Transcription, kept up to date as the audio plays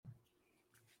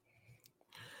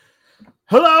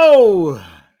Hello,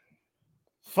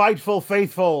 Fightful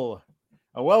Faithful.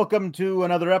 Welcome to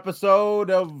another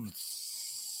episode of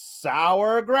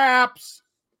Sour Graps.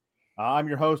 I'm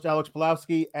your host, Alex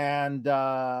Pulowski, and,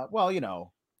 not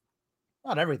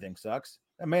everything sucks.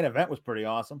 That main event was pretty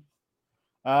awesome.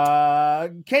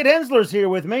 Kate Hensler's here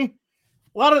with me.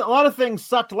 A lot of things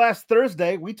sucked last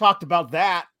Thursday. We talked about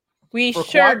that. We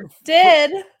sure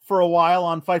did. For a while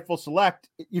on Fightful Select.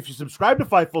 If you subscribe to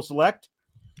Fightful Select,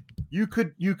 you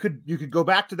could go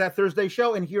back to that Thursday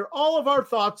show and hear all of our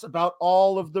thoughts about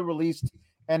all of the released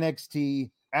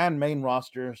NXT and main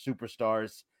roster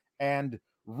superstars. And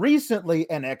recently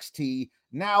NXT,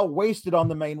 now wasted on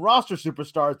the main roster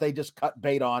superstars, they just cut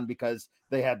bait on because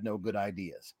they had no good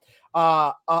ideas.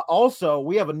 Also,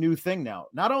 we have a new thing now.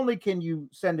 Not only can you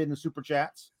send in the super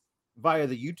chats via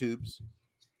the YouTubes,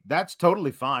 that's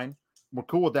totally fine. We're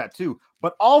cool with that too.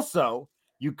 But also,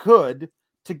 you could,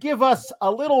 to give us a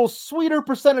little sweeter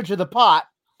percentage of the pot,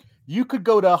 you could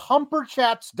go to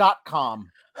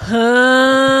humperchats.com.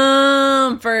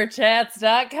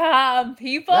 Humperchats.com,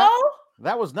 people.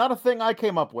 That was not a thing I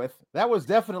came up with. That was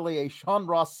definitely a Sean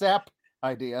Ross Sapp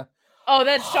idea. Oh,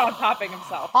 that's Sean popping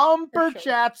himself.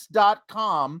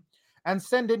 Humperchats.com and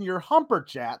send in your Humper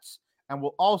Chats, and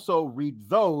we'll also read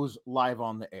those live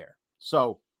on the air.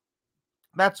 So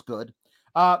that's good.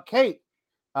 Kate,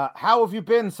 how have you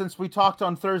been since we talked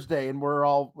on Thursday and we're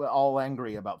all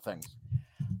angry about things?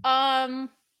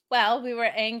 Well, we were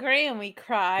angry and we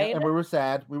cried. And we were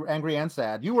sad. We were angry and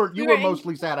sad. You were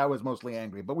mostly sad. I was mostly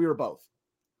angry, but we were both.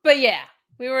 But yeah,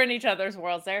 we were in each other's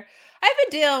worlds there. I've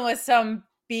been dealing with some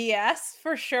BS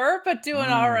for sure, but doing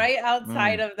all right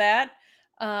outside of that.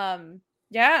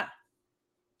 Yeah.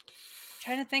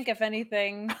 Trying to think if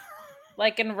anything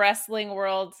like in wrestling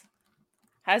world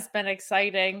has been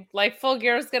exciting. Like Full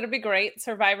Gear is going to be great.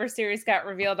 Survivor Series got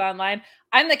revealed online.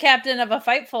 I'm the captain of a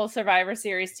Fightful Survivor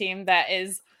Series team that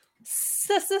is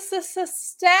stacked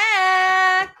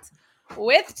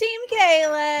with Team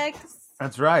Kalex.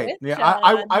 That's right. Yeah,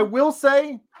 I will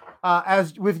say,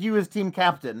 as with you as team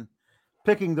captain,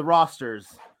 picking the rosters,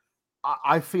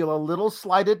 I feel a little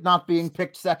slighted not being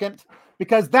picked second,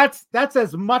 because that's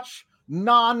as much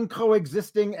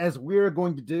non-coexisting as we're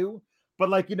going to do. But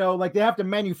they have to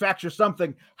manufacture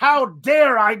something. How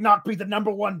dare I not be the number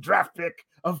one draft pick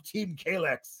of Team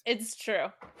Kalex? It's true.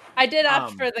 I did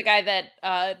opt for the guy that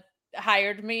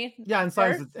hired me. Yeah, and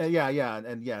signs. But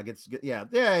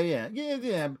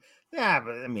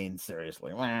I mean,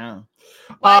 seriously, wow.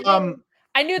 Well,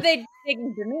 I knew they'd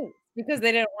taken Denise because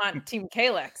they didn't want Team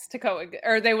Kalex to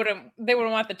or they wouldn't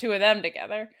want the two of them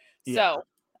together. Yeah. So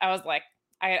I was like,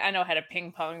 I know how to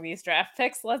ping pong these draft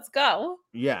picks. Let's go.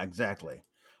 Yeah, exactly.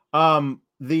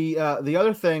 The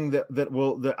other thing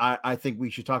that I think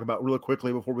we should talk about really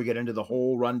quickly before we get into the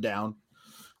whole rundown.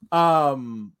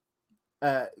 Kevin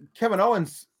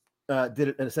Owens said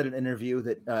in an interview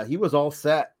that he was all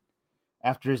set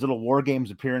after his little War Games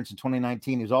appearance in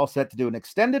 2019. He was all set to do an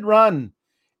extended run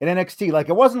in NXT. Like,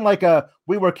 it wasn't like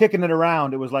we were kicking it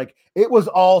around. It was like it was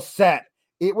all set.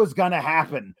 It was gonna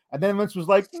happen. And then Vince was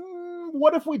like,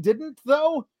 what if we didn't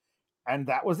though? And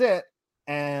that was it.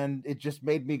 And it just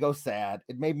made me go sad.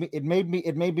 It made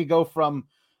me go from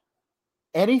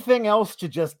anything else to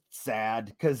just sad,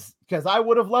 because I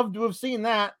would have loved to have seen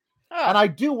that. Oh. And I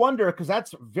do wonder, because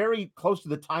that's very close to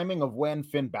the timing of when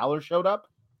Finn Balor showed up.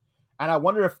 And I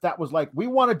wonder if that was like, we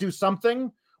want to do something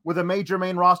with a major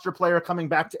main roster player coming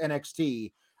back to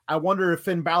NXT. I wonder if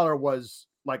Finn Balor was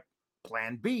like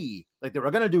plan B, like they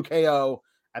were going to do KO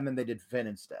and then they did Finn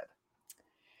instead.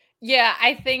 Yeah,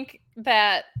 I think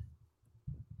they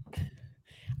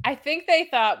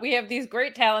thought, we have these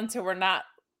great talents who we're not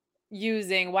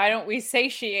using. Why don't we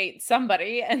satiate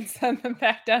somebody and send them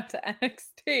back down to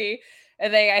NXT?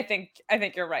 And I think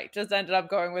you're right. Just ended up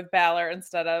going with Balor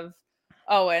instead of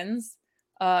Owens.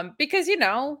 Because, he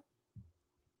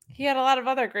had a lot of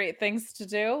other great things to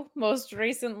do. Most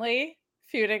recently,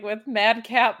 feuding with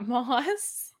Madcap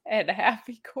Moss and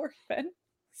Happy Corbin.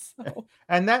 So.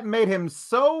 And that made him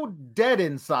so dead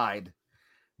inside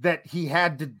that he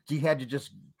had to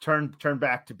just turn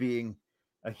back to being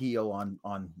a heel on.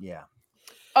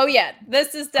 Oh yeah,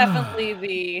 this is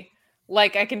definitely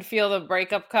I can feel the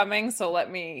breakup coming, so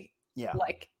let me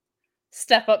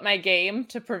step up my game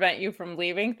to prevent you from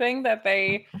leaving thing that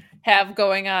they have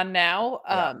going on now.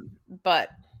 But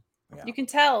you can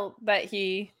tell that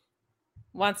he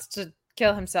wants to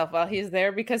kill himself while he's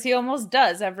there, because he almost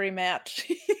does every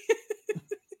match.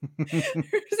 There's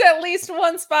at least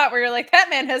one spot where you're like, that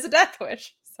man has a death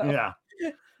wish. So. Yeah.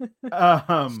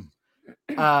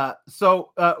 Yeah,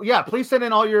 please send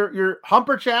in all your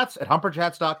humper chats at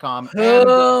humperchats.com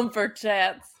For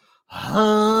chats. Humper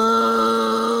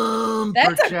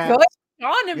That's a chats. good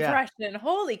Sean Yeah. impression.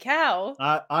 Holy cow.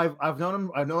 I've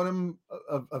known him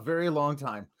a very long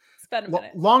time. It's been a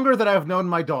minute. Longer than I've known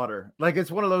my daughter. Like it's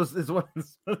one of those.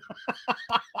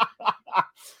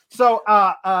 So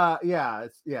yeah,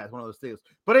 it's one of those things.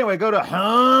 But anyway, go to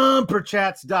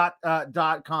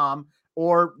humperchats.com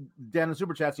or Dan and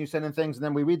Super Chats, and you send in things, and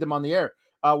then we read them on the air.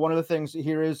 One of the things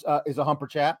here is a humper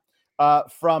chat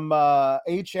from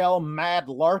HL Mad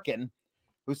Larkin,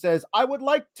 who says, "I would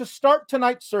like to start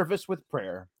tonight's service with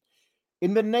prayer.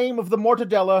 In the name of the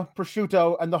mortadella,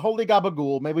 prosciutto, and the holy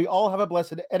gabagool, may we all have a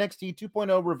blessed NXT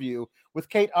 2.0 review with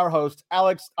Kate, our host,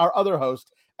 Alex, our other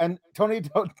host, and Tony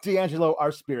D'Angelo,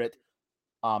 our spirit.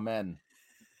 Amen."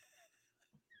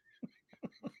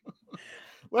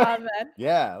 Amen.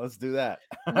 Yeah, let's do that.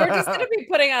 We're just going to be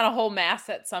putting on a whole mass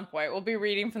at some point. We'll be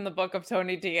reading from the book of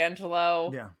Tony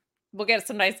D'Angelo. Yeah. We'll get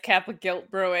some nice Catholic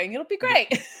guilt brewing. It'll be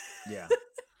great. Yeah.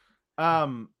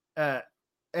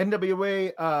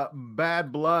 NWA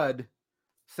Bad Blood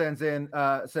sends in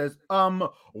says,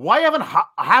 why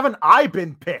haven't I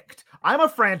been picked? I'm a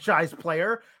franchise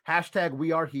player. Hashtag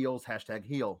we are heels. Hashtag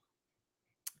heel.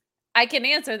 I can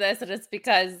answer this, and it's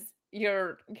because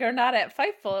you're not at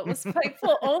Fightful. It was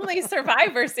Fightful only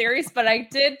Survivor Series, but I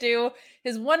did do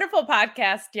his wonderful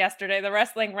podcast yesterday, the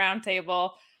Wrestling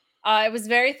Roundtable. It was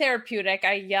very therapeutic.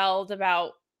 I yelled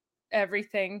about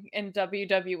everything in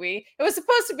WWE. It was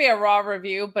supposed to be a Raw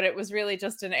review, but it was really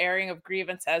just an airing of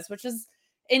grievances, which is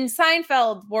in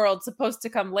Seinfeld world supposed to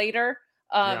come later.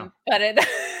 But it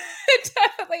it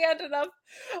definitely ended up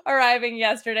arriving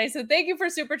yesterday. So thank you for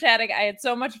super chatting. I had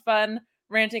so much fun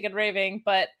ranting and raving,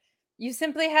 but you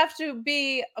simply have to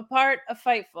be a part of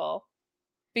Fightful.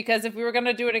 Because if we were going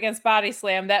to do it against Body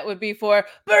Slam, that would be for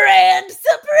brand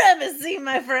supremacy,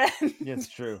 my friend. It's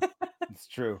true. It's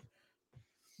true.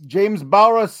 James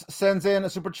Bauras sends in a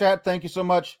super chat. Thank you so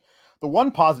much. The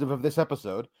one positive of this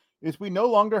episode is we no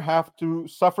longer have to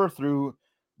suffer through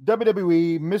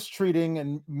WWE mistreating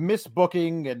and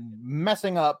misbooking and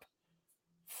messing up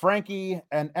Frankie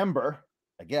and Ember,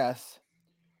 I guess.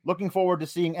 Looking forward to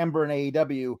seeing Ember in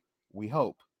AEW, we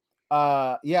hope.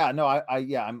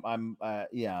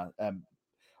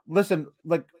 Listen,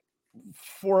 like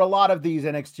for a lot of these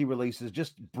NXT releases,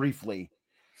 just briefly,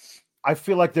 I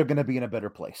feel like they're going to be in a better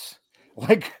place.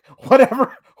 Like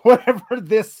whatever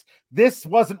this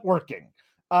wasn't working.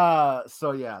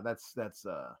 So yeah, that's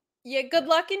yeah, good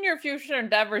luck in your future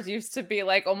endeavors used to be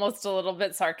like almost a little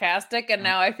bit sarcastic, and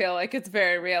now I feel like it's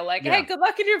very real. Like, hey, good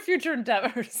luck in your future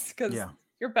endeavors because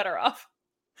you're better off.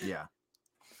 Yeah.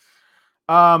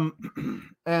 And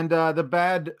the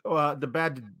bad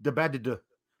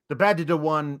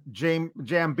one,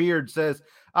 Jam Beard says,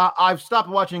 I've stopped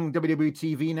watching WWE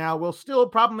TV now. We'll still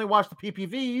probably watch the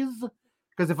PPVs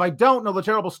because if I don't know the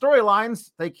terrible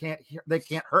storylines, they can't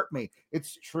hurt me.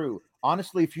 It's true.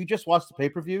 Honestly, if you just watch the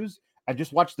pay-per-views and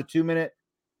just watch the 2-minute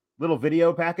little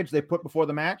video package they put before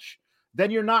the match,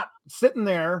 then you're not sitting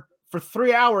there for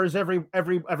 3 hours every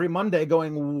Monday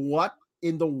going, what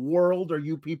in the world are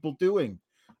you people doing?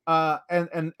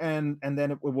 And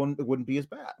then it wouldn't be as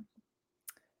bad.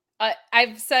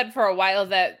 I've said for a while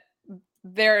that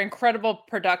their incredible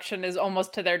production is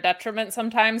almost to their detriment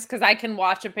sometimes because I can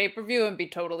watch a pay-per-view and be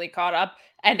totally caught up,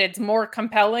 and it's more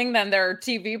compelling than their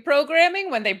TV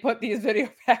programming when they put these video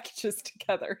packages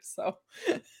together. So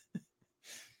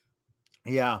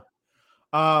yeah.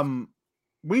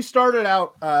 We started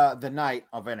out the night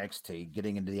of NXT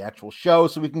getting into the actual show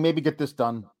so we can maybe get this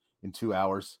done in 2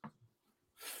 hours.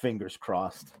 Fingers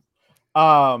crossed.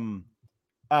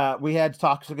 We had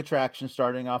Toxic Attraction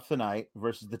starting off the night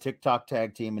versus the TikTok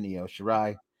tag team and Io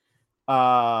Shirai.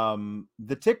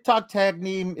 The TikTok tag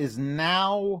team is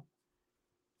now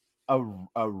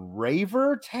a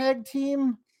raver tag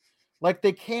team. Like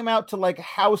they came out to like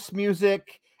house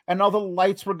music and all the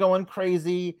lights were going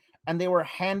crazy and they were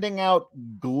handing out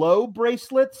glow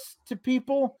bracelets to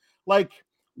people. Like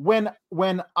when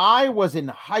I was in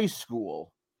high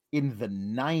school in the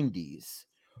 90s,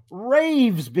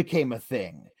 raves became a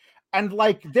thing. And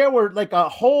like there were like a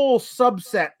whole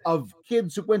subset of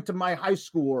kids who went to my high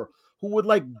school who would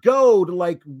like go to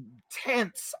like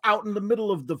tents out in the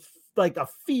middle of the like a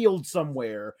field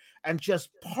somewhere and just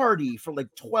party for like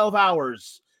 12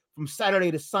 hours from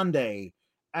Saturday to Sunday.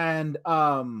 And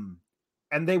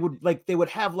they would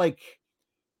have like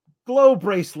glow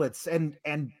bracelets and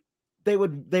they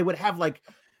would have like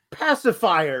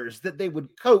pacifiers that they would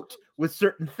coat with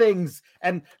certain things,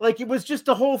 and like it was just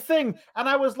a whole thing. And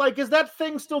I was like, is that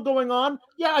thing still going on?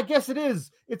 Yeah, I guess it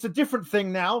is. It's a different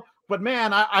thing now. But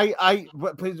man, I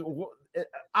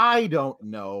don't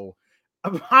know.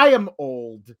 I am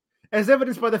old, as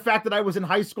evidenced by the fact that I was in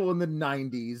high school in the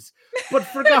 90s. But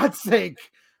for God's sake,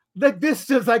 that this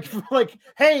is like,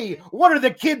 hey, what are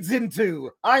the kids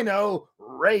into? I know,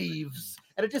 raves.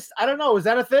 And it just, I don't know, is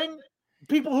that a thing?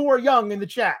 People who are young in the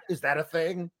chat, is that a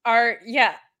thing?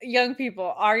 Young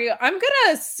people, are you? I'm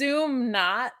gonna assume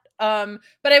not.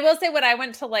 But I will say when I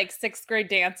went to like 6th grade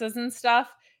dances and stuff,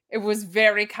 it was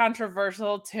very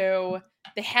controversial too.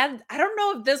 They had, I don't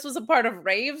know if this was a part of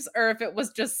raves or if it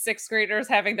was just 6th graders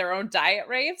having their own diet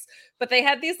raves, but they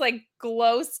had these like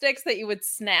glow sticks that you would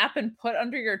snap and put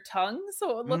under your tongue so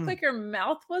it would look like your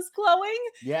mouth was glowing.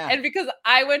 Yeah. And because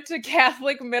I went to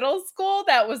Catholic middle school,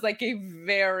 that was like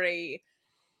that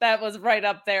was right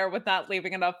up there with not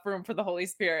leaving enough room for the Holy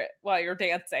Spirit while you're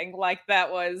dancing. Like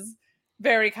that was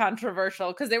very controversial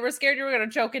because they were scared you were going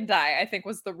to choke and die, I think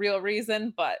was the real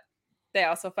reason. But they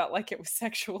also felt like it was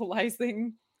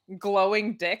sexualizing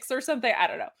glowing dicks or something. I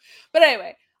don't know. But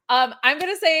anyway, I'm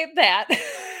going to say that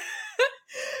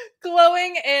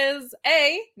glowing is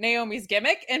A, Naomi's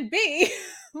gimmick, and B,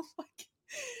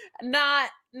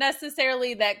 not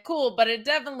necessarily that cool, but it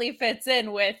definitely fits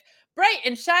in with bright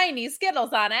and shiny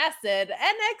Skittles on acid,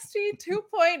 NXT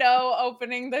 2.0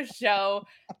 opening the show.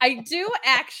 I do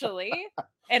actually,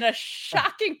 in a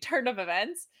shocking turn of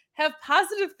events, have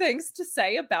positive things to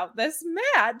say about this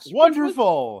match.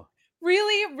 Wonderful.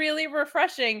 Really, really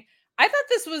refreshing. I thought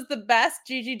this was the best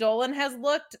Gigi Dolan has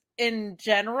looked in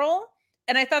general.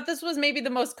 And I thought this was maybe the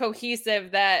most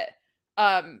cohesive that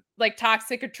like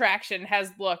Toxic Attraction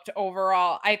has looked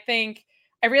overall. I think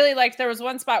I really liked, there was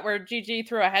one spot where Gigi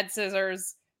threw a head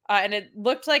scissors and it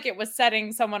looked like it was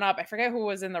setting someone up. I forget who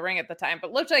was in the ring at the time,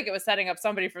 but looked like it was setting up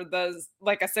somebody for those,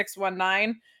 like a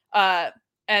 619.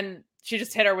 And she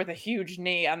just hit her with a huge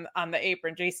knee on the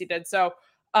apron. JC did. So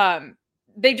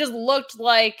they just looked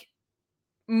like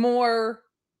more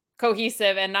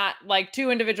cohesive and not like two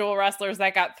individual wrestlers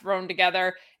that got thrown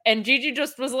together. And Gigi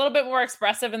just was a little bit more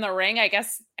expressive in the ring. I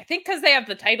think because they have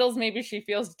the titles, maybe she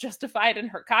feels justified in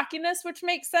her cockiness, which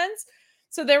makes sense.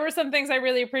 So there were some things I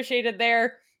really appreciated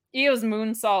there. Io's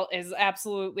moonsault is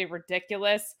absolutely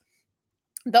ridiculous.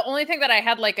 The only thing that I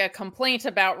had like a complaint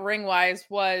about ring-wise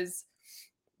was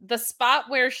the spot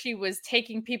where she was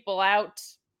taking people out.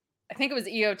 I think it was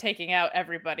Io taking out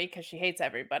everybody because she hates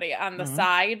everybody on the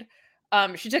side.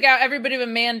 She took out everybody but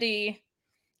Mandy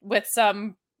with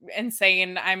some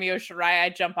insane I'm Io Shirai, I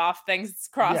jump off things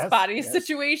crossbody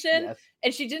situation. Yes.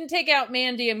 And she didn't take out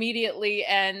Mandy immediately,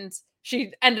 and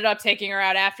she ended up taking her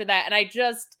out after that. And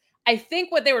I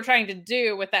think what they were trying to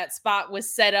do with that spot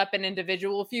was set up an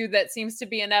individual feud that seems to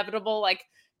be inevitable, like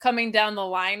coming down the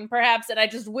line perhaps. And I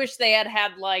just wish they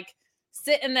had like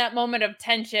sit in that moment of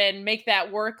tension, make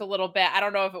that work a little bit. I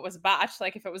don't know if it was botched,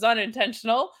 like if it was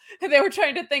unintentional, they were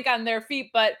trying to think on their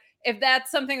feet, but if that's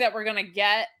something that we're going to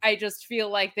get, I just feel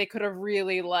like they could have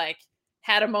really like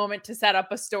had a moment to set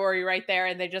up a story right there,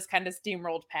 and they just kind of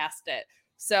steamrolled past it.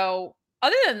 So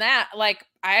other than that, like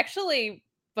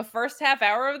the first half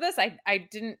hour of this, I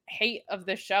didn't hate of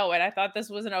the show, and I thought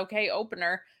this was an okay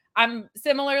opener. I'm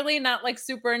similarly not like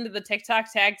super into the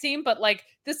TikTok tag team, but like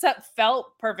this set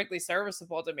felt perfectly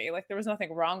serviceable to me. Like there was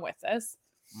nothing wrong with this.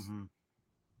 Mm-hmm.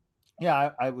 Yeah,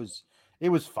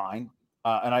 it was fine.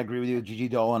 And I agree with you. Gigi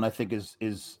Dolan, I think, is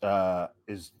the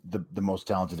most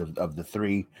talented of the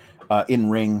three in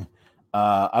ring.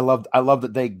 I love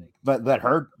that they let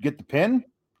her get the pin.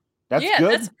 That's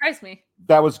good. That surprised me.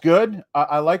 That was good.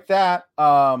 I like that.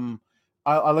 I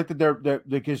like that they're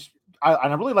because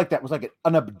I really like that. It was like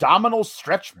an abdominal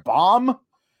stretch bomb.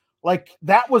 Like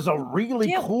that was a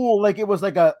really cool. Like it was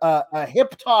like a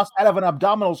hip toss out of an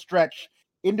abdominal stretch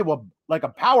into a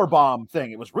power bomb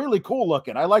thing. It was really cool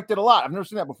looking. I liked it a lot. I've never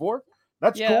seen that before.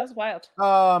 That's cool. That was wild.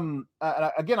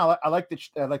 Again, I like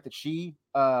that she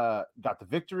got the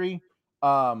victory.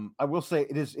 I will say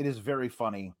it is very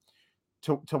funny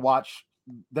to watch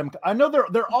them. I know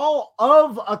they're all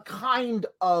of a kind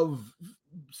of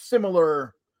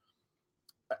similar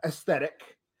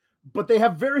aesthetic, but they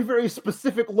have very, very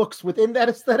specific looks within that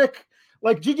aesthetic.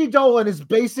 Like Gigi Dolan is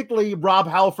basically Rob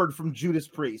Halford from Judas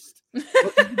Priest.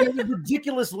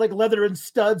 Ridiculous like leather and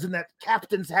studs and that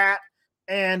captain's hat,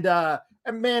 and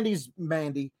Mandy's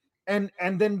Mandy, and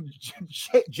then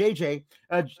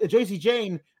JC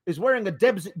Jane is wearing a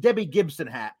Debbie Gibson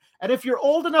hat. And if you're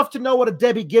old enough to know what a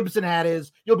Debbie Gibson hat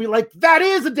is, you'll be like, that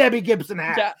is a Debbie Gibson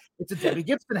hat. Yeah. It's a Debbie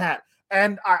Gibson hat.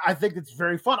 And I think it's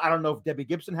very fun. I don't know if Debbie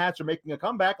Gibson hats are making a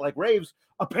comeback like raves.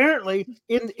 Apparently,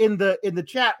 in the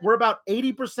chat, we're about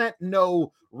 80%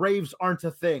 no, raves aren't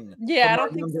a thing. Yeah, from I don't our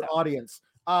think younger so. audience.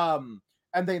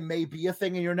 And they may be a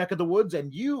thing in your neck of the woods,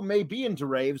 and you may be into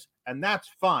raves, and that's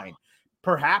fine.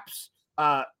 Perhaps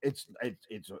it's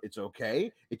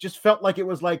okay. It just felt like it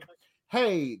was like,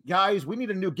 hey guys, we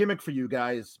need a new gimmick for you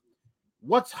guys.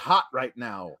 What's hot right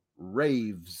now?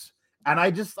 Raves. And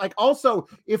I just like, also,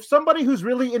 if somebody who's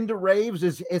really into raves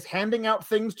is handing out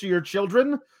things to your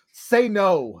children, say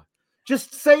no.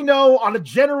 Just say no on a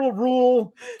general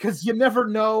rule, because you never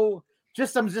know.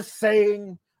 I'm just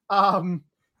saying.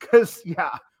 Because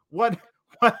yeah, what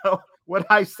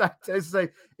I say,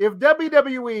 if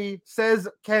WWE says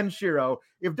Kenshiro,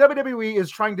 if WWE is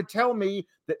trying to tell me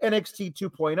that NXT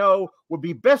 2.0 would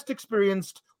be best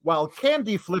experienced while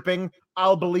candy flipping,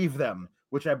 I'll believe them,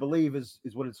 which I believe is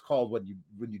what it's called when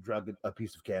you drug a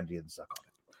piece of candy and suck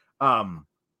on it.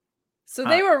 So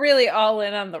they were really all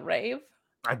in on the rave,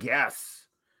 I guess.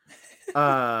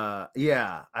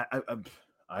 Yeah.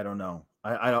 I don't know.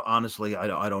 I don't, honestly,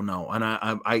 I don't know. And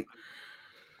I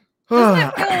doesn't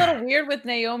that feel a little weird with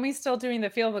Naomi still doing the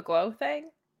Feel the Glow thing?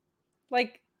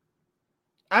 Like,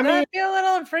 I mean, feel a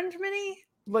little infringement-y?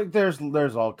 Like there's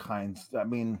all kinds. I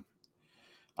mean,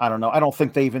 I don't know. I don't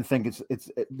think they even think it's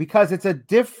because it's a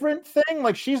different thing.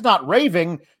 Like she's not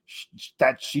raving,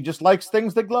 that she just likes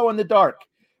things that glow in the dark.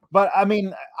 But I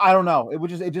mean, I don't know.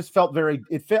 It just felt very.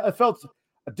 It felt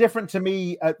different to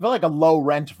me. It felt like a low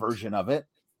rent version of it,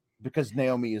 because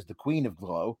Naomi is the queen of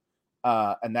glow,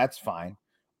 and that's fine.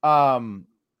 We have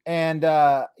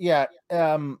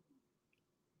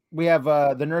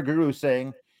the Nerd Guru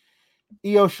saying,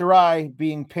 Io Shirai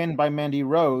being pinned by Mandy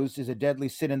Rose is a deadly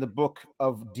sin in the book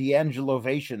of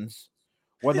D'Angelovations.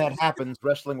 When that happens,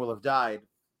 wrestling will have died.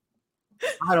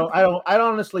 I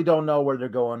honestly don't know where they're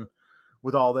going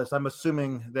with all this. I'm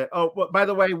assuming that. Oh, well, by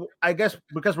the way, I guess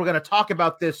because we're going to talk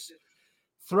about this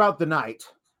throughout the night,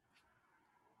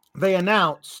 they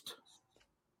announced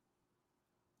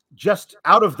just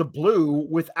out of the blue,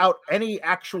 without any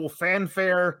actual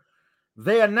fanfare,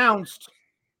 they announced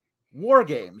War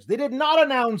Games. They did not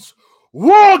announce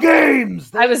War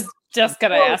Games. I was just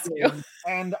gonna ask you,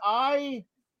 and I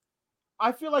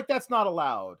feel like that's not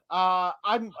allowed.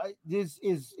 Is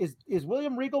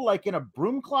William Regal like in a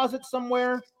broom closet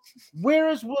somewhere? Where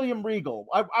is William Regal?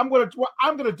 I'm gonna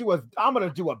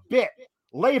do a bit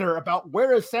later about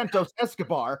where is Santos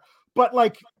Escobar, but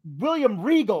like William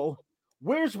Regal.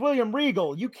 Where's William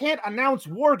Regal? You can't announce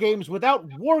War Games without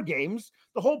War Games.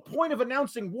 The whole point of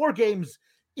announcing War Games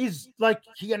is like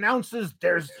he announces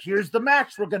here's the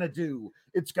match we're gonna do.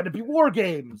 It's gonna be War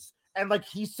Games, and like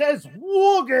he says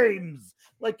War Games.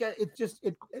 Like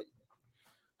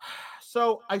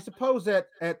so I suppose that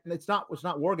it's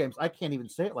not War Games. I can't even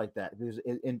say it like that because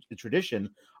in tradition,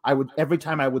 I would every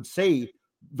time I would say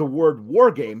the word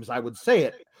War Games, I would say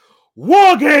it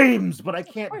War Games, but I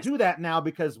can't do that now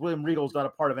because William Regal's not a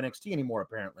part of NXT anymore,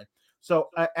 apparently. So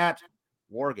at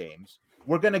War Games,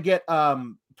 we're gonna get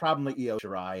probably Io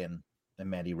Shirai and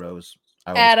Mandy Rose.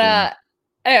 At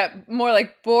more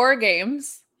like Boar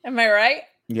Games. Am I right?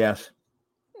 Yes.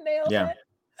 Nailed it.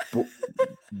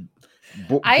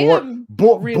 I am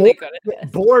really good at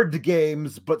this. Board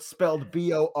Games, but spelled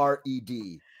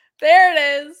BORED. There it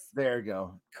is. There you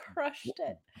go. Crushed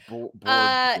it. Board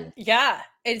yeah,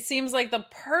 it seems like the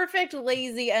perfect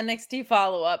lazy NXT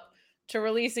follow-up to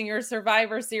releasing your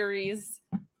Survivor Series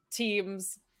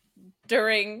teams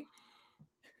during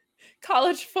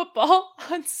college football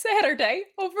on Saturday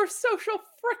over social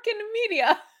frickin'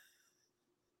 media.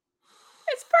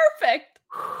 It's perfect.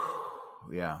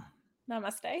 Yeah.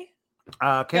 Namaste.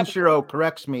 Kenshiro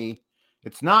corrects me.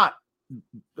 It's not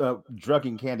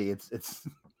drugging candy. It's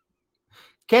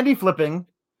candy flipping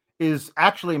is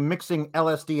actually mixing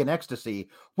LSD and ecstasy,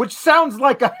 which sounds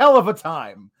like a hell of a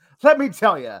time. Let me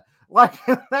tell you, like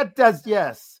that does.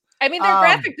 Yes. I mean, their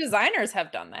graphic designers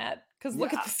have done that because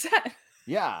look at the set.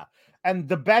 Yeah. And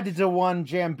the Badita One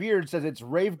Jam Beard says it's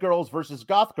rave girls versus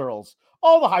goth girls.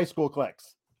 All the high school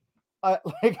cliques. I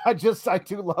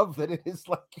do love that it is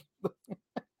like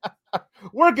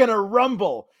we're gonna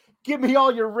rumble. Give me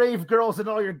all your rave girls and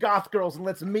all your goth girls, and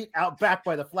let's meet out back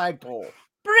by the flagpole.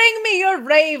 Bring me your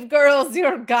rave girls,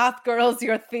 your goth girls,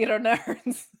 your theater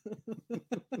nerds.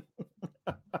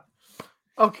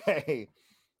 Okay.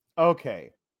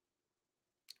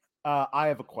 I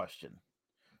have a question.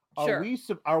 Sure.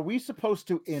 Are we supposed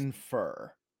to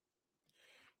infer?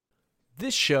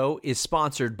 This show is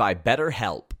sponsored by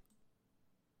BetterHelp.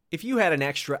 If you had an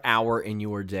extra hour in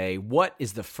your day, what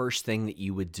is the first thing that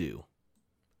you would do?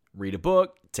 Read a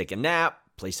book, take a nap,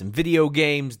 play some video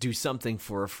games, do something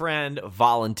for a friend,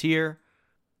 volunteer.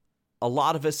 A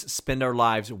lot of us spend our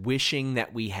lives wishing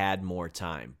that we had more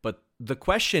time. But the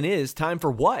question is, time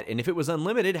for what? And if it was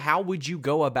unlimited, how would you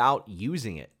go about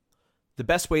using it? The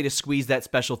best way to squeeze that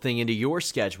special thing into your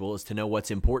schedule is to know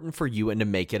what's important for you and to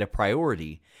make it a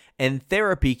priority. And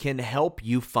therapy can help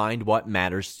you find what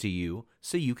matters to you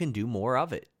so you can do more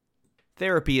of it.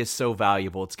 Therapy is so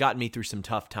valuable. It's gotten me through some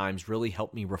tough times, really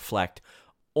helped me reflect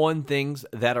on things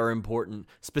that are important,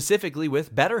 specifically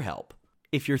with BetterHelp.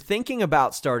 If you're thinking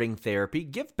about starting therapy,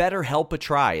 give BetterHelp a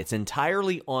try. It's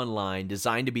entirely online,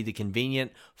 designed to be the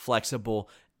convenient, flexible,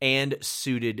 and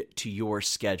suited to your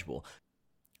schedule.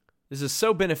 This is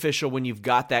so beneficial when you've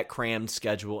got that crammed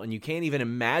schedule and you can't even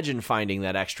imagine finding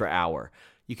that extra hour.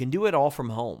 You can do it all from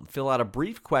home. Fill out a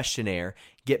brief questionnaire,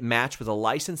 get matched with a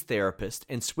licensed therapist,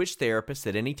 and switch therapists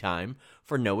at any time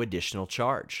for no additional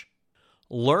charge.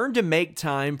 Learn to make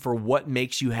time for what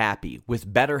makes you happy with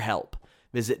BetterHelp.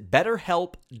 Visit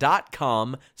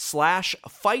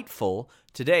betterhelp.com/Fightful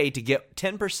today to get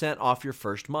 10% off your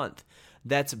first month.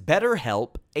 That's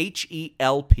BetterHelp,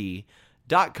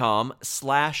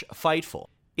 HELP.com/Fightful.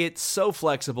 It's so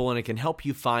flexible and it can help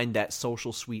you find that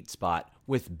social sweet spot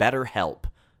with BetterHelp.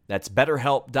 That's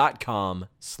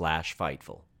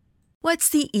betterhelp.com/Fightful. What's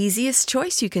the easiest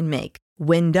choice you can make?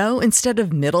 Window instead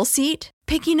of middle seat?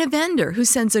 Picking a vendor who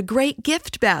sends a great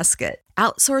gift basket?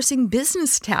 Outsourcing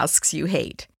business tasks you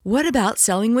hate? What about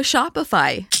selling with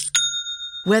Shopify?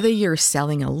 Whether you're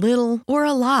selling a little or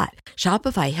a lot,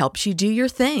 Shopify helps you do your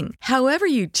thing, however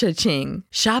you cha-ching.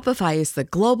 Shopify is the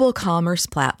global commerce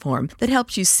platform that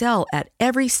helps you sell at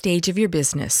every stage of your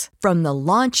business. From the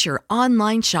launch your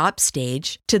online shop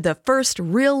stage to the first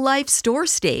real-life store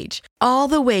stage, all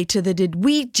the way to the did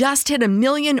we just hit a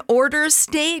million orders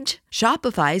stage.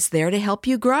 Shopify's there to help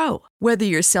you grow. Whether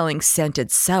you're selling scented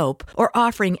soap or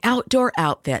offering outdoor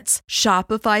outfits,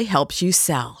 Shopify helps you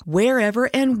sell. Wherever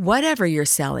and whatever you're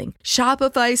selling,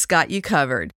 Shopify's got you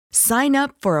covered. Sign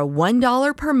up for a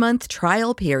 $1 per month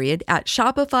trial period at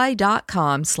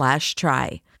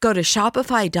shopify.com/try. Go to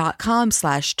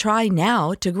shopify.com/try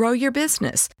now to grow your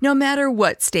business, no matter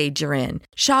what stage you're in.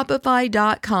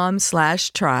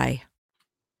 Shopify.com/try.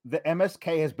 The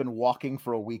MSK has been walking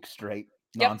for a week straight,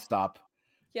 nonstop.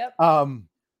 Yep.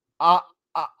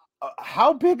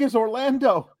 How big is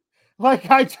Orlando?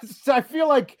 Like, I feel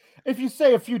like if you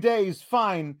say a few days,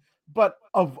 fine, but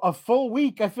a full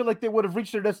week, I feel like they would have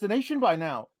reached their destination by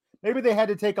now. Maybe they had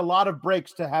to take a lot of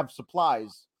breaks to have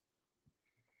supplies.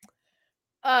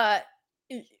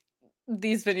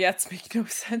 These vignettes make no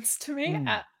sense to me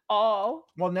at all.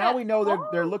 Well, now we know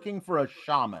they're looking for a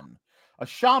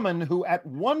shaman who at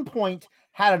one point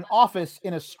had an office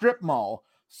in a strip mall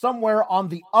somewhere on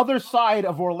the other side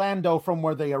of Orlando from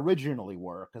where they originally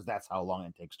were, because that's how long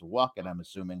it takes to walk it, I'm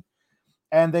assuming.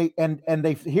 And they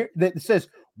here it says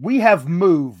we have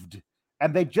moved,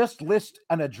 and they just list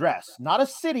an address, not a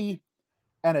city,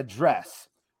 an address.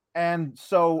 And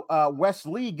so Wes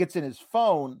Lee gets in his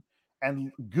phone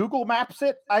and Google Maps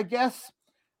it, I guess.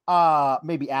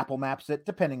 Maybe Apple Maps it,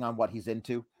 depending on what he's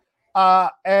into.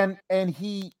 And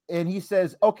he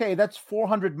says, okay, that's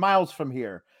 400 miles from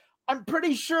here. I'm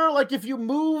pretty sure, like, if you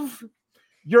move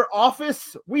your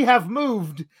office, we have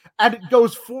moved, and it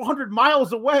goes 400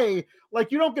 miles away.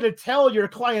 Like, you don't get to tell your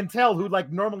clientele who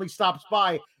like normally stops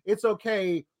by, it's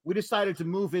okay, we decided to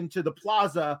move into the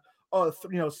plaza,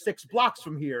 6 blocks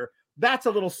from here. That's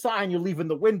a little sign you leave in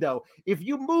the window. If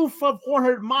you move from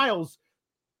 400 miles,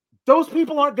 those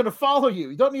people aren't going to follow you.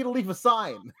 You don't need to leave a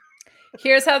sign.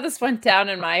 Here's how this went down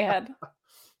in my head.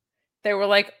 They were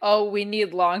like, oh, we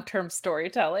need long-term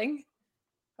storytelling.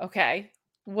 Okay,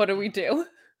 what do? We put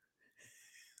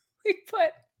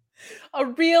a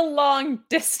real long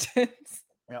distance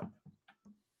for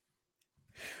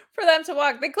them to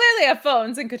walk. They clearly have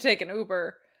phones and could take an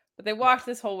Uber, but they walked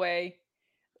this whole way.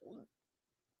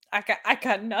 I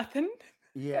got nothing.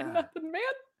 Yeah. Got nothing, man.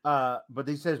 But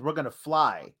he says we're gonna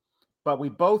fly, but we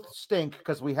both stink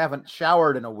because we haven't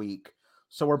showered in a week.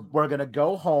 So we're gonna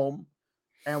go home,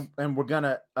 and we're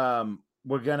gonna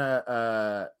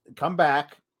come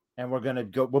back, and we're gonna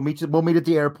go. We'll meet at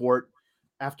the airport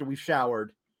after we've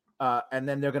showered, and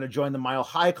then they're gonna join the Mile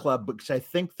High Club, because I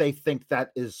think they think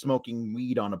that is smoking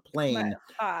weed on a plane,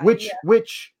 which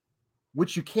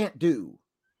you can't do.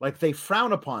 Like, they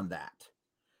frown upon that.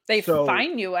 They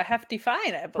fine you a hefty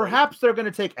fine, I believe. Perhaps they're going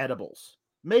to take edibles.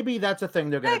 Maybe that's a thing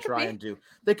they're going to try and do.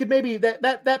 They could maybe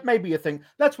that may be a thing.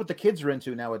 That's what the kids are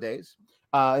into nowadays.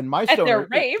 In my stoner, at their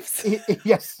raves.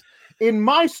 Yes. In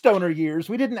my stoner years,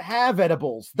 we didn't have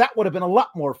edibles. That would have been a lot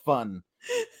more fun.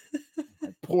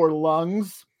 poor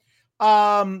lungs.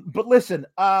 But listen,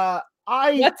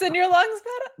 What's in your lungs,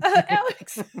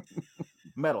 Alex?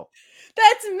 Metal.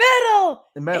 That's metal.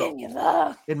 Metal in your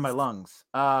lungs. In my lungs.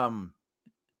 I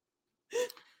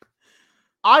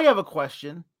have a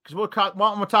question because I'm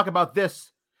going to talk about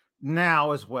this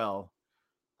now as well.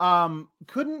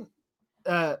 Couldn't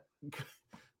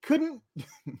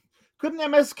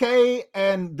MSK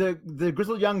and the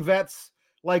Grizzled Young Vets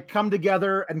like come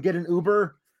together and get an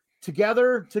Uber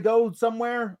together to go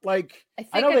somewhere? Like, I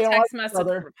think I know a they don't text like each message would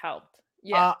other. have helped.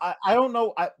 Yeah. I don't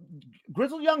know.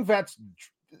 Grizzled Young Vets.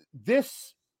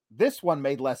 This one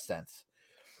made less sense.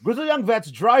 Grizzled Young Vets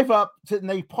drive up and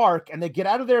they park and they get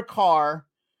out of their car,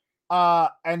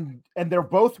 and they're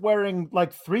both wearing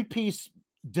like 3-piece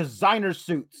designer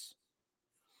suits,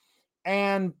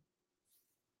 and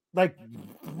like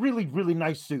really, really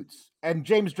nice suits. And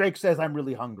James Drake says, "I'm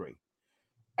really hungry,"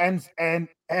 and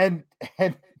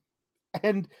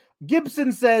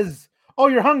Gibson says, "Oh,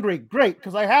 you're hungry? Great,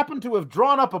 because I happen to have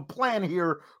drawn up a plan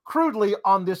here crudely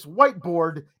on this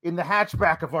whiteboard in the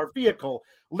hatchback of our vehicle.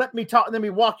 Let me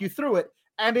walk you through it."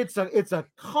 And it's a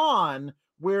con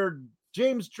where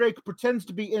James Drake pretends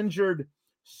to be injured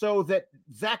so that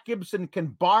Zach Gibson can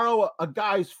borrow a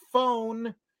guy's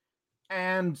phone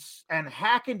and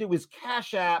hack into his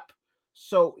Cash App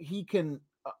so he can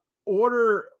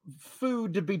order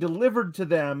food to be delivered to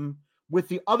them with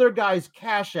the other guy's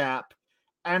Cash App.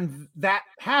 And that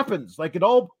happens. Like, it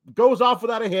all goes off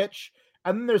without a hitch.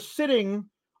 And then they're sitting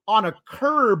on a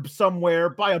curb somewhere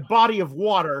by a body of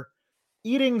water,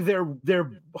 eating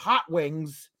their hot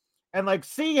wings, and like,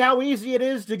 see how easy it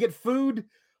is to get food?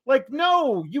 Like,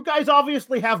 no, you guys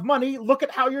obviously have money. Look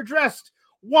at how you're dressed.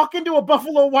 Walk into a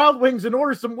Buffalo Wild Wings and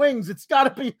order some wings. It's got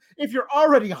to be, if you're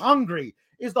already hungry.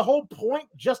 Is the whole point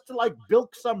just to like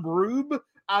bilk some rube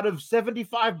out of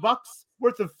 $75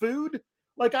 worth of food?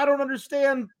 Like, I don't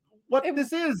understand what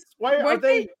this is. Why are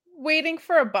they waiting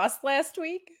for a bus last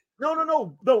week?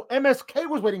 No. MSK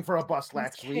was waiting for a bus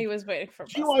last week. He was waiting for a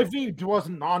bus. GYV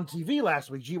wasn't on TV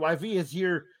last week. GYV is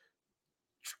here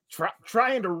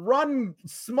trying to run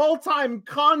small-time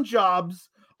con jobs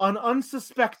on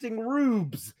unsuspecting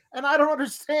rubes. And I don't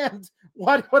understand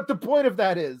what the point of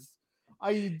that is.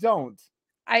 I don't.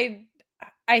 I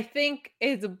think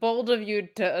it's bold of you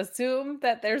to assume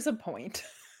that there's a point.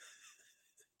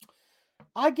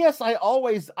 I guess I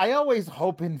always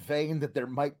hope in vain that there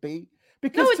might be,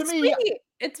 because no, to me, sweet.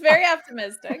 It's very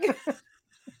optimistic.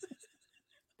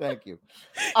 Thank you.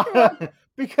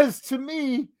 Because to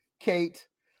me, Kate,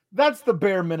 that's the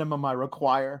bare minimum I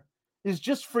require, is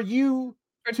just for you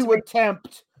to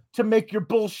attempt to make your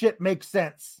bullshit make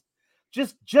sense.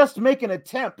 Just make an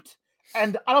attempt.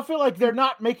 And I don't feel like they're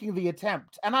not making the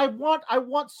attempt. And I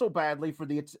want so badly for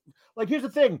the, like, here's the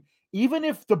thing. Even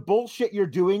if the bullshit you're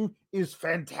doing is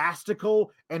fantastical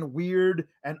and weird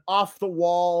and off the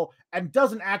wall and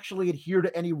doesn't actually adhere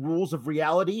to any rules of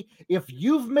reality, if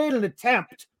you've made an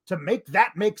attempt to make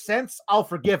that make sense, I'll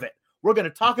forgive it. We're going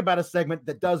to talk about a segment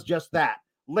that does just that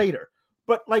later.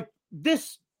 But like,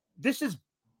 this is,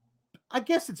 I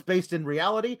guess it's based in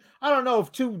reality. I don't know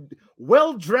if two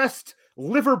well-dressed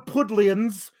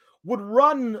Liverpudlians would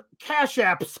run Cash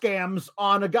App scams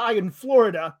on a guy in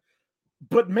Florida,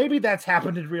 but maybe that's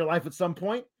happened in real life at some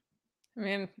point. I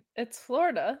mean, it's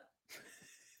Florida.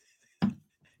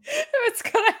 It's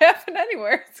gonna happen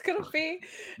anywhere. It's gonna be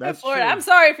in Florida. True. I'm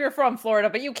sorry if you're from Florida,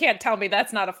 but you can't tell me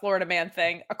that's not a Florida man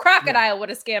thing. A crocodile would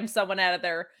have scammed someone out of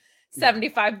their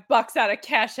 $75 out of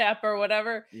Cash App or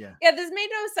whatever. Yeah, this made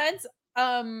no sense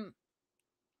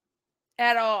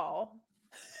at all.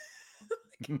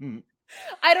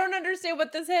 I don't understand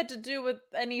what this had to do with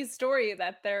any story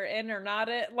that they're in or not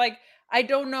in. Like, I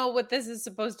don't know what this is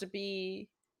supposed to be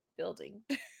building.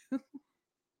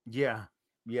 Yeah.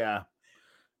 Yes.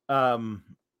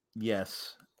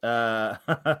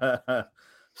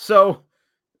 So,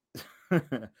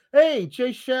 hey,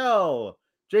 Jay Shell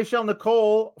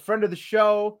Nicole, friend of the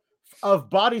show of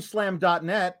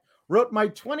bodyslam.net, wrote my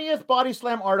 20th Body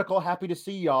Slam article. Happy to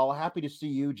see y'all. Happy to see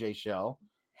you, Jay Shell.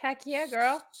 Heck yeah,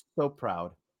 girl. So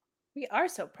proud. We are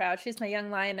so proud. She's my young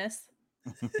lioness.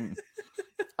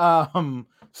 I don't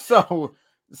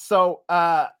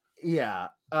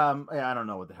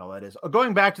know what the hell that is.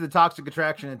 Going back to the Toxic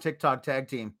Attraction and TikTok tag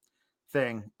team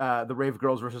thing, the Rave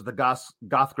Girls versus the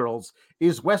Goth Girls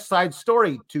is West Side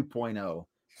Story 2.0,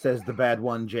 says the bad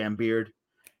one, Jambeard.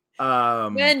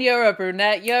 When you're a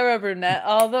brunette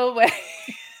all the way.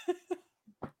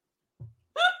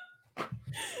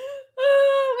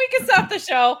 We can stop the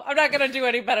show. I'm not going to do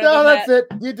any better than that. No, that's it.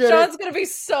 You did Sean's going to be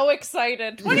so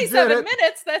excited. 27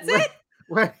 minutes. That's it.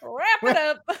 Wrap it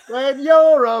up. When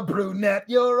you're a brunette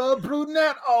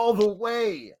all the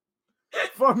way.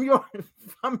 From your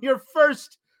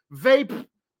first vape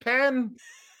pen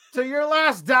to your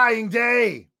last dying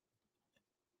day.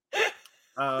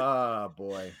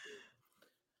 Boy.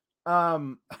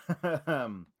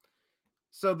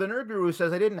 So the Nerd Guru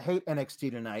says, I didn't hate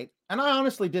NXT tonight, and I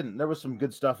honestly didn't. There was some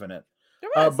good stuff in it.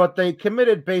 But they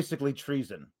committed basically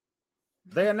treason.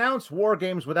 They announced War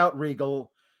Games without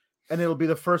Regal, and it'll be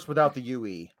the first without the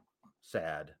UE.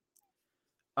 Sad.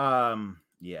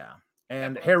 Yeah.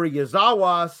 And Harry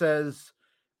Yazawa says,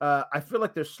 I feel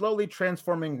like they're slowly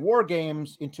transforming War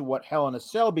Games into what Hell in a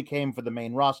Cell became for the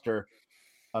main roster,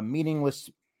 a meaningless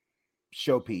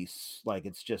showpiece. Like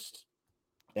it's just,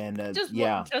 and just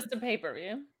a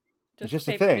pay-per-view. It's just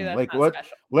a thing. Like what?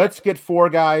 Special. Let's get 4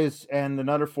 guys and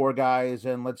another 4 guys,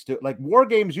 and let's do it. Like War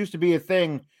Games used to be a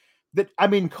thing that, I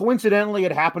mean, coincidentally,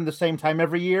 it happened the same time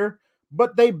every year,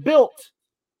 but they built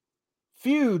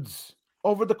feuds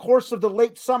over the course of the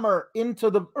late summer into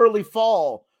the early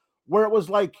fall, where it was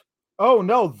like, oh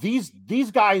no, these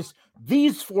guys,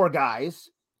 these 4 guys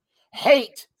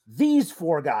hate these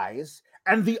 4 guys,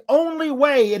 and the only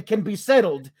way it can be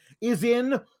settled is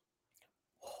in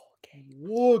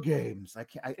War Games.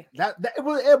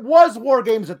 It was War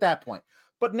Games at that point,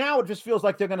 but now it just feels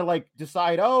like they're gonna like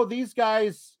decide, oh, these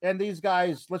guys and these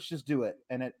guys, let's just do it,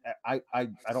 and I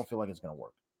don't feel like it's gonna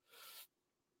work.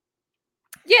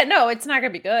 Yeah, no, it's not gonna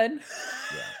be good.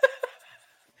 Yeah.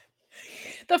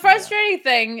 The frustrating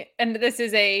thing, and this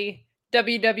is a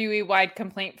WWE wide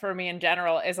complaint for me in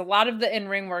general, is a lot of the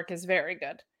in-ring work is very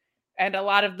good. And a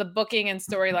lot of the booking and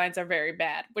storylines are very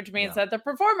bad, which means that the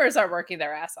performers are working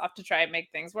their ass off to try and make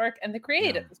things work, and the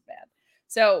creative is bad.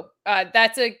 So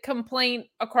that's a complaint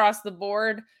across the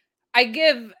board. I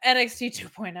give NXT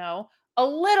 2.0 a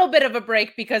little bit of a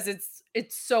break because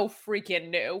it's so freaking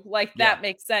new. Like that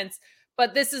makes sense.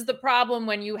 But this is the problem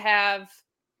when you have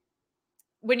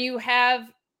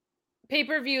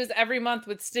pay-per-views every month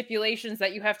with stipulations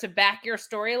that you have to back your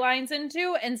storylines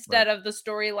into instead of the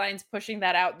storylines pushing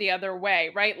that out the other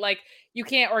way, right? Like you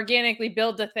can't organically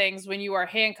build to things when you are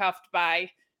handcuffed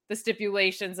by the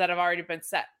stipulations that have already been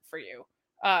set for you.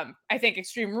 I think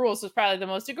Extreme Rules was probably the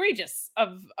most egregious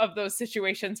of those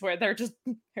situations where there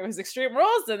was Extreme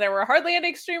Rules and there were hardly any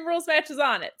Extreme Rules matches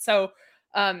on it. So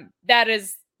that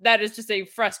is just a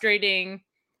frustrating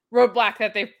roadblock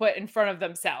that they've put in front of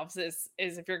themselves is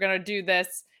if you're going to do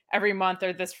this every month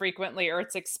or this frequently, or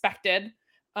it's expected,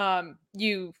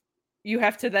 you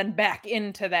have to then back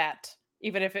into that,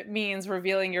 even if it means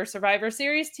revealing your Survivor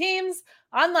Series teams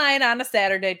online on a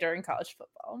Saturday during college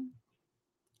football.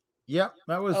 Yep.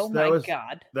 That was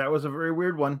God. That was a very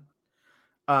weird one.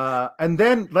 And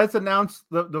then let's announce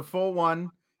the full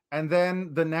one. And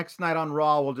then the next night on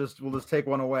Raw, we'll just take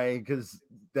one away because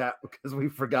we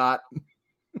forgot.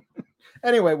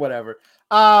 Anyway, whatever.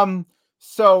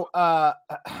 So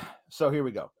here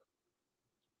we go.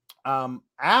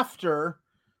 After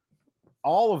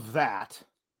all of that,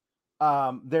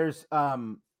 there's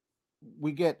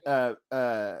we get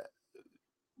after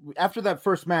that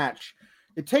first match,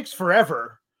 it takes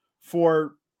forever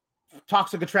for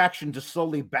Toxic Attraction to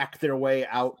slowly back their way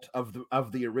out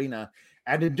of the arena,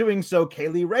 and in doing so,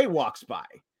 Kaylee Ray walks by,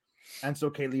 and so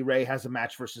Kaylee Ray has a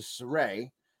match versus Saray.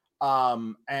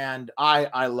 And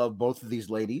I love both of these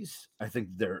ladies. I think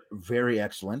they're very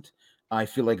excellent. I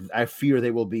fear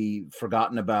they will be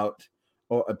forgotten about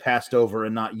or passed over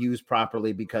and not used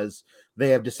properly because they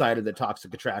have decided that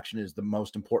Toxic Attraction is the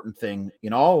most important thing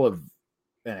in all of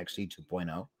NXT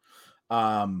 2.0.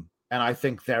 And I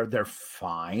think they're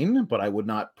fine, but I would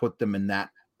not put them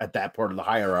at that part of the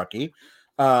hierarchy.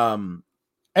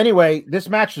 Anyway, this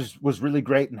match was really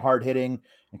great and hard hitting,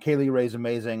 and Kaylee Ray's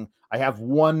amazing. I have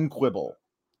one quibble.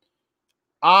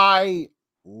 I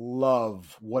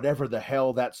love whatever the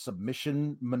hell that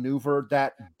submission maneuver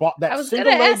that I was going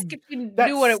to ask if you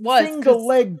knew what it was. Single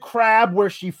leg crab where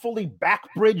she fully back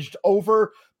bridged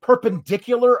over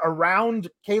perpendicular around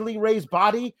Kaylee Ray's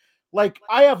body. Like,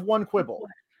 I have one quibble.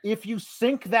 If you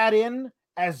sink that in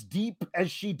as deep as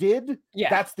she did,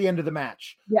 that's the end of the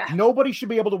match. Yeah. Nobody should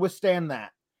be able to withstand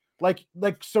that. Like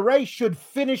Saray should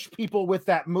finish people with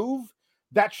that move.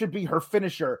 That should be her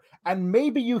finisher. And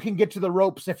maybe you can get to the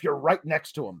ropes if you're right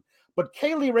next to him. But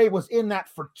Kaylee Ray was in that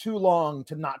for too long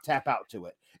to not tap out to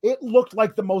it. It looked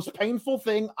like the most painful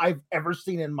thing I've ever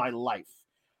seen in my life.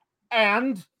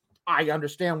 And I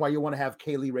understand why you want to have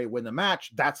Kaylee Ray win the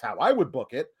match. That's how I would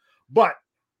book it. But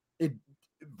it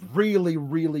really,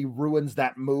 really ruins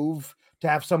that move to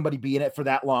have somebody be in it for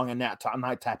that long and not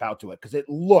tap out to it. Because it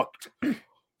looked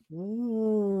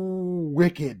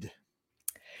wicked.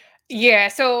 Yeah,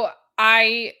 so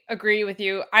I agree with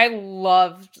you. I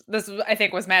loved this. I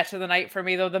think was match of the night for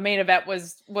me, though. The main event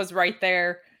was right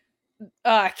there.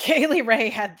 Kaylee Ray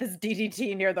had this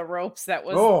DDT near the ropes that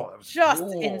was That was just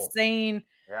cool. insane.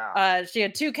 Yeah. She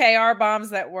had 2 KR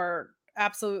bombs that were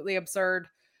absolutely absurd.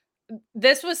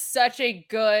 This was such a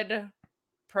good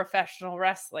professional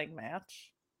wrestling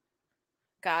match.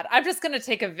 God, I'm just going to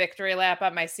take a victory lap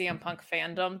on my CM Punk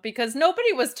fandom because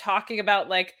nobody was talking about,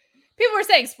 like, people were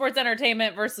saying sports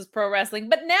entertainment versus pro wrestling,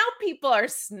 but now people are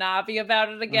snobby about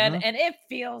it again, and it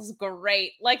feels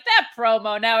great. Like that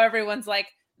promo, now everyone's like,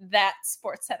 that's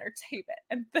sports entertainment,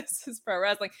 and this is pro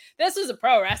wrestling. This was a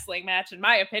pro wrestling match, in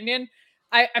my opinion.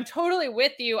 I'm totally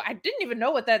with you. I didn't even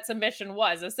know what that submission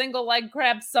was. A single leg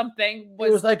grab something was.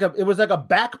 It was like a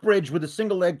back bridge with a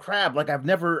single leg crab. Like I've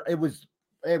never. It was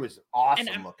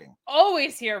awesome looking.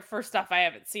 Always here for stuff I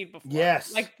haven't seen before.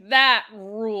 Yes, like that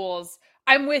rules.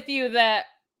 I'm with you that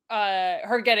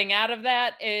her getting out of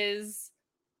that is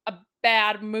a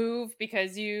bad move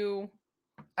because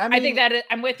I think that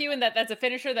I'm with you in that that's a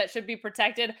finisher that should be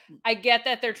protected. I get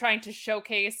that they're trying to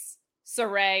showcase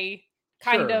Saray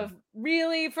kind of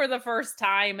really for the first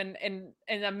time and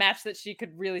in a match that she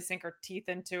could really sink her teeth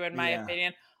into, in my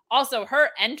opinion. Also,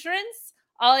 her entrance,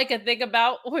 all I could think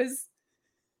about was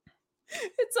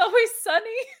It's Always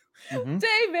Sunny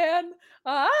day, man.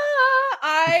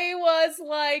 I was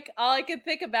like, all I could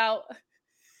think about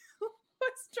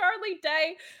was Charlie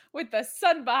Day with the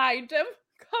sun behind him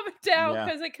coming down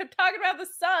because they kept talking about the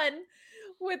sun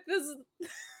with this entrance.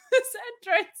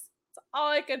 That's all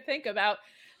I could think about.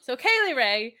 So Kaylee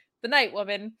Ray, the Night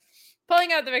Woman,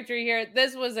 pulling out the victory here.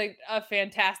 This was a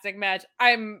fantastic match.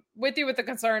 I'm with you with the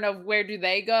concern of where do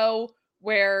they go?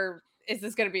 Where is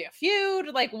this going to be a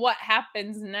feud? Like what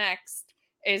happens next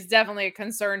is definitely a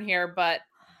concern here,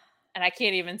 and I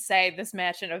can't even say this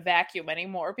match in a vacuum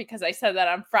anymore because I said that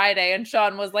on Friday and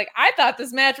Sean was like, I thought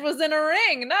this match was in a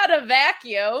ring, not a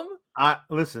vacuum.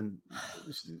 Listen,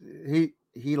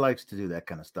 he likes to do that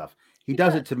kind of stuff. He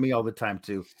does it to me all the time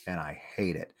too, and I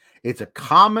hate it. It's a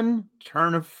common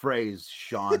turn of phrase,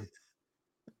 Sean.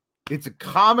 It's a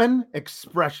common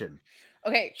expression.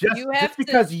 Okay, just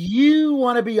because you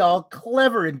want to be all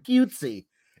clever and cutesy,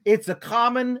 it's a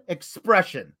common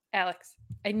expression. Alex,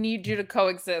 I need you to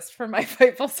coexist for my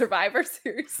Fightful Survivor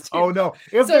Series too. Oh no!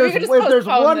 If there's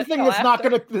one thing that's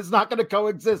not gonna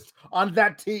coexist on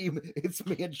that team, it's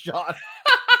me and Sean.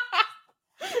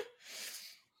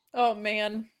 Oh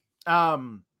man.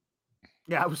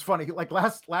 Yeah, it was funny. Like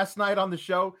last night on the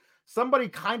show, somebody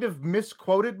kind of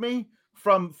misquoted me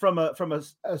from a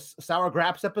Sour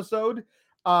Graps episode,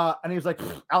 and he was like,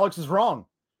 "Alex is wrong."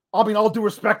 I mean, all due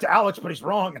respect to Alex, but he's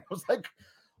wrong. And I was like,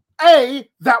 A,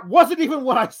 that wasn't even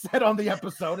what I said on the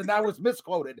episode, and that was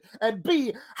misquoted. And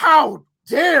B, how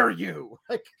dare you?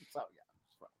 Like, so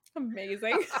yeah,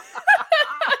 amazing.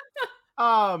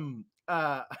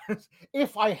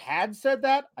 If I had said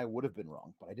that, I would have been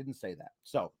wrong, but I didn't say that.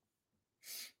 So,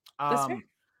 that's fair.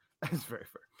 That's very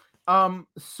fair.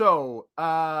 So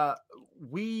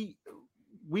we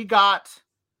got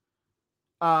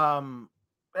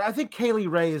I think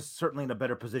Kaylee Ray is certainly in a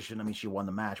better position. I mean, she won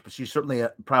the match, but she's certainly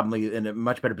probably in a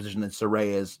much better position than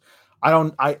Saray is. I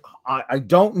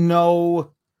don't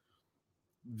know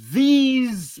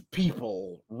these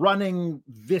people running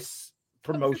this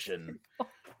promotion.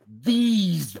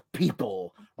 These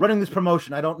people running this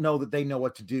promotion, I don't know that they know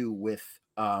what to do with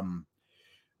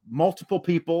multiple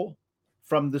people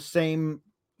from the same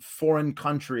foreign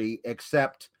country,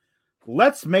 except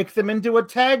let's make them into a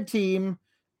tag team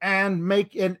and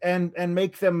make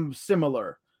them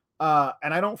similar.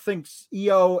 And I don't think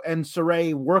Io and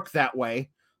Saray work that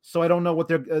way, so I don't know what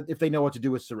if they know what to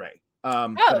do with Saray.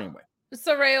 But anyway,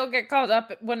 Saray will get called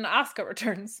up when Asuka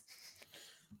returns.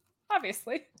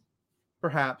 Obviously,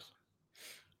 perhaps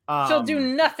she'll do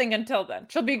nothing until then.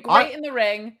 She'll be great in the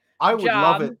ring. I would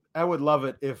love it. I would love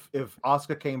it if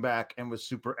Asuka came back and was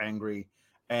super angry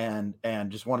and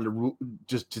just wanted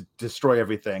to destroy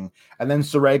everything, and then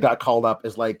Saray got called up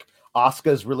as like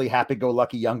Asuka's really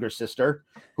happy-go-lucky younger sister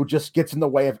who just gets in the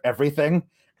way of everything,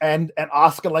 and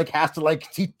Asuka like has to like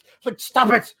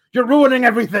stop it, you're ruining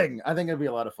everything. I think it'd be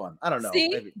a lot of fun. I don't know. See,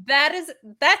 maybe.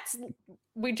 that's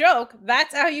we joke.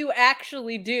 That's how you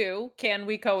actually do. Can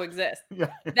we coexist?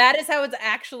 Yeah. That is how it's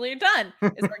actually done.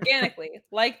 Is organically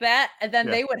like that, and then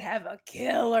they would have a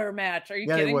killer match. Are you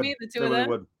kidding me? The two of them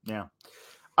would. Yeah.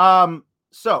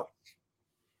 So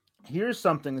here's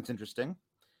something that's interesting.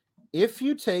 If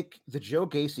you take the Joe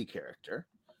Gacy character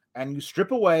and you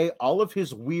strip away all of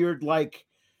his weird, like,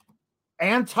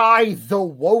 anti the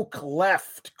woke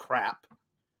left crap,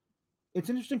 it's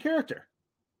an interesting character.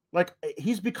 Like,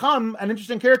 he's become an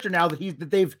interesting character now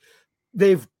that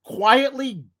they've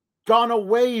quietly gone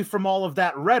away from all of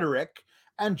that rhetoric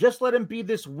and just let him be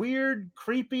this weird,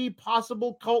 creepy,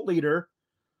 possible cult leader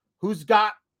who's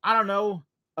got, I don't know,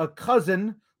 a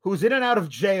cousin who's in and out of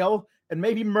jail and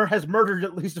maybe has murdered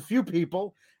at least a few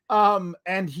people.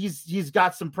 And he's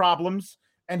got some problems,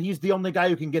 and he's the only guy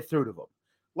who can get through to them.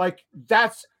 Like,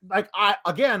 that's like, I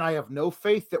have no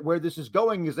faith that where this is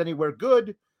going is anywhere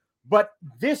good, but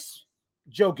this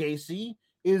Joe Gacy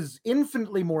is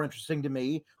infinitely more interesting to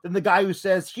me than the guy who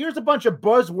says, here's a bunch of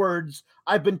buzzwords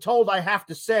I've been told I have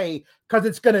to say because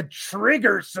it's going to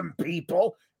trigger some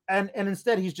people. And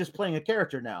instead he's just playing a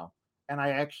character now. And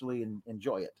I actually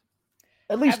enjoy it.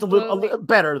 At least a little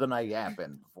better than I have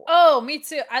been before. Oh, me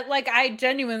too. I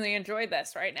genuinely enjoy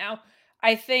this right now.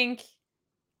 I think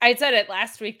I said it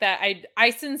last week that I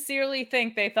sincerely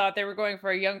think they thought they were going for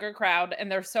a younger crowd,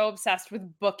 and they're so obsessed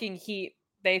with booking heat.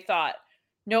 They thought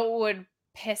no one would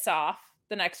piss off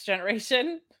the next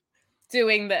generation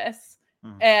doing this.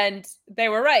 And they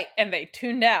were right. And they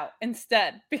tuned out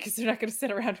instead because they're not going to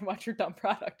sit around and watch your dumb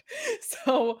product.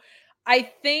 So I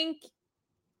think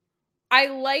I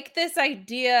like this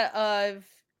idea of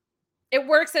it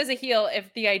works as a heel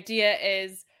if the idea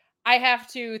is I have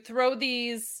to throw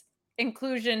these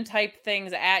inclusion type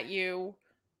things at you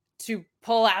to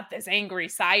pull out this angry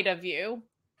side of you.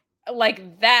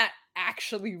 Like, that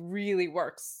actually really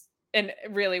works and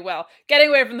really well. Getting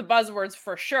away from the buzzwords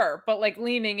for sure, but like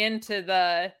leaning into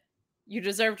the you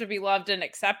deserve to be loved and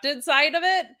accepted side of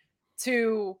it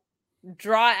to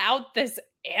draw out this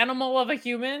animal of a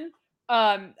human.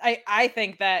 I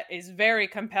think that is very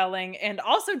compelling. And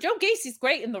also Joe Gacy's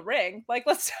great in the ring. Like,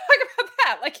 let's talk about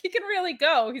that. Like, he can really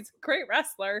go. He's a great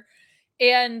wrestler.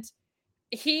 And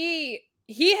he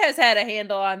has had a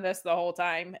handle on this the whole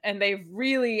time. And they've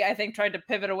really, I think, tried to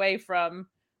pivot away from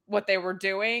what they were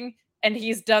doing. And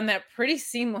he's done that pretty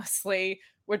seamlessly,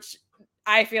 which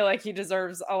I feel like he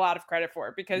deserves a lot of credit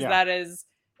for, because that is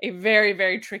a very,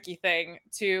 very tricky thing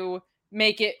to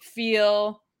make it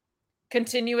feel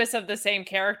continuous of the same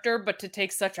character, but to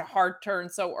take such a hard turn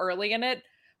so early in it.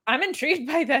 I'm intrigued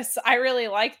by this. I really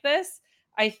like this.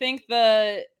 I think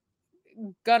the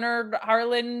Gunnar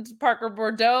Harland, Parker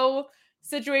Bordeaux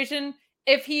situation,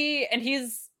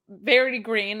 he's very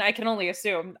green, I can only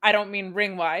assume, I don't mean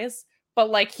ring wise, but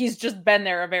like, he's just been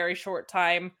there a very short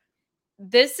time.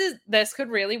 This could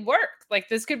really work. Like,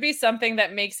 this could be something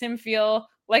that makes him feel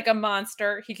like a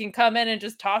monster. He can come in and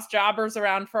just toss jobbers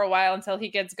around for a while until he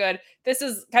gets good. This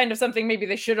is kind of something maybe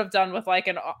they should have done with like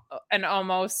an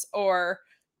Omos or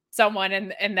someone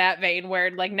in that vein,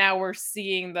 where like now we're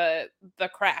seeing the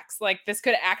cracks. Like, this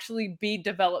could actually be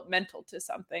developmental to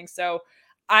something. So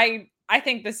I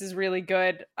think this is really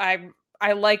good. I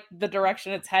like the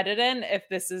direction it's headed in, if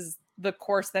this is the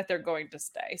course that they're going to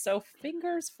stay. So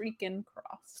fingers freaking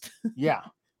crossed. Yeah.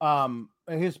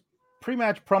 His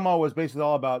pre-match promo was basically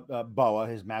all about Boa,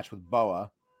 his match with Boa,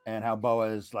 and how Boa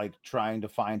is like trying to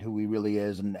find who he really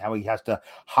is and how he has to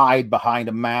hide behind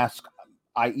a mask,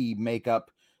 i.e.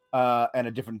 makeup, and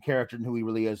a different character than who he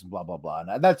really is, and blah, blah, blah.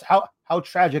 And that's how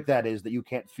tragic that is, that you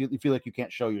feel like you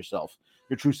can't show yourself,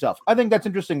 your true self. I think that's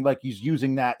interesting. Like, he's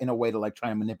using that in a way to like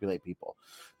try and manipulate people.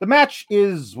 The match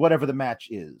is whatever the match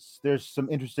is. There's some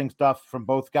interesting stuff from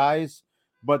both guys,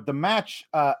 but the match,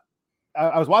 I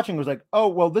was watching, was like, oh,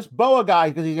 well, this Boa guy,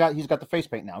 because he's got the face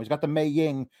paint now. He's got the Mei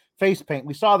Ying face paint.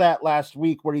 We saw that last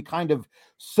week where he kind of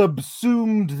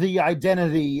subsumed the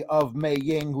identity of Mei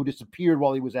Ying, who disappeared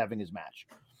while he was having his match.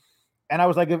 And I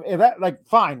was like, if that, like,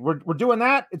 fine, we're doing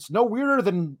that. It's no weirder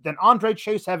than Andre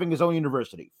Chase having his own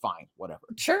university. Fine, whatever.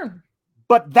 Sure.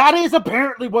 But that is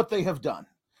apparently what they have done,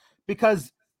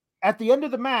 because at the end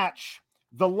of the match,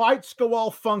 the lights go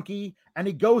all funky and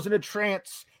he goes in a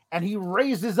trance and he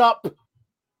raises up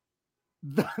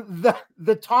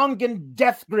the Tongan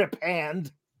death grip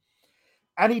hand,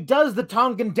 and he does the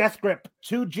Tongan death grip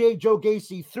to Joe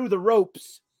Gacy through the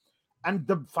ropes, and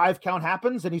the 5 count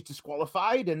happens and he's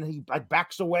disqualified and he like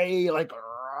backs away like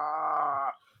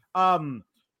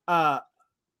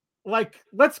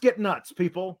let's get nuts,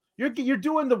 people. You're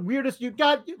doing the weirdest. You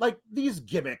got like these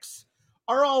gimmicks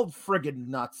are all friggin'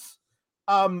 nuts.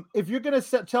 If you're gonna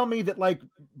tell me that like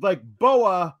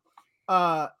Boa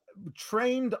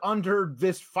trained under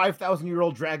this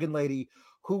 5,000-year-old dragon lady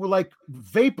who like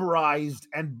vaporized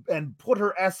and put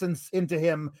her essence into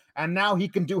him, and now he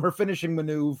can do her finishing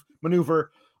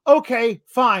maneuver. Okay,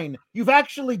 fine. You've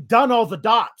actually done all the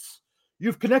dots.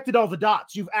 You've connected all the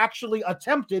dots. You've actually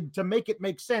attempted to make it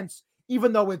make sense,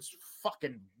 even though it's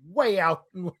fucking way out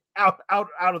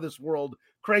of this world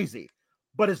crazy.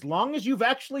 But as long as you've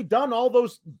actually done all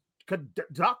those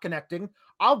dot connecting,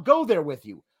 I'll go there with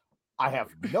you. I have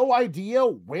no idea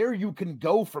where you can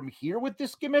go from here with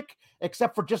this gimmick,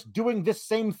 except for just doing this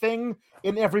same thing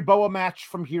in every Boa match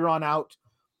from here on out.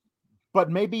 But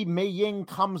maybe Mei Ying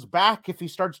comes back if he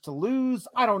starts to lose.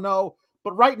 I don't know.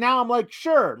 But right now I'm like,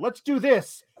 sure, let's do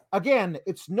this. Again,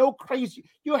 it's no crazy.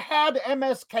 You had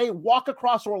MSK walk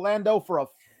across Orlando for a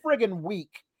friggin'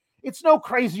 week. It's no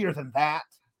crazier than that.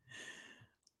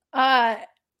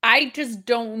 I just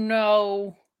don't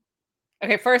know.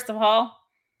 Okay, first of all,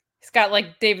 he's got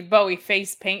like David Bowie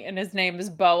face paint and his name is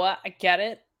Boa. I get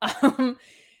it.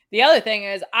 The other thing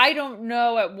is, I don't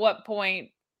know at what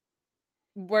point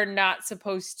we're not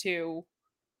supposed to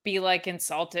be like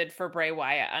insulted for Bray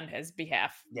Wyatt on his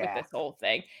behalf with this whole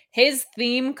thing. His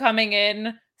theme coming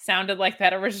in sounded like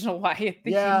that original Wyatt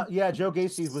theme. Yeah. Joe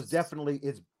Gacy's was definitely,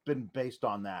 it's been based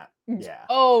on that. Yeah.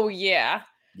 Oh yeah.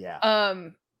 Yeah.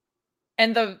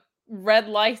 And the red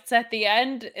lights at the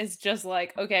end is just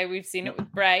like, okay, we've seen it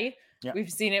with Bray. Yep.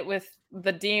 We've seen it with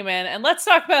the Demon. And let's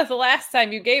talk about the last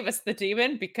time you gave us the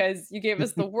Demon, because you gave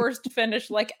us the worst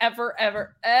finish like ever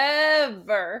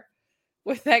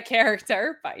with that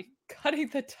character by cutting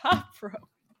the top rope.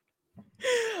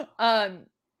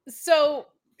 So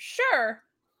sure,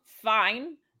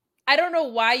 fine. I don't know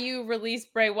why you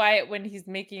released Bray Wyatt when he's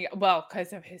making, well,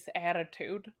 because of his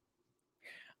attitude.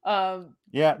 The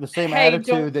same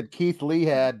attitude that Keith Lee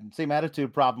had, same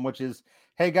attitude problem, which is,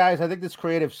 hey guys, I think this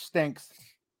creative stinks.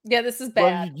 Yeah, this is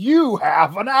bad. Well, you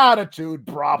have an attitude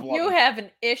problem. You have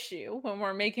an issue when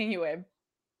we're making you a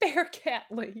Bearcat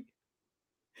Lee.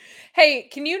 Hey,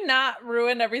 can you not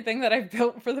ruin everything that I've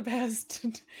built for the past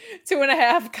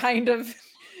 2.5 kind of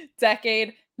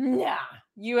decade? Nah,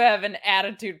 you have an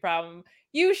attitude problem.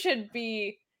 You should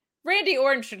be... Randy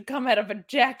Orton should come out of a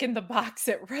Jack in the Box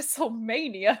at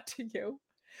WrestleMania to you.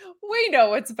 We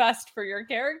know what's best for your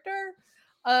character.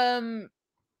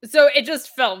 So it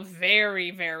just felt very,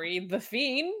 very The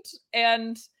Fiend,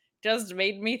 and just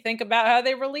made me think about how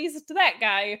they released that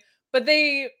guy. But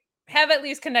they have at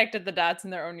least connected the dots in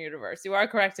their own universe. You are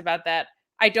correct about that.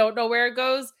 I don't know where it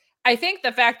goes. I think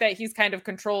the fact that he's kind of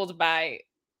controlled by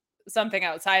something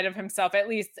outside of himself at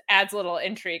least adds a little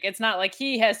intrigue. It's not like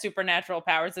he has supernatural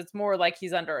powers. It's more like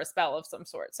he's under a spell of some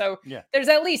sort. So there's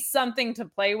at least something to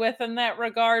play with in that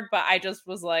regard. But I just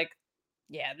was like,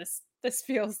 yeah, this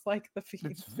feels like The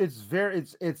Fiend.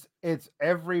 It's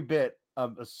every bit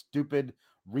of a stupid,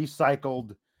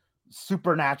 recycled,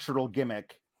 supernatural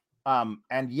gimmick.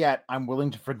 And yet I'm willing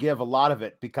to forgive a lot of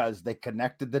it because they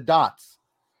connected the dots.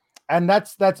 And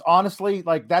that's honestly,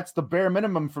 like, that's the bare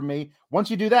minimum for me. Once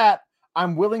you do that,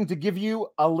 I'm willing to give you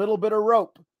a little bit of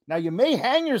rope. Now, you may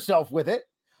hang yourself with it,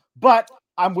 but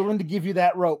I'm willing to give you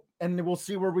that rope, and we'll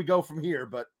see where we go from here.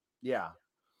 But yeah,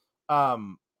 I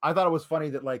thought it was funny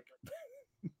that, like,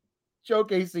 Joe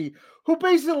Gacy, who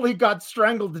basically got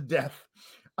strangled to death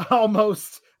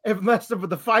almost, if messed up with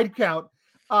the fight count,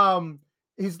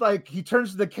 he's like, he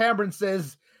turns to the camera and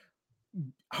says,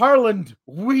 Harland,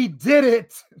 we did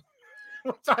it.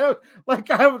 I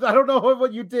don't know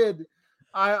what you did.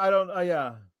 I don't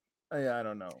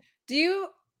know. Do you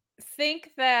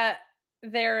think that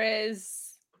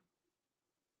there's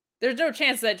no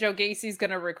chance that Joe Gacy's going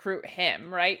to recruit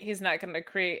him, right? He's not going to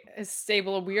create a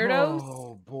stable of weirdos.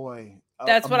 Oh boy.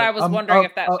 That's what I was wondering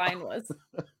if that line was.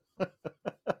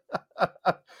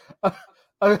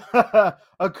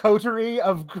 A coterie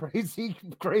of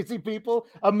crazy people,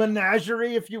 a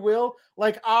menagerie, if you will.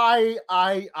 Like I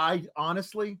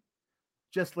honestly,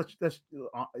 just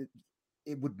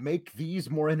it would make these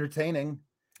more entertaining.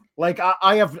 Like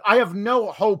I have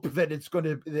no hope that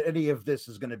that any of this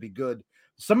is going to be good.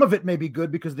 Some of it may be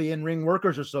good because the in-ring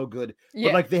workers are so good,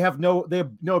 but like they have no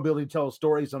ability to tell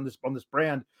stories on this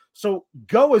brand. So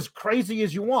go as crazy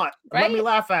as you want. Right? Let me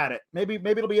laugh at it. Maybe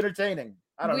it'll be entertaining.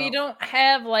 We don't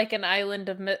have like an island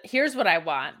of... Here's what I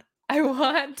want. I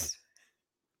want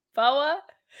Boa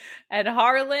and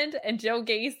Harland and Joe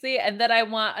Gacy, and then I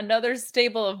want another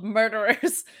stable of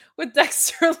murderers with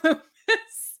Dexter Lumis,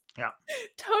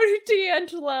 Tony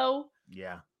D'Angelo,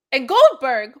 and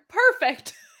Goldberg.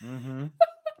 Perfect. Mm-hmm.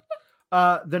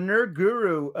 The Nerd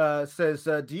Guru says,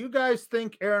 do you guys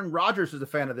think Aaron Rodgers is a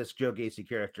fan of this Joe Gacy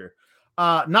character?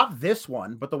 Not this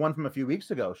one, but the one from a few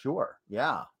weeks ago. Sure.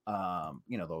 Yeah.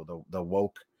 The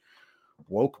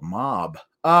woke mob.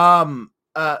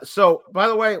 So by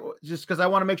the way, just because I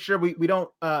want to make sure we don't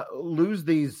lose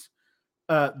these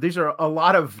are a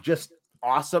lot of just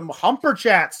awesome Humper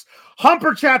Chats.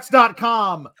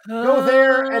 Humperchats.com. Go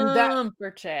there and that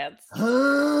Humper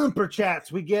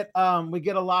Chats. We get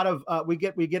a lot of we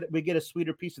get a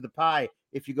sweeter piece of the pie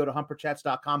if you go to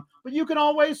humperchats.com. But you can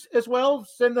always as well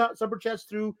send the Humper Chats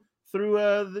through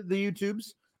the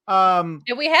YouTubes. And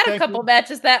we had a couple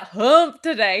matches that hump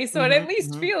today, so it at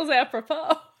least feels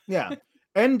apropos. Yeah.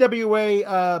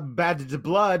 NWA Bad to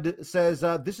Blood says,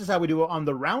 this is how we do it on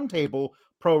the Roundtable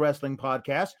Pro Wrestling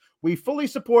Podcast. We fully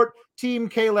support Team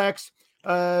Kalex.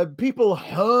 People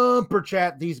humper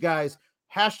chat these guys.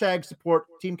 Hashtag support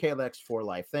Team Kalex for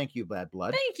life. Thank you, Bad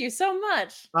Blood. Thank you so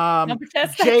much.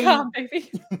 Humperchats.com,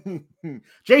 baby.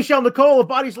 J. Shell Nicole of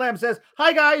Body Slam says,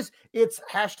 hi, guys. It's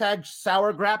hashtag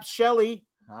Sour Graps Shelly.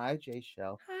 Hi, J.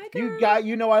 Shell. Hi,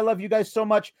 you know I love you guys so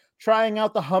much. Trying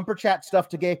out the Humper Chat stuff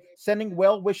today. Sending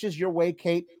well wishes your way,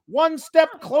 Kate. One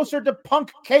step closer to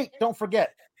Punk Kate. Don't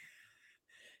forget.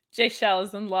 J. Shell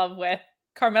is in love with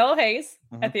Carmelo Hayes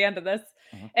at the end of this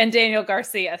and Daniel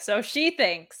Garcia. So she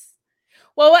thinks,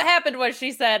 well, what happened was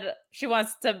she said she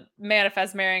wants to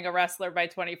manifest marrying a wrestler by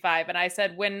 25. And I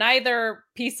said, when neither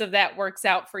piece of that works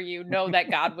out for you, know that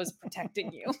God was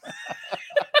protecting you.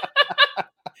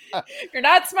 You're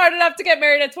not smart enough to get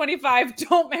married at 25.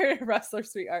 Don't marry a wrestler,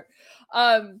 sweetheart.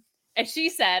 And she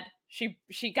said, she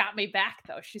got me back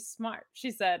though. She's smart.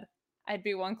 She said, I'd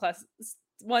be one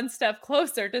step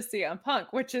closer to CM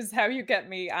Punk, which is how you get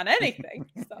me on anything.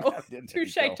 So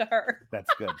touche to her.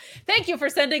 That's good. Thank you for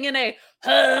sending in a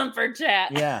humper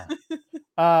chat. Yeah.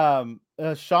 Shauna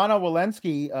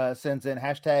Walensky sends in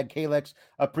hashtag Kalex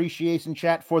appreciation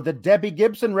chat for the Debbie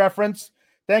Gibson reference.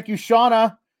 Thank you,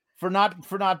 Shauna, for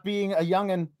not being a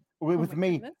youngin' with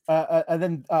me. And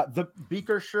then the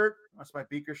Beaker shirt. That's my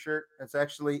Beaker shirt. It's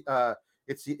actually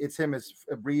it's him as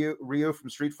Ryu from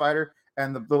Street Fighter,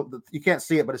 and the you can't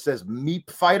see it, but it says Meep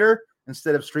Fighter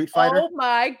instead of Street Fighter. Oh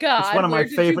my god! It's one of my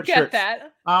favorite shirts.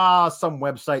 That? Some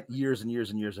website years and years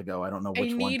and years ago. I don't know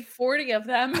which one. I need 40 of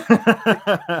them.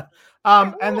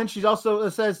 And then she also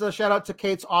says shout out to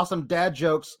Kate's awesome dad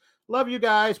jokes. Love you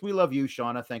guys. We love you,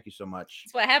 Shauna. Thank you so much.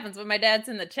 That's what happens when my dad's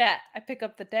in the chat. I pick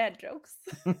up the dad jokes.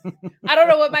 I don't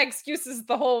know what my excuse is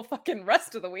the whole fucking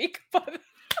rest of the week, but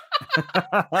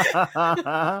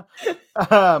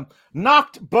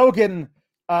Knocked Bogan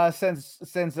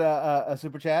sends a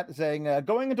super chat saying,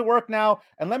 going into work now,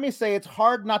 and let me say it's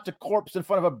hard not to corpse in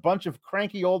front of a bunch of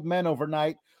cranky old men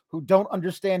overnight who don't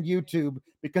understand YouTube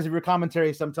because of your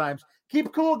commentary sometimes.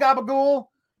 Keep cool, Gabagool.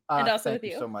 And also thank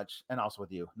with you you so much. And also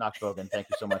with you, Knox Bogan. Thank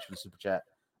you so much for the super chat.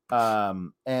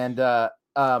 The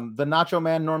Nacho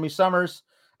Man Normie Summers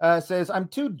says, I'm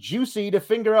too juicy to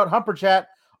finger out Humper Chat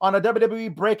on a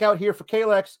WWE breakout here for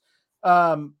Kalex.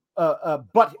 But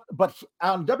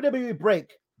on WWE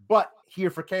break, but here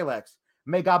for Kalex.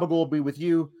 May Gabagool be with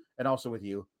you and also with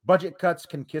you. Budget cuts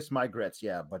can kiss my grits.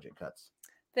 Yeah, budget cuts.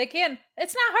 They can.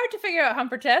 It's not hard to figure out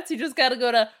Humper Chats. You just got to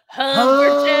go to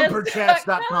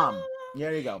humperchats.com.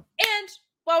 There you go. And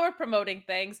while we're promoting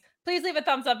things, please leave a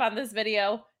thumbs up on this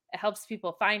video. It helps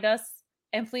people find us.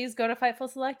 And please go to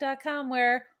FightfulSelect.com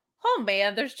where, oh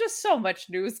man, there's just so much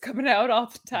news coming out all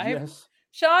the time. Yes.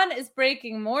 Sean is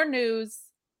breaking more news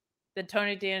than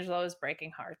Tony D'Angelo is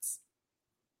breaking hearts.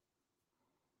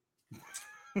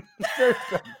 Very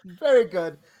good. Very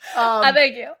good.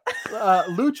 Thank you.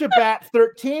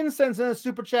 LuchaBat13 sends in a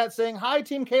super chat saying, hi,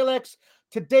 Team Kalex.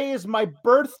 Today is my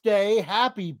birthday.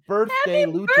 Happy birthday,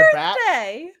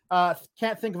 LuchaBat.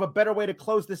 Can't think of a better way to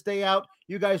close this day out.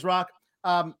 You guys rock.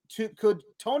 Could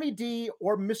Tony D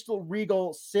or Mr.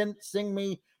 Regal sing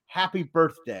me happy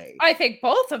birthday? I think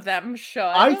both of them should.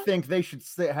 I think they should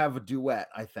have a duet,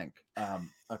 I think. Okay,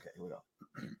 here we go.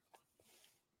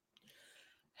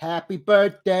 Happy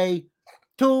birthday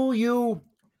to you.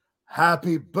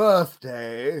 Happy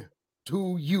birthday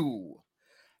to you.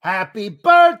 Happy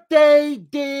birthday,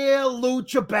 dear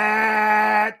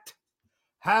LuchaBat.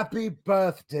 Happy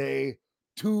birthday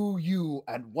to you.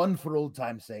 And one for old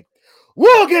time's sake,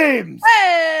 War Games!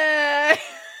 Hey!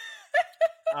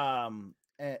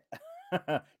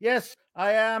 Yes,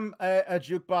 I am a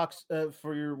jukebox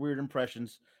for your weird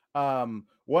impressions. One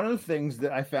of the things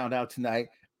that I found out tonight,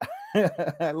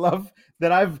 I love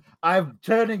that I'm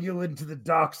turning you into the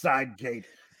dark side, Kate,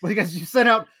 because you sent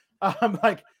out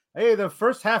like, hey, the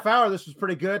first half hour this was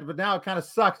pretty good, but now it kind of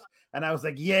sucks. And I was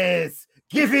like, yes,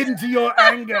 give in to your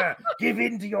anger, give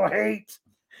in to your hate.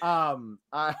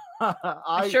 I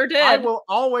sure did. I will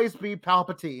always be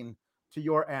Palpatine to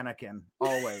your Anakin,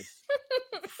 always,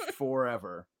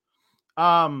 forever.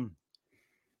 So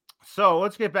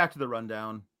let's get back to the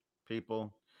rundown,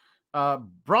 people.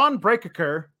 Braun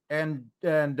Breaker and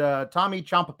Tommy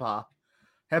Ciampa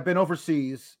have been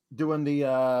overseas doing the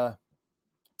I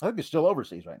think they're still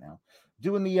overseas right now,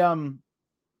 doing the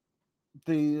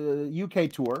UK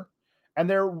tour, and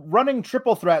they're running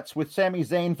triple threats with Sami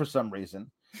Zayn for some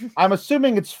reason. I'm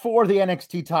assuming it's for the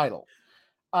NXT title.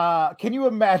 Can you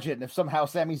imagine if somehow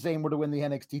Sami Zayn were to win the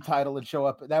NXT title and show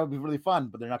up? That would be really fun,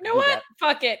 but they're not going to do that.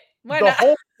 Fuck it. Why not?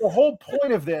 The whole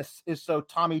point of this is so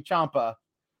Tommy Ciampa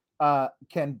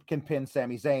can pin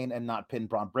Sami Zayn and not pin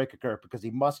Braun Breaker, because he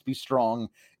must be strong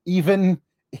even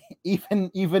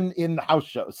in the house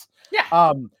shows.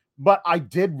 Yeah. But I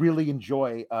did really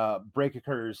enjoy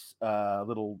Breaker's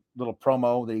little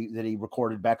promo that he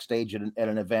recorded backstage at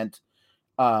an event,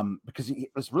 because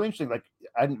it was really interesting. Like,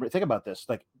 I didn't think about this.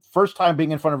 Like, first time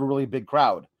being in front of a really big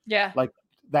crowd. Yeah. Like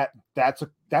that's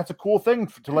a cool thing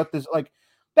to let this, like,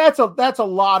 that's a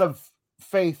lot of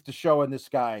faith to show in this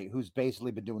guy who's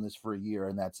basically been doing this for a year,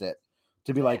 and that's it.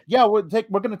 To be like, yeah, we're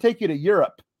going to take you to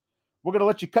Europe. We're going to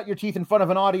let you cut your teeth in front of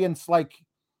an audience like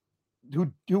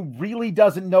who really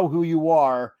doesn't know who you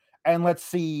are, and let's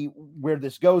see where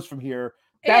this goes from here.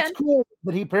 That's cool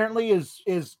that he apparently is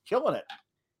killing it.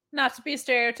 Not to be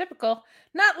stereotypical,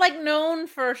 not like known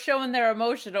for showing their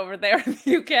emotion over there in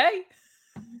the UK.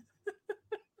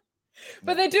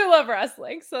 But they do love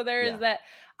wrestling, so there is that.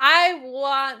 I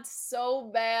want so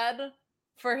bad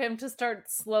for him to start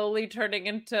slowly turning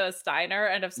into Steiner,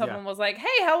 and if someone was like,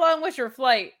 hey, how long was your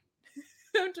flight?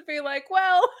 Him to be like,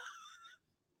 well,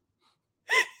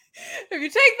 if you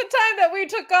take the time that we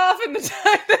took off and the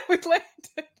time that we landed,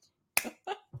 that'd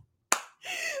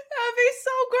be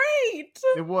so great.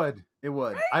 It would.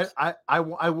 Right?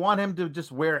 I want him to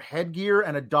just wear headgear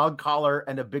and a dog collar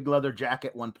and a big leather jacket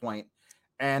at one point,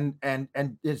 and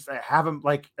just have him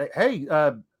like, hey,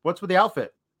 what's with the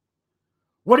outfit?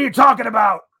 What are you talking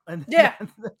about? And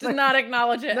did not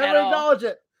acknowledge it. Never acknowledge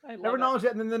it. Never acknowledge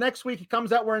it. And then the next week he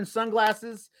comes out wearing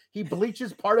sunglasses. He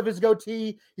bleaches part of his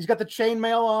goatee. He's got the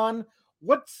chainmail on.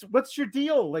 What's your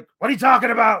deal? Like, what are you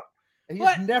talking about? And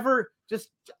he's never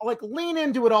just like lean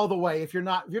into it all the way. If you're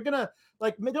gonna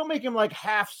like, don't make him like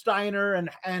half Steiner and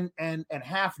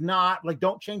half not. Like,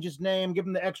 don't change his name. Give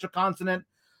him the extra consonant.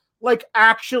 Like,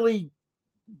 actually,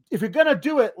 if you're gonna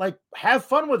do it, like, have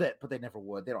fun with it. But they never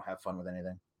would. They don't have fun with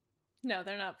anything. No,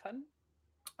 they're not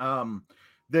fun.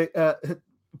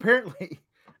 Apparently,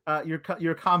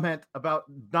 your comment about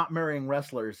not marrying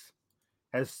wrestlers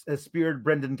has speared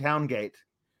Brendan Towngate.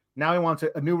 Now he wants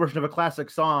a new version of a classic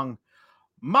song.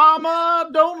 Mama,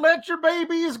 don't let your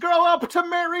babies grow up to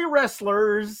marry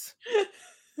wrestlers.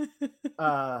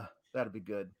 That'd be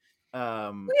good. We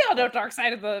all know Dark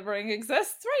Side of the Ring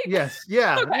exists, right? Yes,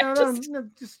 yeah. Okay,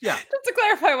 just to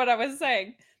clarify what I was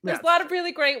saying. There's a lot of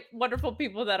really great, wonderful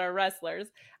people that are wrestlers.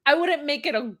 I wouldn't make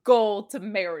it a goal to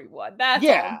marry one. That's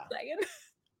all I'm saying.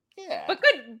 Yeah. But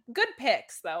good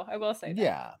picks, though. I will say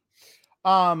that.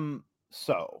 Yeah.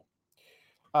 So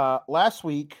last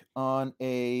week on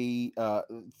a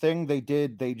thing they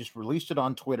did, they just released it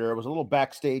on Twitter. It was a little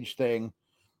backstage thing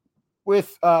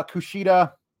with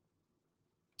Kushida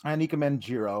and Ika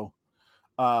Menjiro.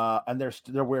 And they're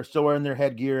still wearing their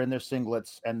headgear and their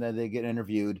singlets, and then they get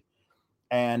interviewed.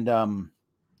 And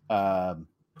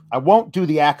I won't do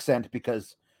the accent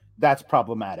because that's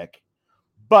problematic.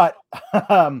 But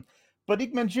Ika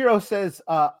Menjiro says,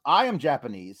 I am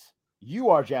Japanese. You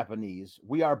are Japanese.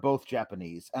 We are both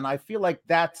Japanese. And I feel like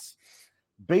that's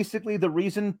basically the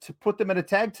reason to put them in a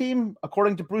tag team,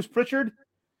 according to Bruce Pritchard.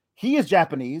 He is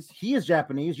Japanese. He is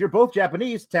Japanese. You're both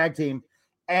Japanese, tag team.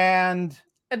 And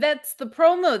that's the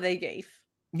promo they gave.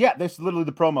 Yeah, that's literally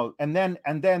the promo. And then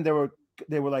they were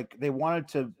like, they wanted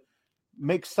to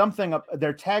make something up.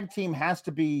 Their tag team has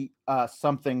to be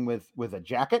something with a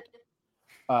jacket.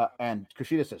 And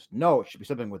Kushida says, no, it should be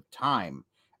something with time.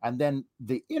 And then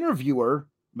the interviewer,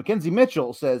 Mackenzie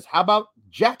Mitchell, says, how about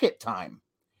jacket time?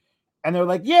 And they're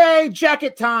like, yay,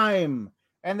 jacket time.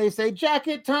 And they say,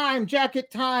 jacket time, jacket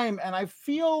time. And I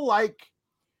feel like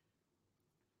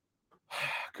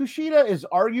Kushida is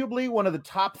arguably one of the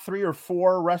top 3 or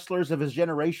 4 wrestlers of his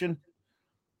generation,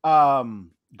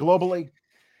 globally.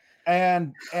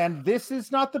 And this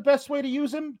is not the best way to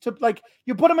use him. To, like,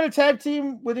 you put him in a tag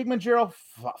team with Ika Menjiro,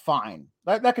 fine.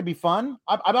 That could be fun.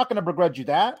 I'm not going to begrudge you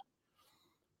that.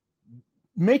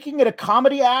 Making it a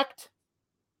comedy act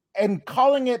and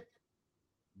calling it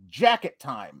jacket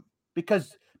time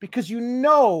because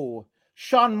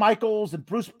Shawn Michaels and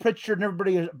Bruce Pritchard and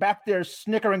everybody is back there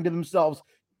snickering to themselves.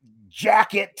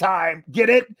 Jacket time. Get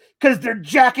it? Because they're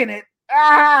jacking it.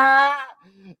 Ah!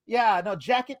 Yeah, no,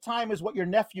 jacket time is what your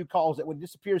nephew calls it when he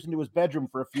disappears into his bedroom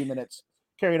for a few minutes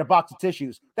carrying a box of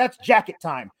tissues. That's jacket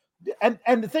time.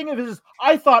 And the thing is,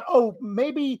 I thought, oh,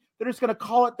 maybe they're just going to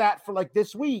call it that for like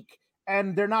this week,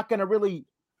 and they're not going to really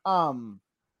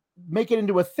make it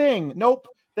into a thing. Nope,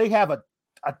 they have a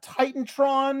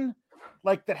Titantron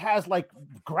like that has like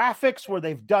graphics where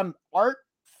they've done art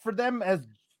for them as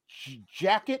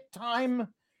jacket time,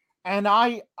 and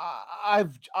I've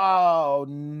oh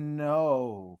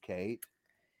no, Kate.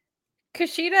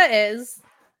 Kushida is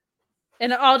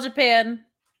an All Japan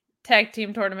Tag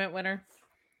Team Tournament winner.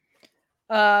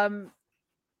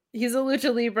 He's a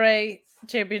Lucha Libre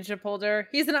championship holder.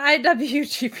 He's an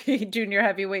IWGP Junior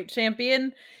Heavyweight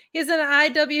champion. He's an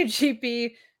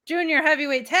IWGP Junior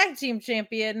Heavyweight Tag Team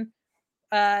champion.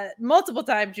 Multiple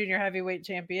time Junior Heavyweight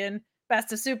champion.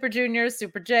 Best of Super Juniors,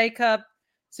 Super J Cup,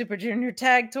 Super Junior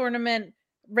Tag Tournament.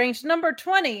 Ranked number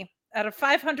 20 out of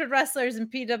 500 wrestlers in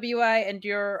PWI, and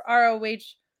your ROH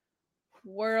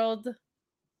World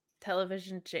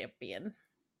Television Champion.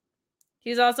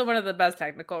 He's also one of the best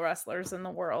technical wrestlers in the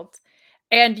world.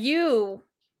 And you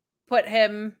put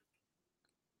him,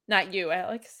 not you,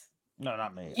 Alex. No,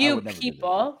 not me. You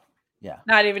people. Yeah.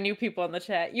 Not even you people in the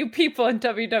chat. You people in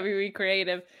WWE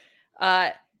Creative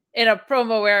in a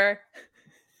promo where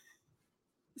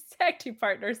his tag team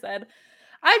partner said,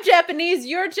 I'm Japanese,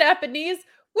 you're Japanese,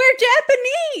 we're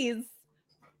Japanese.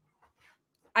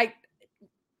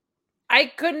 I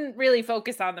couldn't really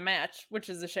focus on the match, which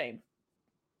is a shame.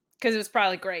 Because it was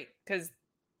probably great. Because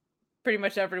pretty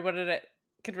much everyone in it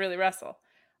could really wrestle.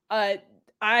 I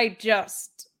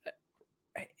just,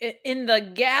 in the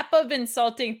gap of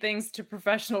insulting things to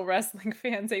professional wrestling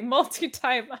fans, a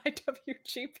multi-time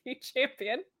IWGP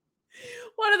champion,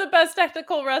 one of the best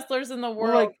technical wrestlers in the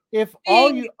world, like, if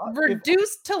all you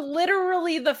reduced to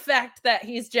literally the fact that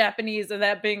he's Japanese and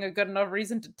that being a good enough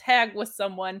reason to tag with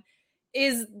someone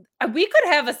is, we could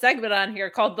have a segment on here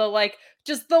called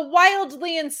just the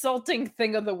wildly insulting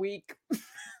thing of the week.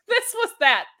 This was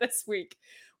that this week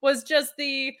was just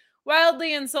the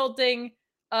wildly insulting.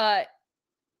 The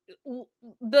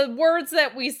words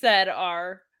that we said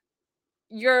are,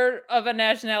 you're of a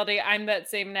nationality, I'm that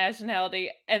same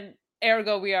nationality, and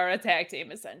ergo we are a tag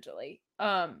team essentially.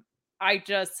 What?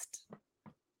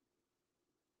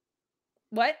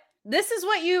 This is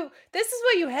what you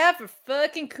have for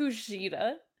fucking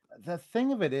Kushida. The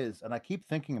thing of it is, and I keep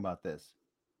thinking about this,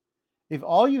 if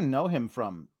all you know him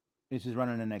from is he's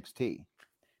running NXT.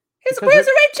 He's a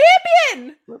cruiserweight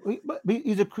champion.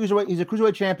 He's a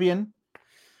cruiserweight champion,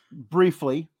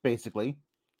 briefly, basically,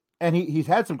 and he's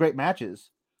had some great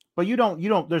matches. But you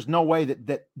don't. There's no way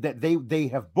that they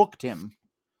have booked him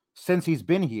since he's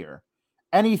been here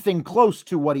anything close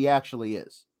to what he actually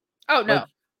is. Oh no!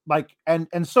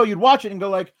 And so you'd watch it and go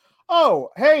like, oh,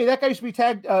 hey, that guy used to be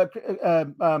tagged,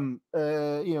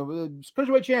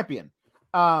 cruiserweight champion.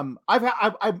 I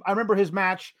remember his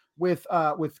match with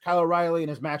Kyle O'Reilly and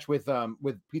his match with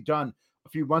Pete Dunne a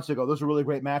few months ago. Those were really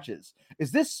great matches.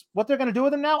 Is this what they're going to do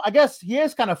with him now? I guess he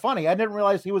is kind of funny. I didn't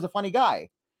realize he was a funny guy.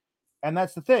 And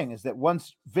that's the thing, is that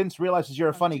once Vince realizes you're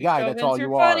a funny guy, that's all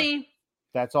you are. Funny.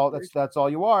 That's all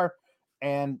you are.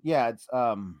 And yeah, it's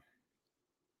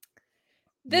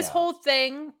this whole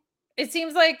thing, it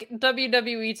seems like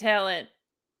WWE talent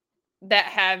that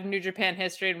have New Japan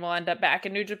history and will end up back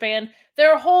in New Japan,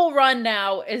 their whole run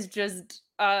now is just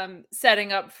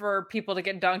setting up for people to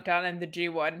get dunked on in the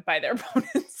G1 by their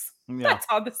opponents. Yeah. That's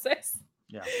all this is.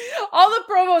 Yeah. All the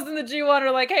promos in the G1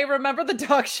 are like, hey, remember the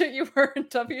dog shit you were in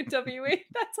WWE?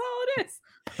 That's all it is.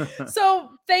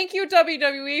 So thank you,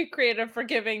 WWE Creative, for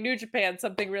giving New Japan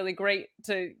something really great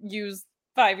to use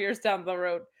 5 years down the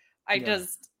road.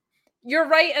 You're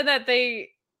right in that the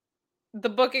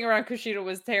booking around Kushida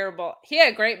was terrible. He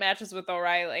had great matches with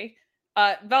O'Reilly.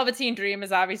 Velveteen Dream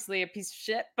is obviously a piece of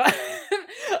shit, but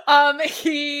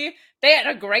they had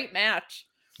a great match.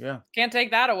 Yeah. Can't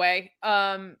take that away.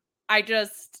 And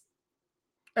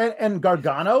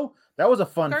Gargano, that was a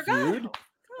fun feud.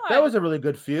 That was a really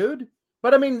good feud.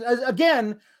 But I mean,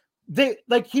 again,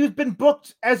 he's been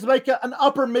booked as like an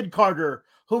upper mid-carder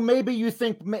who maybe you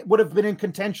think would have been in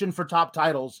contention for top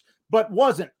titles, but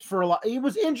wasn't for a lot. He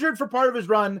was injured for part of his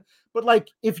run, but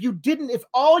if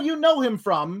all you know him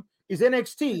from is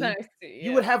NXT,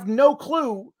 you would have no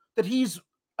clue that he's,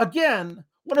 again,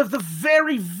 one of the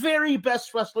very, very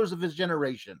best wrestlers of his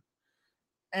generation.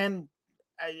 And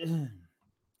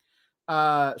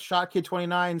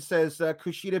Shotkid29 says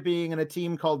Kushida being in a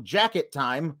team called Jacket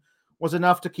Time was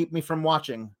enough to keep me from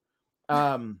watching.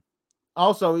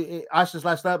 Also, I asked this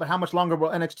last night, but how much longer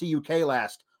will NXT UK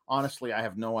last? Honestly, I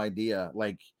have no idea.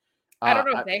 I don't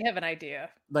know if they have an idea.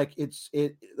 They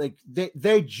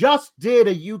just did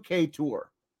a UK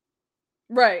tour.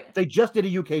 Right. They just did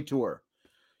a UK tour.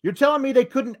 You're telling me they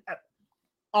couldn't,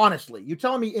 honestly, you're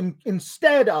telling me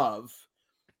instead of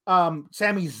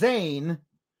Sami Zayn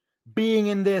being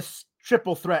in this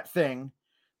triple threat thing,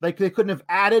 like they couldn't have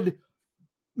added,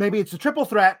 maybe it's a triple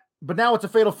threat, but now it's a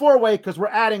fatal 4-way because we're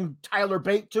adding Tyler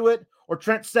Bate to it, or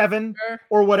Trent Seven,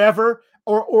 or whatever,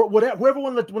 or whatever, whoever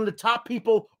one of the top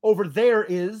people over there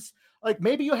is. Like,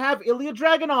 maybe you have Ilya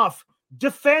Dragunov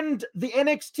defend the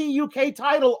NXT UK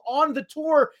title on the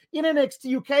tour in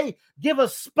NXT UK. Give a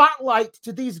spotlight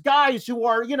to these guys who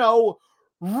are, you know,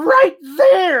 right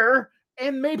there,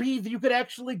 and maybe you could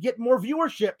actually get more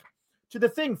viewership to the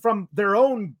thing from their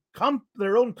own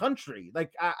country.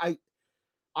 Like,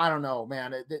 I don't know,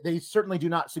 man. They certainly do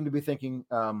not seem to be thinking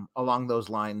along those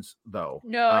lines, though.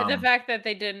 No, the fact that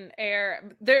they didn't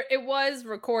air there, it was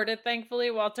recorded,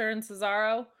 thankfully, Walter and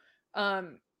Cesaro.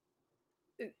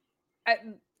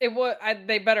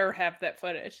 They better have that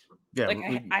footage. Yeah,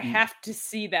 like I have to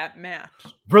see that match.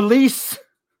 Release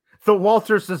the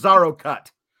Walter Cesaro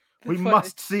cut. We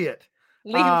must see it.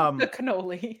 Leave the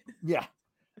cannoli. Yeah.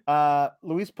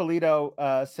 Luis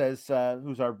Polito says,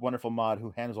 who's our wonderful mod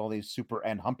who handles all these super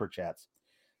and humper chats,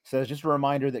 says, just a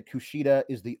reminder that Kushida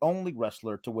is the only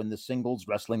wrestler to win the Singles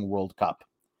Wrestling World Cup.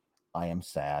 I am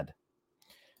sad.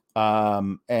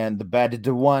 And the bad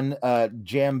to one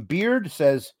Jam Beard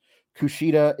says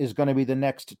Kushida is going to be the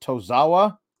next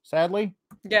Tozawa, sadly.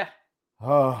 Yeah.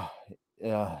 Oh,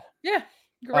 yeah. Yeah.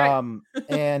 You're right.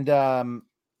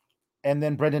 And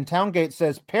then Brendan Towngate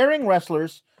says pairing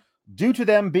wrestlers due to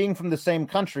them being from the same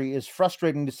country is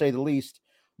frustrating to say the least.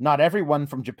 Not everyone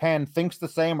from Japan thinks the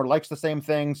same or likes the same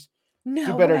things. No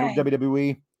Do better way. to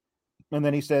WWE. And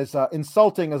then he says,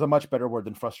 insulting is a much better word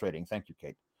than frustrating. Thank you,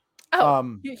 Kate.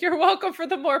 Oh, you're welcome for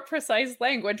the more precise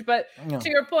language. But to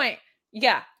your point,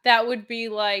 yeah, that would be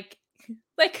like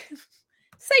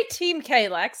say Team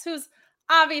Kalex, who's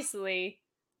obviously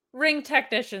ring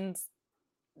technicians,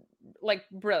 like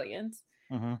brilliant.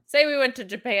 Mm-hmm. Say we went to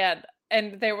Japan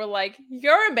and they were like,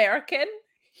 "You're American.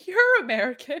 You're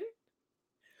American.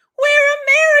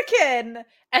 We're American,"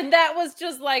 and that was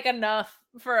just like enough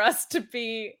for us to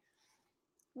be.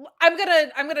 I'm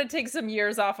gonna take some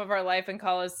years off of our life and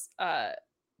call us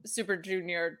Super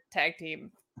Junior tag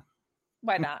team.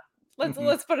 Why not?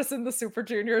 Let's put us in the Super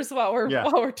Juniors while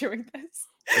we're doing this.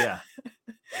 Yeah.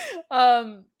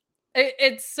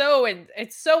 It's so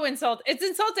insulting. It's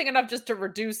insulting enough just to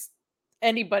reduce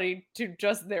anybody to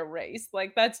just their race.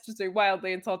 Like, that's just a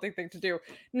wildly insulting thing to do.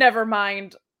 Never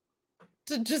mind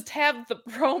to just have the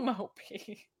promo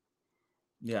be.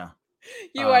 Yeah.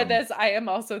 You are this, I am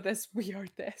also this, we are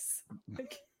this.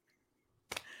 Like,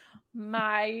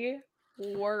 my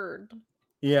word.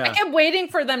 Yeah. I kept waiting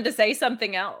for them to say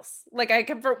something else. Like, I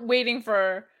kept waiting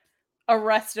for a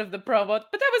rest of the promo,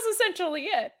 but that was essentially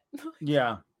it.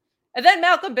 Yeah. And then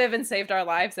Malcolm Bivens saved our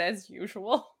lives as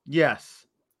usual. Yes.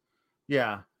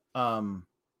 Yeah. And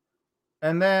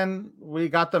then we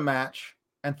got the match,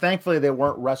 and thankfully they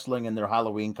weren't wrestling in their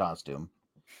Halloween costume.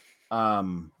 I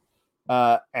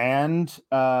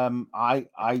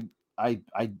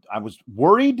was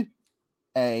worried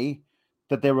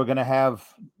that they were going to have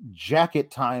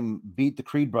Jacket Time beat the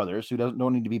Creed brothers, who don't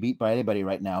need to be beat by anybody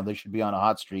right now. They should be on a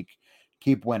hot streak,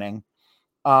 keep winning.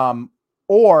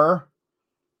 Or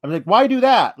I'm like, why do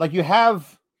that? Like, you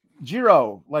have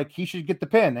Jiro, like, he should get the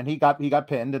pin, and he got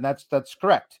pinned, and that's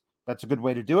correct. That's a good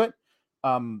way to do it.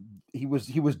 He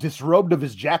was disrobed of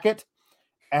his jacket.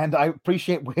 And I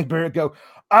appreciate Wade Barrett go,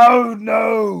 oh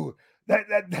no,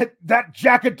 that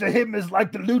jacket to him is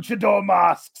like the luchador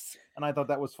masks. And I thought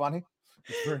that was funny.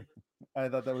 I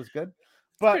thought that was good.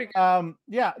 But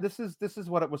yeah, this is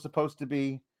what it was supposed to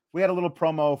be. We had a little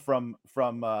promo from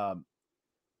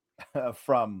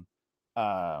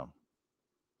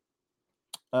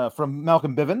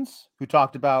Malcolm Bivens, who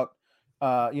talked about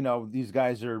these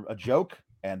guys are a joke,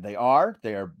 and they are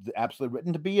absolutely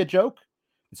written to be a joke.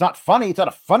 It's not funny. It's not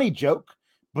a funny joke,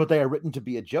 but they are written to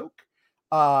be a joke.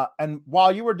 And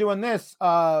while you were doing this,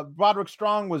 Roderick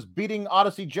Strong was beating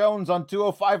Odyssey Jones on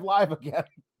 205 Live again,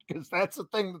 because that's the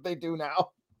thing that they do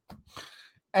now.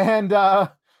 And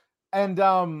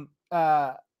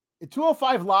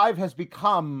 205 Live has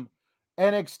become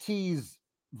NXT's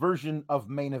version of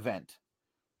Main Event.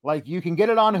 Like, you can get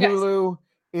it on Hulu.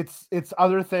 It's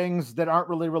other things that aren't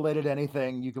really related to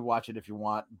anything. You can watch it if you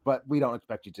want, but we don't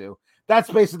expect you to. That's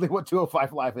basically what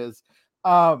 205 Live is.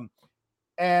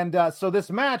 So this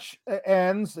match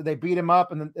ends. They beat him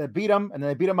up, and then beat him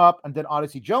up, and then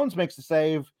Odyssey Jones makes the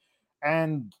save.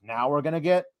 And now we're gonna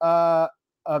get a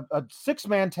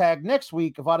 6-man tag next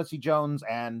week of Odyssey Jones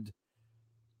and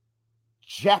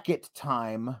Jacket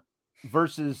Time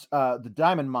versus the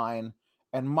Diamond Mine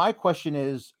And my question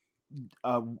is,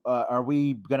 are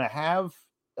we going to have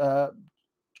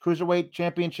cruiserweight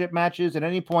championship matches at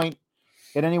any point,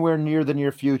 at anywhere near the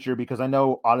near future? Because I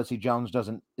know Odyssey Jones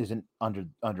isn't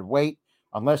underweight,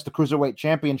 unless the cruiserweight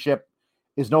championship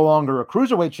is no longer a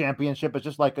cruiserweight championship. It's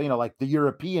just like, like the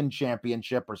European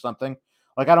championship or something.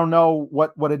 Like, I don't know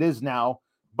what it is now,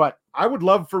 but I would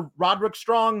love for Roderick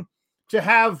Strong to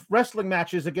have wrestling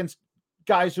matches against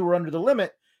guys who are under the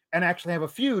limit and actually have a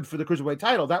feud for the cruiserweight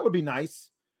title. That would be nice.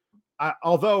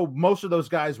 Although most of those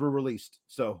guys were released,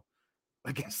 so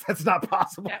I guess that's not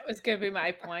possible. That was going to be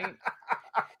my point.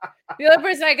 The other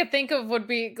person I could think of would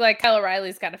be like Kyle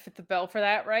O'Reilly's got to fit the bill for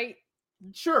that, right?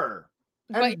 Sure.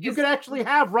 And But you could actually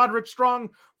have Roderick Strong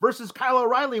versus Kyle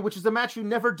O'Reilly, which is a match you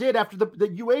never did after the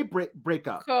UA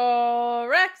breakup.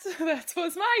 Correct. That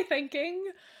was my thinking.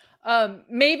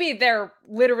 Maybe they're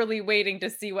literally waiting to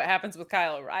see what happens with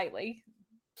Kyle O'Reilly.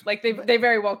 Like they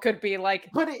very well could be like.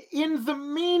 But in the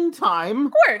meantime,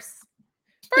 of course.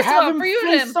 First of all, for you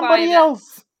to imply somebody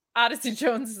else, Odyssey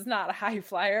Jones is not a high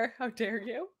flyer. How dare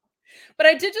you? But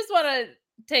I did just want to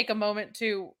take a moment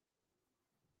to.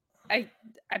 I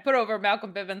put over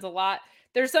Malcolm Bivens a lot.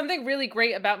 There's something really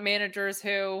great about managers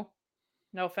who,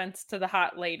 no offense to the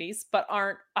hot ladies, but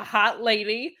aren't a hot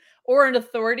lady or an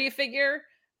authority figure.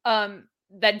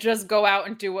 That just go out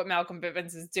and do what Malcolm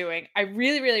Bivens is doing. I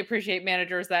really, really appreciate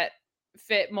managers that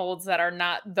fit molds that are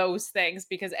not those things,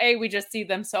 because A, we just see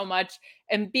them so much,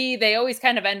 and B, they always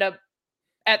kind of end up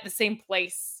at the same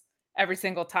place every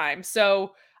single time.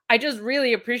 So I just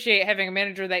really appreciate having a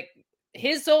manager that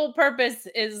his sole purpose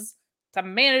is to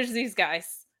manage these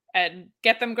guys and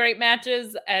get them great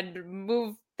matches and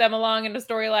move them along in the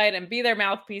storyline and be their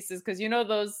mouthpieces. Because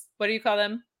those, what do you call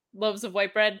them? Loaves of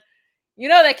white bread.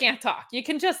 They can't talk. You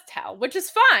can just tell, which is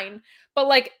fine. But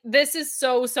like, this is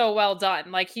so well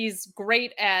done. Like, he's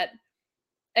great at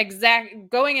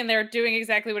going in there, doing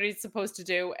exactly what he's supposed to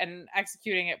do and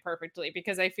executing it perfectly.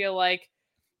 Because I feel like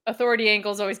authority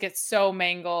angles always get so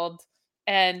mangled,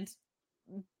 and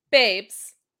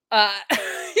babes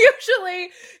usually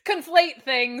conflate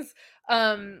things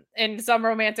in some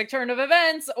romantic turn of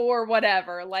events or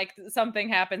whatever. Like, something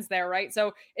happens there, right?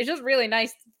 So it's just really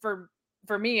nice for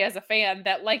me as a fan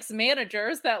that likes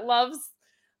managers I love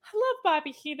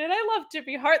Bobby Heenan, I love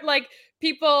Jimmy Hart, like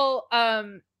people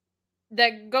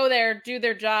that go there, do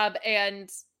their job, and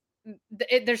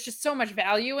there's just so much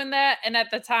value in that. And at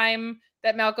the time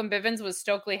that Malcolm Bivens was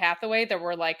Stokely Hathaway, there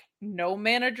were like no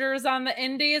managers on the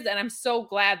indies, and I'm so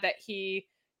glad that he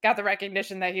got the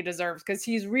recognition that he deserves, because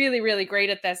he's really, really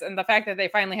great at this. And the fact that they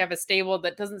finally have a stable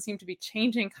that doesn't seem to be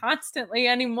changing constantly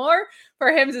anymore for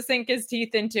him to sink his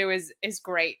teeth into is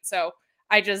great. So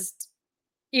I just,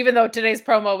 even though today's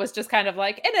promo was just kind of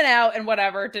like in and out and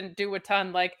whatever, didn't do a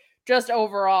ton, like just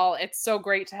overall, it's so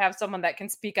great to have someone that can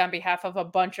speak on behalf of a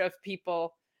bunch of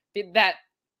people that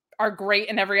are great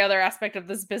in every other aspect of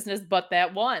this business, but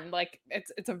that one. Like,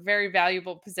 it's a very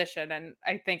valuable position, and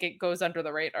I think it goes under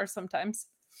the radar sometimes.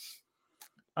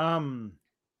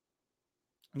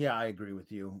 Yeah, I agree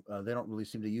with you. They don't really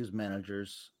seem to use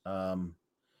managers in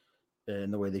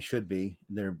the way they should be.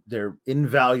 They're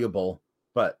invaluable,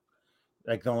 but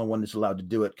like the only one that's allowed to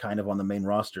do it kind of on the main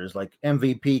roster is like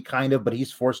MVP kind of, but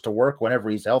he's forced to work whenever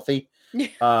he's healthy.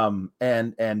 And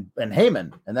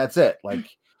Heyman, and that's it. Like,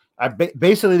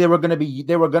 basically they were going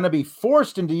to be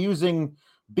forced into using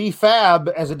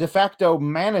B-Fab as a de facto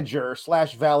manager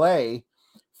 / valet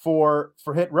for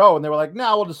Hit Row, and they were like,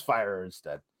 no, we'll just fire her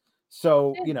instead.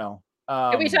 So, we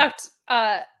talked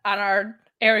on our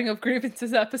airing of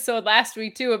grievances episode last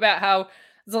week too about how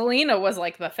Zelina was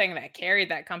like the thing that carried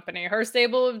that company. Her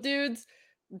stable of dudes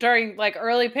during like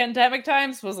early pandemic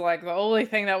times was like the only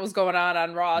thing that was going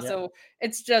on Raw. Yeah. So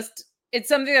it's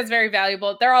something that's very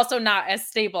valuable. They're also not as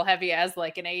stable heavy as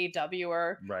like an AEW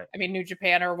or right. I mean, New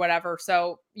Japan or whatever.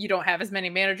 So you don't have as many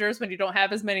managers when you don't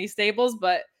have as many stables,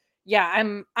 but yeah,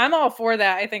 I'm all for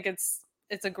that. I think it's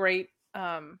a great,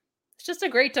 it's just a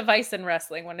great device in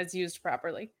wrestling when it's used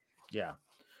properly. Yeah.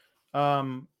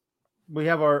 We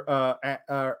have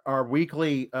our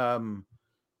weekly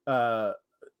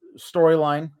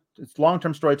storyline. It's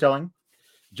long-term storytelling.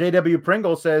 JW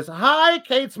Pringle says, "Hi,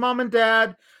 Kate's mom and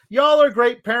dad. Y'all are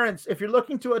great parents. If you're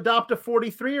looking to adopt a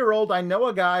 43-year-old, I know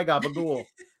a guy, gabagool."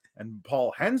 And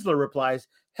Paul Hensler replies,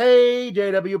 "Hey,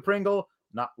 JW Pringle.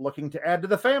 Not looking to add to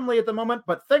the family at the moment,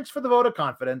 but thanks for the vote of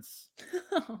confidence."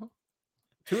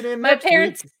 Tune in my next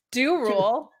parents week. Do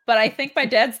rule, but I think my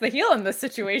dad's the heel in this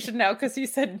situation now because he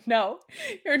said, no,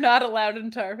 you're not allowed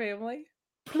into our family.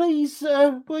 Please,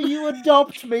 sir, will you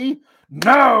adopt me?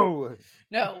 No.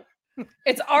 No.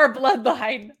 It's our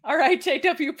bloodline. All right,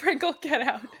 JW Pringle, get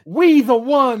out. We the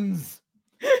ones.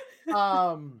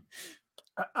 Yeah.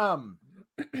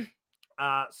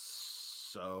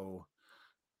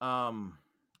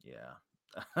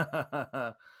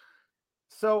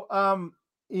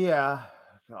 Yeah,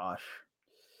 gosh.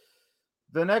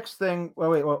 The next thing,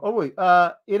 Mark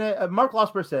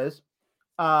Losper says,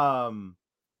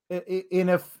 in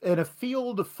a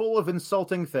field full of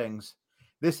insulting things,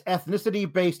 this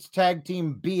ethnicity-based tag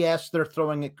team BS they're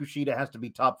throwing at Kushida has to be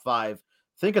top 5.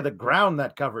 Think of the ground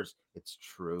that covers. It's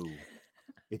true.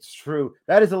 It's true.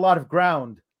 That is a lot of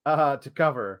ground to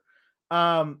cover.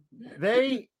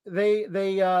 They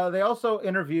also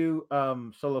interview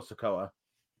Solo Sikoa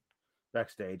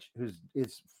backstage,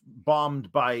 is bombed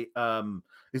by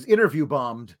is interview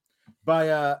bombed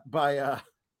by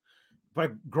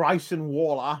Grayson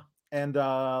Waller and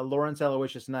Lawrence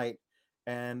Aloysius Knight,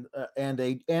 and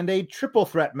a triple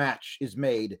threat match is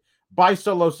made by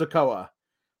Solo Sikoa.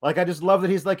 Like, I just love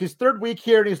that he's like his third week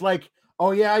here, and he's like,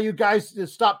 "Oh yeah, you guys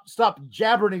stop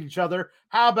jabbering at each other.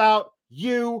 How about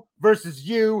you versus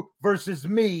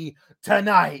me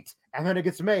tonight?" And then it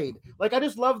gets made. Like, I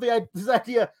just love this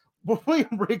idea.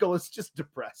 William Regal is just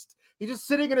depressed. He's just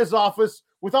sitting in his office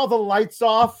with all the lights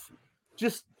off,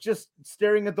 just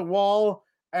staring at the wall,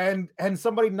 and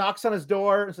somebody knocks on his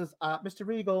door and says, "Mr.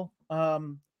 Regal,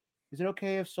 is it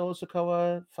okay if Solo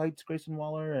Sikoa fights Grayson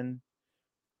Waller and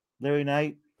Larry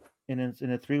Knight in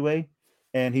a three-way?"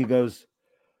 And he goes,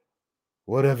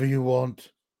 "Whatever you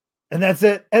want." And that's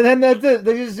it. And then that's it.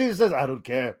 He says, "I don't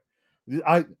care.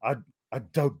 I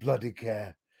don't bloody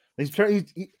care."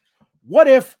 What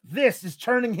if this is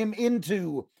turning him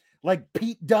into like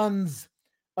Pete Dunne's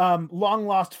long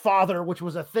lost father, which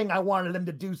was a thing I wanted him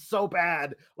to do so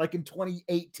bad, like in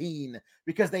 2018,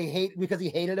 because he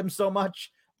hated him so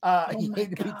much. He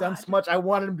hated Pete Dunne so much. I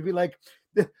wanted him to be like,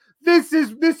 this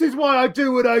is why I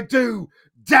do what I do,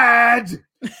 Dad.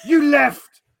 You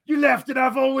left, and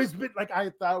I've always been like. I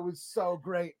thought it was so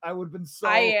great. I would have been so.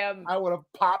 I would have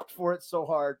popped for it so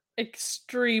hard.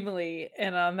 Extremely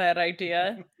in on that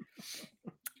idea.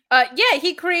 Yeah,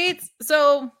 he creates.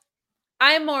 So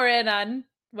I'm more in on,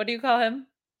 what do you call him?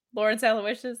 Lawrence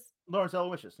Aloysius? Lawrence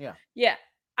Aloysius, yeah. Yeah,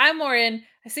 I'm more in.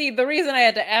 See, the reason I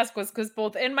had to ask was because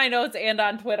both in my notes and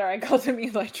on Twitter, I called him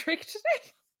Eli Drake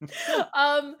today.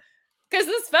 Because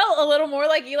this felt a little more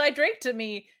like Eli Drake to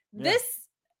me. Yeah. This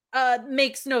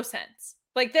makes no sense.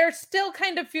 Like, they're still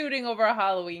kind of feuding over a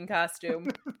Halloween costume.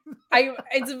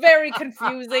 It's very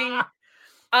confusing.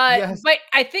 Yes. But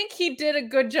I think he did a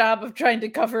good job of trying to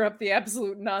cover up the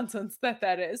absolute nonsense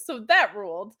that is. So that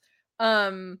ruled.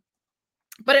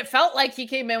 But it felt like he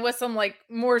came in with some like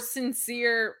more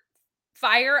sincere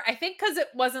fire. I think because it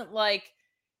wasn't like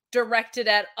directed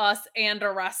at us and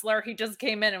a wrestler. He just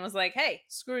came in and was like, "Hey,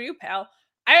 screw you, pal."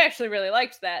 I actually really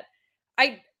liked that.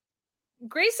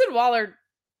 Grayson Waller,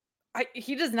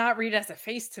 he does not read as a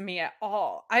face to me at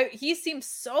all. He seems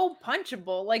so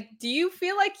punchable. Like, do you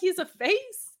feel like he's a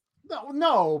face?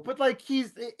 No, but like,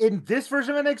 he's in this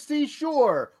version of NXT,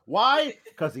 sure. Why?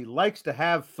 Because he likes to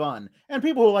have fun, and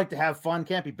people who like to have fun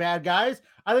can't be bad guys.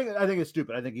 I think it's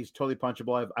stupid. I think he's totally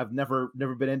punchable. I've never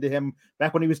been into him.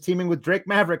 Back when he was teaming with Drake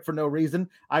Maverick for no reason,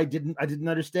 I didn't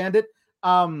understand it.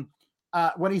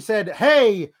 When he said,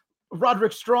 "Hey,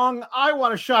 Roderick Strong, I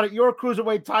want a shot at your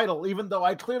cruiserweight title," even though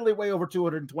I clearly weigh over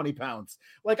 220 pounds.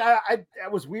 Like,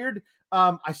 that was weird.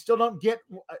 I still don't get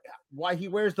why he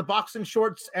wears the boxing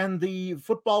shorts and the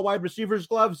football wide receivers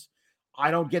gloves.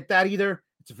 I don't get that either.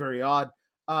 It's very odd.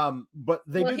 But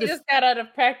he just got out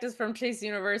of practice from Chase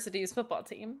University's football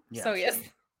team. Yeah, so yes.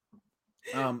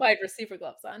 Wide receiver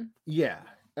gloves on. Yeah.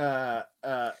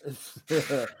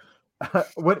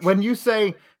 When you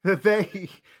say that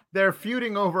they're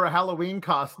feuding over a Halloween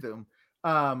costume,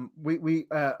 we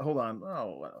hold on.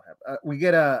 We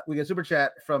get a super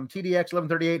chat from TDX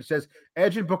 1138. It says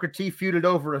Edge and Booker T feuded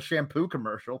over a shampoo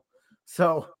commercial.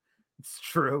 So it's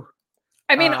true.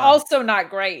 I mean, also not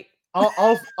great.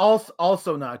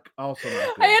 Also not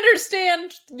good. I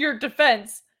understand your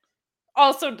defense.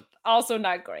 Also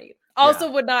not great. Also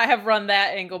would not have run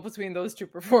that angle between those two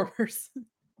performers.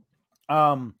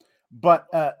 But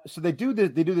so they do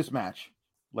this match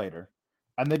later,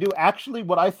 and they do actually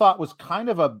what I thought was kind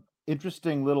of a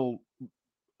interesting little.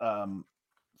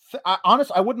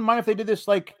 Honest, I wouldn't mind if they did this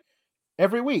like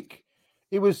every week.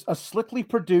 It was a slickly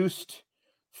produced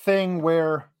thing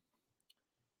where,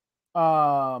 it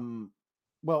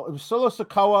was Solo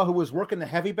Sikoa who was working the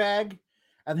heavy bag,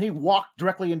 and he walked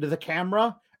directly into the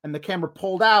camera, and the camera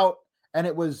pulled out, and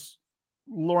it was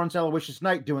Lawrence Aloysius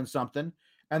Knight doing something.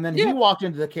 And then he walked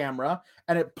into the camera,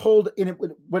 and it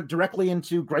went directly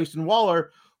into Grayson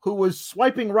Waller, who was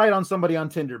swiping right on somebody on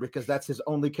Tinder, because that's his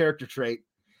only character trait,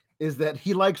 is that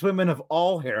he likes women of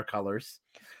all hair colors.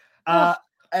 And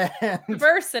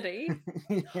diversity.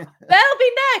 That'll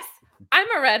be next. I'm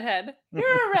a redhead.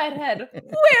 You're a redhead.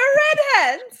 We're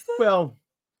redheads. Well,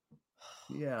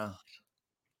 yeah.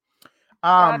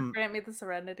 God grant me the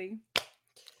serenity.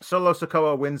 Solo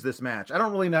Sikoa wins this match. I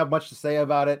don't really have much to say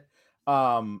about it.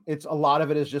 It's a lot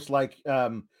of it is just like,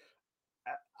 can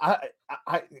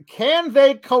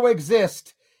they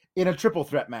coexist in a triple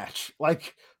threat match?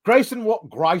 Like Grayson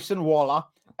Waller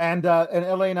and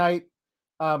LA Knight,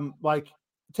 like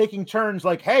taking turns,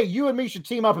 like, hey, you and me should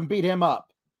team up and beat him up.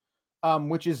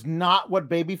 Which is not what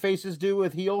baby faces do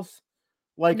with heels.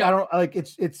 Like, no. I don't like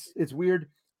it's weird.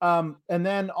 And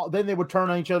then they would turn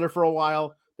on each other for a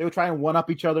while. They would try and one up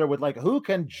each other with like, who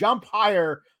can jump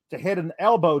higher to hit an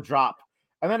elbow drop.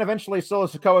 And then eventually Solo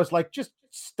Sikoa is like, just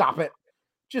stop it.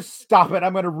 Just stop it.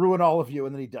 I'm going to ruin all of you.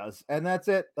 And then he does. And that's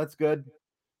it. That's good.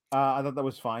 I thought that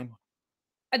was fine.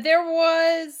 There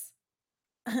was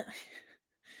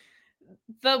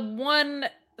the one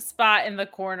spot in the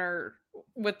corner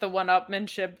with the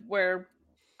one-upmanship where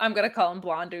I'm going to call him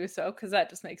Blonde Uso because that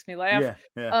just makes me laugh.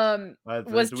 Yeah.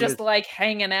 Was just like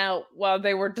hanging out while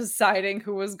they were deciding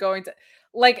who was going to,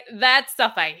 like, that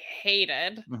stuff I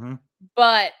hated,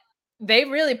 but they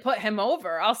really put him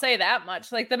over. I'll say that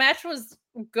much. Like, the match was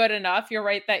good enough. You're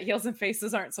right that heels and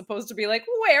faces aren't supposed to be like,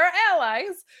 we're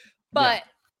allies. But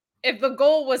if the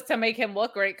goal was to make him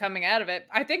look great coming out of it,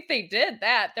 I think they did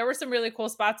that. There were some really cool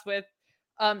spots with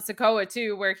Sikoa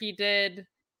too, where he did,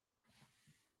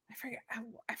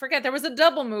 I forget. There was a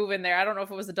double move in there. I don't know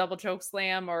if it was a double choke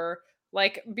slam or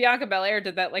like Bianca Belair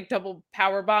did that like double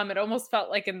power bomb. It almost felt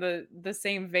like in the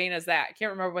same vein as that. I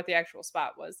can't remember what the actual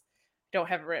spot was. Don't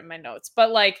have it written in my notes,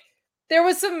 but like there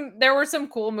were some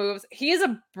cool moves. He's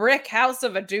a brick house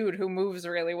of a dude who moves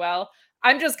really well.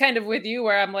 I'm just kind of with you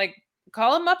where I'm like,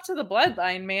 call him up to the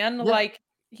bloodline, man. Yeah. Like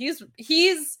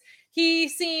he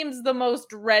seems the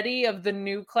most ready of the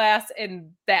new class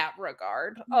in that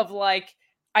regard of like,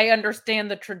 I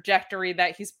understand the trajectory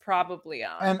that he's probably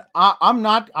on. And I'm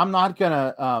not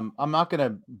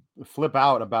gonna flip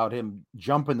out about him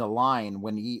jumping the line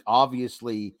when he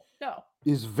obviously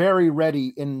is very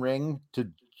ready in ring to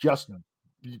just,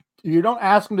 you don't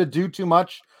ask him to do too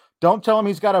much. Don't tell him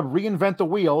he's got to reinvent the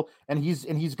wheel and he's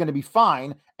going to be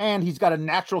fine. And he's got a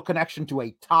natural connection to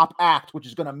a top act, which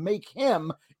is going to make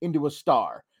him into a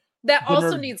star. That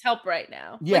also needs help right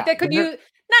now. Yeah. Like that could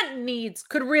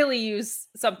could really use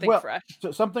something fresh.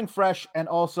 So something fresh, and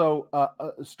also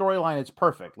a storyline is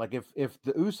perfect. Like if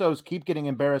the Usos keep getting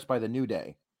embarrassed by the New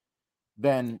Day,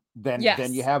 then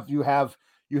you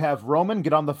have Roman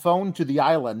get on the phone to the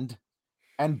island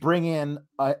and bring in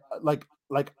like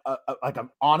an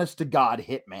honest to God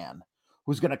hitman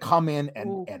who's going to come in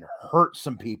and hurt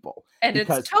some people. And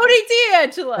it's Tony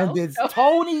D'Angelo. And it's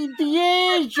Tony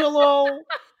D'Angelo.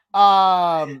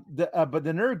 But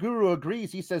the Nerd Guru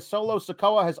agrees. He says Solo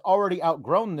Sikoa has already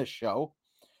outgrown this show.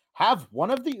 Have one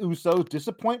of the Usos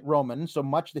disappoint Roman so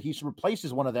much that he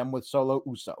replaces one of them with Solo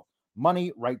Uso.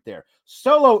 Money right there.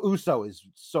 Solo Uso is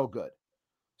so good.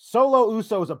 Solo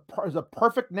Uso is a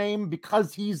perfect name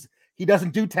because he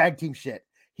doesn't do tag team shit.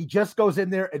 He just goes in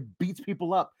there and beats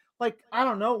people up. Like, I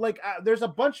don't know, like there's a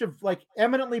bunch of like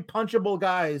eminently punchable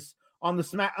guys on the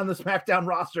SmackDown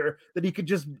roster that he could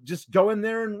just go in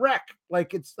there and wreck.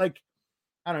 Like, it's like,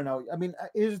 I don't know. I mean,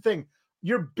 here's the thing.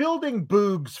 You're building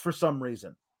Boogs for some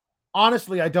reason.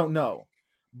 Honestly, I don't know.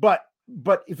 But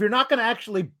if you're not going to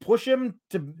actually push him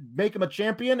to make him a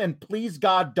champion, and please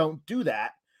God, don't do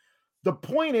that. The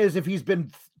point is, if he's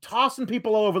been tossing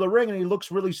people all over the ring and he looks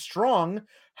really strong,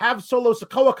 have Solo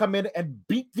Sikoa come in and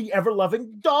beat the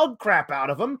ever-loving dog crap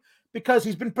out of him because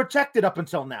he's been protected up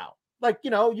until now. Like,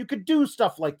 you could do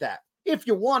stuff like that if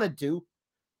you wanted to.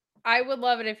 I would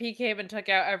love it if he came and took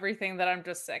out everything that I'm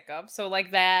just sick of. So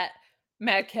like that,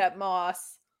 Madcap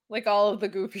Moss, like all of the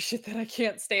goofy shit that I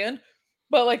can't stand.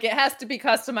 But like it has to be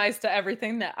customized to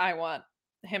everything that I want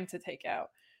him to take out.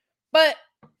 But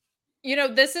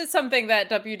this is something that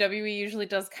WWE usually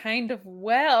does kind of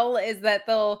well, is that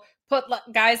they'll put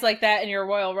guys like that in your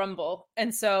Royal Rumble.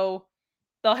 And so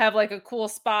they'll have like a cool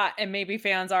spot and maybe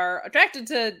fans are attracted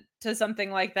to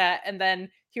something like that. And then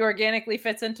he organically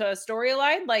fits into a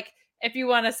storyline. Like if you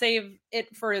want to save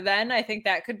it for then, I think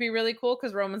that could be really cool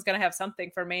because Roman's going to have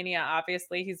something for Mania.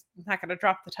 Obviously, he's not going to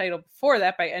drop the title before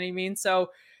that by any means.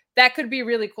 So that could be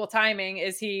really cool timing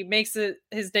is he makes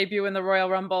his debut in the Royal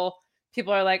Rumble.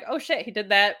 People are like, oh shit, he did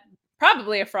that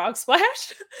probably a frog splash.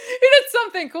 He did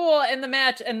something cool in the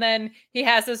match, and then he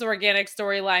has this organic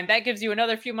storyline that gives you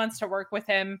another few months to work with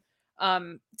him,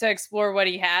 to explore what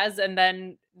he has. And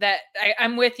then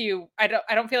I'm with you. I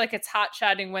don't feel like it's hot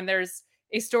shotting when there's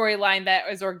a storyline that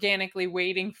is organically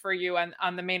waiting for you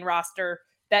on the main roster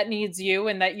that needs you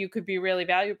and that you could be really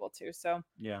valuable to. So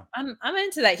yeah, I'm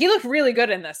into that. He looked really good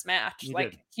in this match.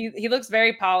 He looks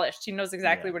very polished. He knows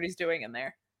exactly what he's doing in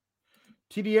there.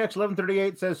 TDX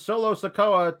 1138 says Solo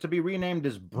Sikoa to be renamed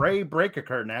as Bray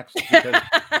Breakaker next, because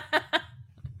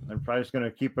they're probably just going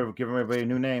to keep giving everybody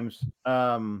new names.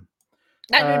 Not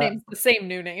new names, the same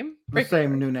new name. The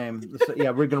same new name.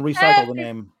 Yeah, we're going to recycle the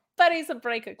name. Everybody's a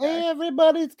Breakaker.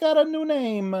 Everybody's got a new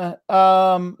name.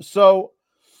 So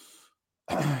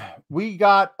we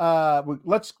got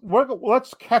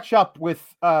let's catch up with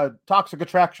Toxic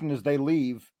Attraction as they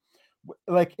leave.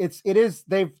 Like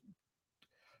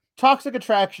Toxic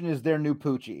Attraction is their new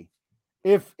Poochie.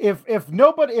 If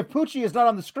Poochie is not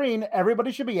on the screen,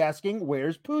 everybody should be asking,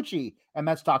 where's Poochie? And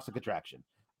that's Toxic Attraction.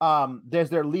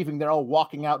 They're leaving, they're all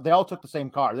walking out. They all took the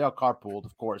same car. They all carpooled,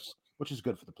 of course, which is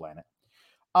good for the planet.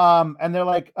 And they're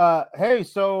like, hey,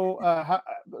 so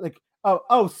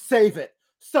save it.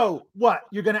 So what?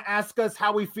 You're going to ask us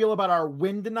how we feel about our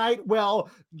win tonight?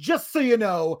 Well, just so you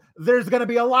know, there's going to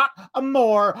be a lot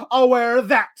more where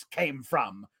that came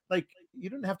from. Like, you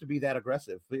didn't have to be that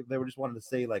aggressive. They were just wanting to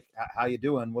say, like, how you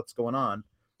doing? What's going on?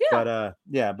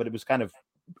 Yeah. But it was kind of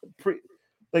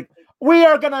we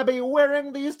are going to be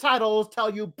wearing these titles till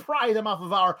you pry them off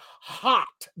of our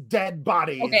hot dead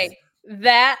bodies. Okay,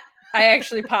 that I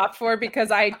actually popped for, because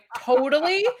I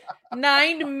totally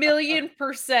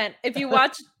 9,000,000%. If you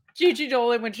watch Gigi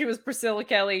Dolan when she was Priscilla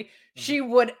Kelly, she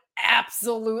would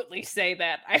absolutely say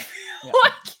that. I feel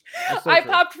like I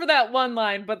popped for that one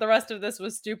line, but the rest of this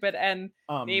was stupid. And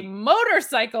the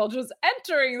motorcycle just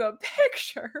entering the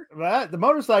picture. The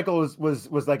motorcycle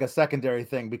was like a secondary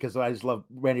thing, because I just love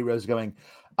Randy Rose going,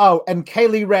 oh, and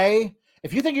Kaylee Ray,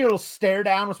 if you think your little stare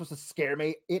down was supposed to scare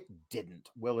me, it didn't.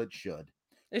 Well, it should.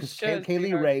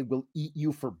 Kaylee Ray will eat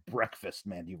you for breakfast,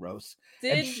 Mandy Rose.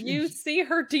 Did you see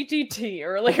her DDT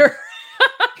earlier?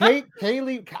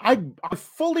 Kaylee, I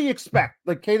fully expect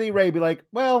like Kaylee Ray be like,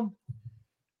 well,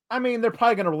 I mean, they're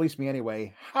probably going to release me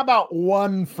anyway. How about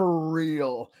one for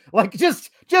real? Like just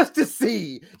to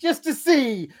see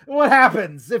what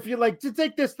happens if you like to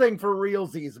take this thing for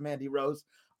realsies, Mandy Rose.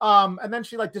 And then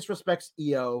she like disrespects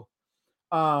EO.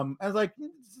 And like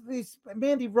these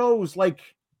Mandy Rose, like,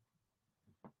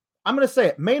 I'm going to say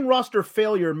it. Main roster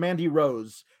failure, Mandy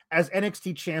Rose as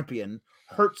NXT champion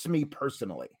hurts me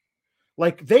personally.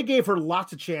 Like, they gave her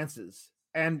lots of chances,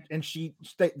 and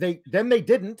they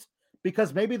didn't,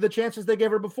 because maybe the chances they gave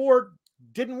her before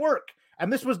didn't work.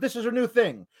 And this is her new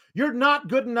thing. You're not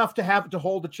good enough to have to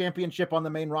hold a championship on the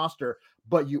main roster,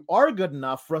 but you are good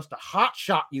enough for us to hot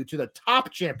shot you to the top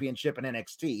championship in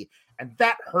NXT. And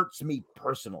that hurts me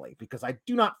personally, because I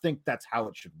do not think that's how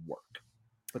it should work.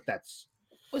 But that's...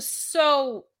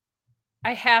 So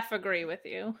I half agree with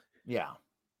you. Yeah.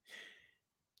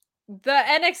 The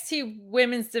NXT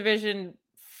women's division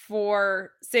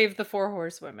for Save the Four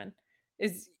Horsewomen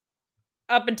is,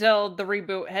 up until the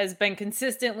reboot, has been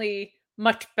consistently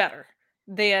much better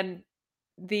than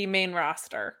the main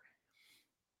roster.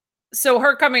 So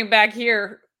her coming back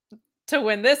here to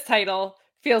win this title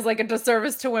feels like a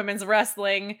disservice to women's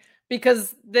wrestling,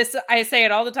 because this, I say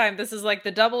it all the time, this is like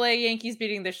the AA Yankees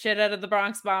beating the shit out of the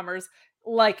Bronx Bombers.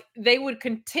 Like, they would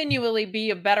continually be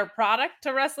a better product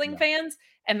to wrestling fans.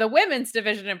 And the women's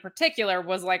division in particular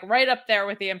was like right up there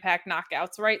with the Impact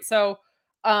Knockouts, right? So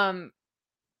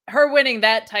her winning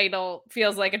that title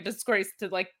feels like a disgrace to,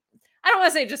 like, I don't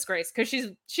want to say disgrace, because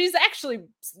she's actually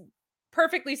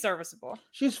perfectly serviceable.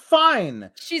 She's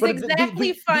fine. She's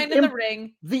exactly fine in the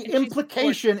ring. The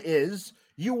implication is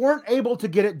you weren't able to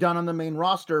get it done on the main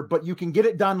roster, but you can get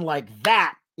it done like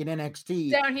that in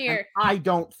NXT down here. I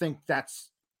don't think that's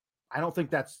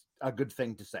a good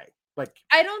thing to say. Like,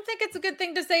 I don't think it's a good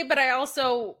thing to say, but I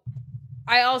also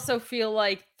feel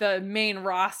like the main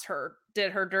roster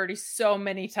did her dirty so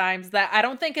many times that I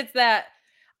don't think it's that.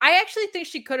 I actually think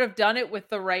she could have done it with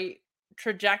the right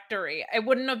trajectory. It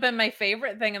wouldn't have been my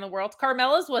favorite thing in the world.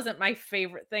 Carmella's wasn't my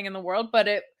favorite thing in the world, but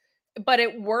it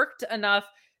worked enough.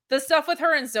 The stuff with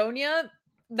her and Sonya,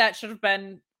 that should have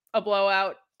been a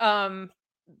blowout.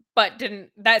 But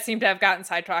didn't. That seemed to have gotten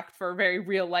sidetracked for very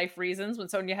real life reasons when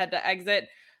Sonya had to exit.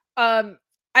 I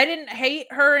didn't hate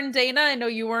her and Dana. I know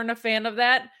you weren't a fan of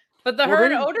that, but her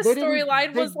and Otis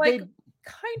storyline was like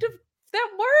kind of, that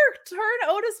worked. Her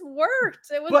and Otis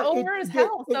worked. It was over as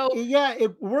hell. So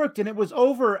it worked, and it was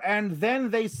over. And then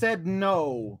they said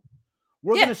no.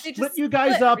 We're going to split you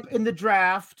guys up in the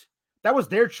draft. That was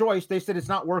their choice. They said it's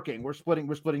not working. We're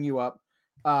splitting you up.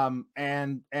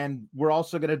 And we're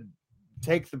also going to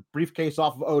take the briefcase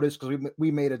off of Otis because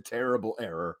we made a terrible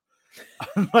error.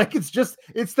 Like it's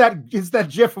that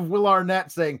gif of Will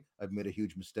Arnett saying, "I've made a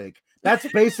huge mistake." That's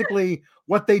basically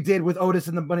what they did with Otis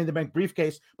in the Money in the Bank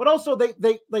briefcase. But also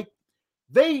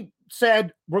they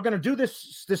said, we're going to do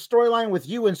this storyline with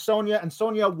you and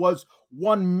Sonya was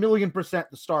 1,000,000%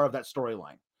 the star of that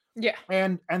storyline. Yeah.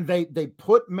 And they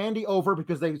put Mandy over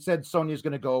because they said Sonya's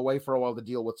going to go away for a while to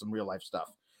deal with some real life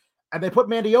stuff. And they put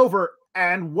Mandy over,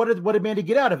 and what did Mandy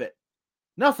get out of it?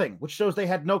 Nothing, which shows they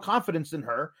had no confidence in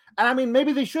her. And I mean,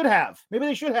 maybe they should have,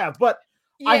 but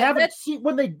yeah, I haven't seen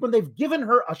when they've given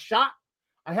her a shot.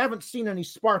 I haven't seen any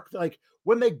spark. Like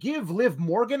when they give Liv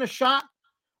Morgan a shot,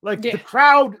 like the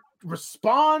crowd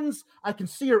responds. I can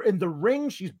see her in the ring.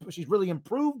 She's really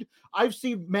improved. I've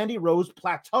seen Mandy Rose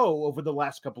plateau over the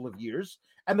last couple of years,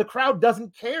 and the crowd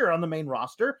doesn't care on the main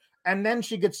roster. And then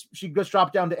she gets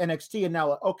dropped down to NXT, and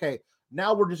now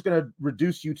now we're just going to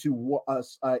reduce you to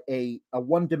a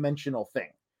one-dimensional thing.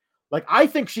 Like, I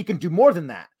think she can do more than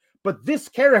that. But this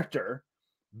character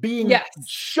being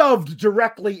shoved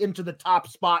directly into the top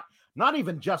spot, not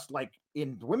even just like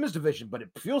in the women's division, but it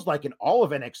feels like in all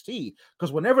of NXT,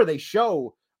 because whenever they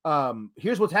show,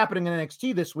 here's what's happening in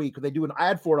NXT this week, they do an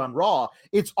ad for it on Raw,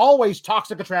 it's always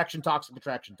toxic attraction.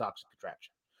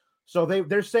 So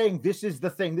they're saying this is the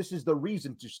thing, this is the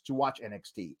reason to watch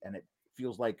NXT, and it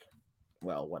feels like,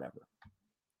 well, whatever.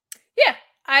 Yeah,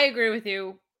 I agree with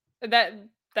you.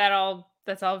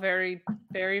 That's all very,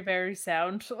 very, very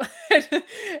sound.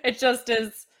 It just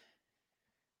is.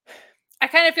 I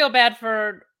kind of feel bad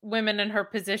for women in her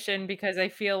position because I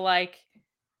feel like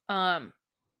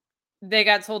they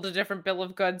got sold a different bill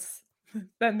of goods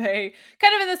than they,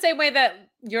 kind of in the same way that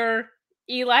your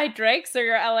Eli Drakes or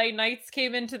your LA Knights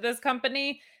came into this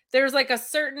company. There's like a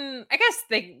certain, I guess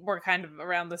they were kind of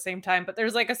around the same time, but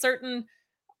there's like a certain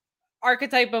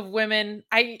archetype of women.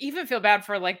 I even feel bad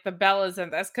for like the Bellas in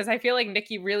this because I feel like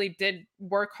Nikki really did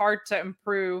work hard to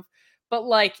improve, but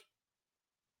like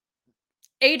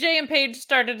AJ and Paige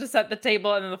started to set the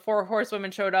table, and then the 4 horsewomen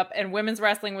showed up, and women's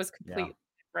wrestling was completely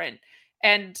different.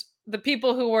 And the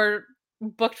people who were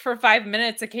booked for 5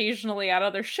 minutes occasionally at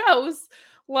other shows,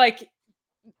 like,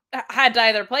 had to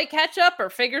either play catch up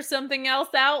or figure something else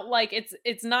out. Like,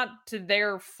 it's not to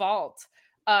their fault.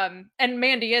 And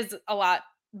Mandy is a lot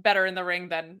better in the ring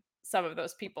than some of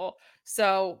those people.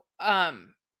 So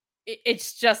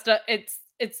it's just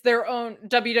it's their own,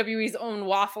 WWE's own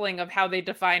waffling of how they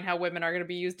define how women are going to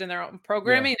be used in their own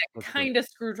programming that kind of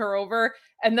screwed her over.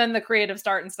 And then the creative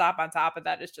start and stop on top of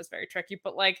that is just very tricky.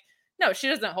 But like, no, she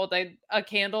doesn't hold a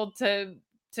candle to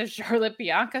Charlotte,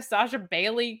 Bianca, Sasha,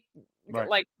 Bailey. Right.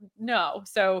 Like, no.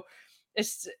 So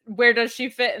it's, where does she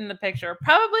fit in the picture?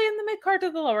 Probably in the mid card to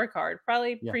the lower card,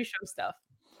 probably pre-show stuff.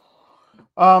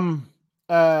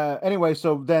 Anyway,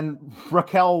 so then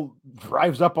Raquel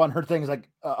drives up on her things, like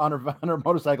on her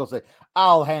motorcycle, say,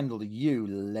 "I'll handle you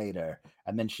later,"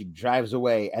 and then she drives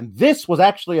away. And this was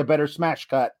actually a better smash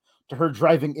cut to her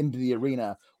driving into the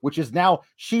arena, which is now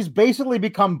she's basically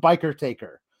become Biker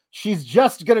Taker. She's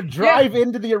just gonna drive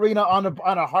into the arena on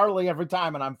a Harley every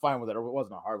time, and I'm fine with it. Or it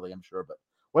wasn't a Harley, I'm sure, but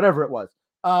whatever it was.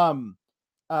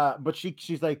 But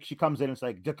she's like, she comes in and it's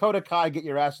like, "Dakota Kai, get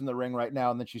your ass in the ring right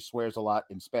now," and then she swears a lot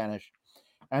in Spanish.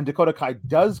 And Dakota Kai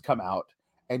does come out,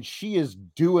 and she is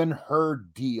doing her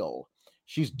deal.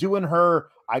 She's doing her,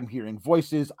 I'm hearing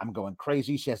voices, I'm going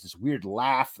crazy. She has this weird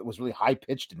laugh that was really high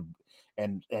pitched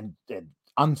and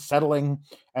unsettling,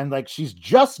 and like she's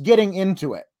just getting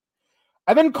into it.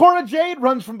 And then Cora Jade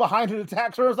runs from behind and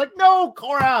attacks her. I was like, "No,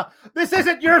 Cora, this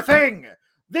isn't your thing.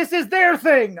 This is their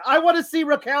thing. I want to see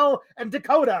Raquel and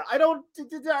Dakota. I don't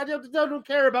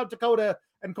care about Dakota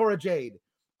and Cora Jade."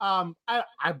 I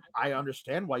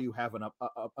understand why you have an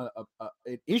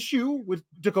issue with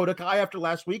Dakota Kai after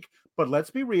last week, but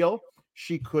let's be real.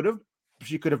 She could have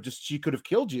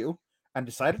killed you and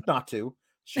decided not to.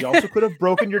 She also could have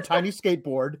broken your tiny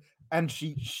skateboard, and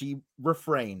she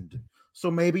refrained.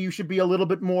 So maybe you should be a little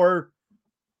bit more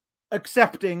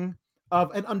accepting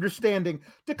of and understanding.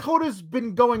 Dakota's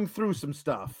been going through some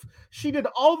stuff. She did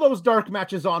all those dark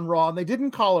matches on Raw, and they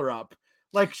didn't call her up.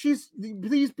 Like,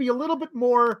 please be a little bit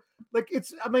more, like,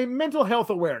 mental health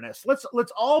awareness. Let's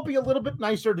all be a little bit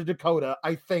nicer to Dakota.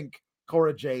 I think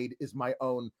Cora Jade is my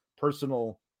own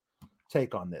personal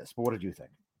take on this. But what did you think?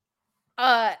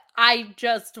 I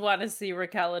just want to see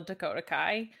Raquel and Dakota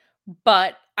Kai,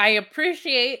 but I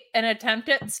appreciate an attempt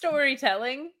at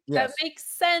storytelling that makes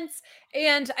sense.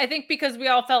 And I think because we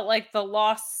all felt like the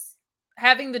loss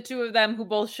having the two of them who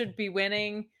both should be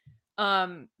winning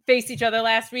face each other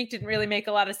last week didn't really make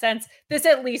a lot of sense. This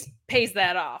at least pays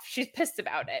that off. She's pissed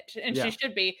about it, and she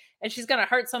should be, and she's gonna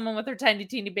hurt someone with her tiny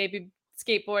baby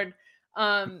skateboard.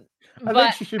 I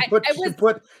think she should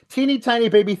put teeny tiny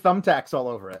baby thumbtacks all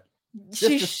over it.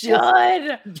 She should.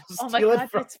 Oh my God,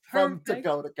 that's from perfect.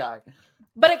 Dakota Kai.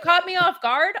 But it caught me off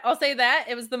guard. I'll say that.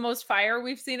 It was the most fire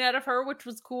we've seen out of her, which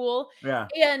was cool. Yeah.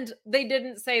 And they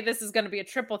didn't say this is going to be a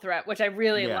triple threat, which I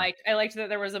really liked. I liked that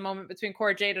there was a moment between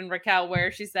Cora Jade and Raquel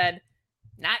where she said,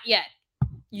 not yet.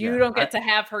 You don't get to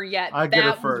have her yet.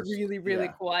 That was really, really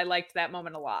cool. I liked that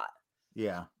moment a lot.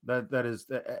 Yeah, that is,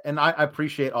 and I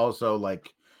appreciate also,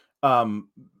 like,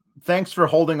 thanks for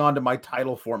holding on to my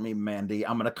title for me, Mandy.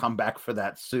 I'm gonna come back for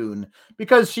that soon,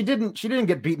 because she didn't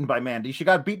get beaten by Mandy. She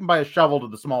got beaten by a shovel to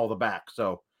the small of the back.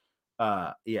 So,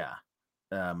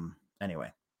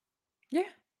 anyway. Yeah.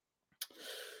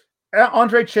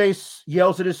 Andre Chase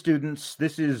yells at his students.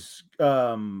 This is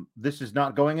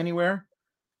not going anywhere.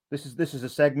 This is a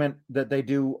segment that they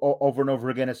do over and over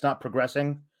again. It's not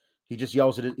progressing. He just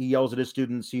yells at his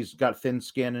students. He's got thin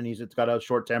skin and he's got a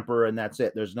short temper, and that's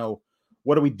it. There's no,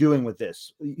 what are we doing with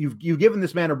this? You've given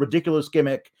this man a ridiculous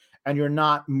gimmick, and you're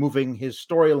not moving his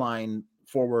storyline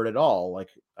forward at all. Like,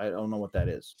 I don't know what that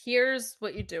is. Here's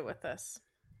what you do with this.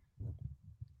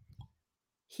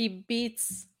 He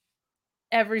beats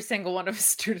every single one of his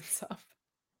students up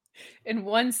in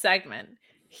one segment.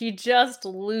 He just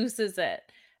loses it.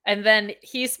 And then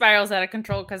he spirals out of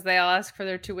control because they all ask for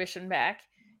their tuition back.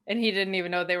 And he didn't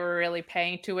even know they were really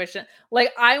paying tuition.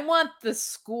 Like, I want the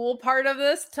school part of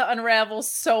this to unravel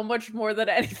so much more than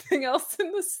anything else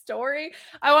in the story.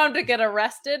 I want him to get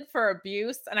arrested for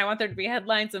abuse. And I want there to be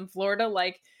headlines in Florida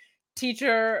like,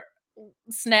 teacher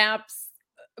snaps,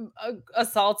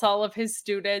 assaults all of his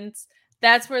students.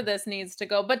 That's where this needs to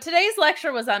go. But today's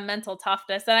lecture was on mental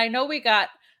toughness. And I know we got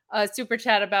a super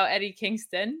chat about Eddie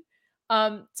Kingston.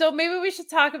 So maybe we should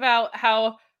talk about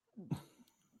how,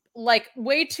 like,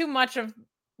 way too much of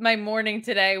my morning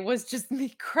today was just me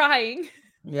crying.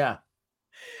 Yeah.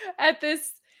 At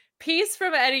this piece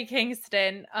from Eddie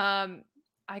Kingston.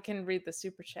 I can read the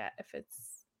super chat if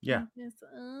it's. Yeah.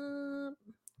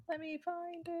 Let me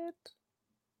find it.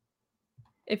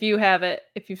 If you have it,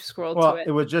 if you've scrolled to it.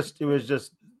 It was just,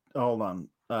 hold on.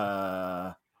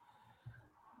 It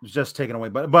was just taken away.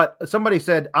 But somebody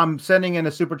said, I'm sending in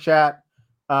a super chat.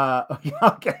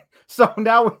 Okay. So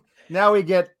now we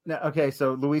get, okay.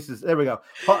 So Luis is, there we go.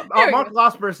 Mark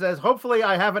Losper says, hopefully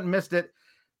I haven't missed it.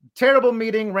 Terrible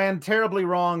meeting, ran terribly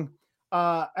wrong.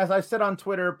 As I said on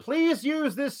Twitter, please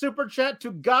use this super chat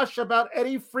to gush about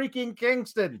Eddie freaking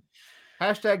Kingston.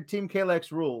 Hashtag Team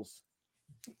Kalex rules.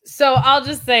 So I'll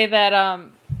just say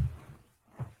that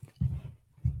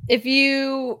if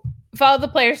you follow the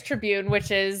Players Tribune, which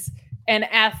is an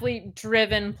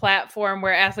athlete-driven platform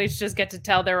where athletes just get to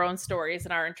tell their own stories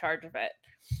and are in charge of it,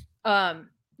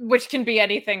 which can be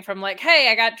anything from like, hey,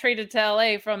 I got traded to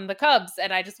LA from the Cubs,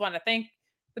 and I just want to thank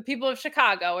the people of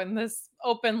Chicago in this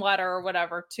open letter or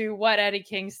whatever, to what Eddie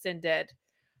Kingston did,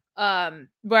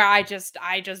 where I just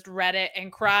read it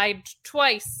and cried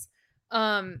twice.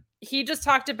 He just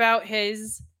talked about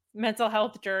his mental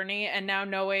health journey, and now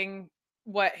knowing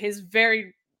what his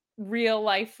very real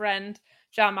life friend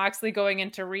Jon Moxley going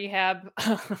into rehab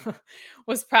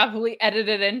was probably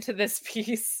edited into this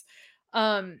piece.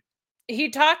 He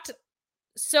talked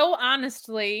so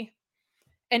honestly,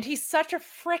 and he's such a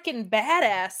freaking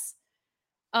badass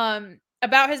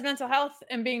about his mental health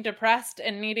and being depressed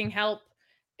and needing help.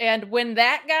 And when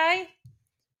that guy,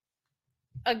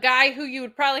 a guy who you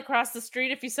would probably cross the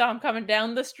street if you saw him coming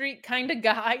down the street kind of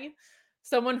guy,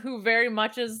 someone who very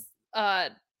much is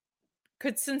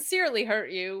could sincerely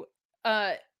hurt you,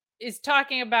 is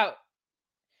talking about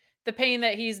the pain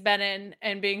that he's been in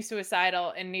and being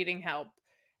suicidal and needing help,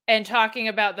 and talking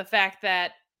about the fact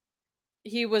that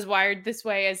he was wired this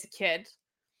way as a kid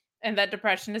and that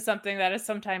depression is something that is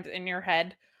sometimes in your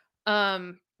head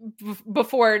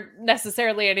before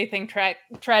necessarily anything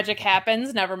tragic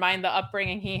happens, never mind the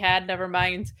upbringing he had, never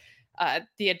mind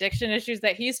the addiction issues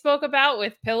that he spoke about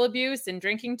with pill abuse and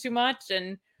drinking too much.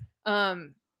 And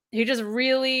he just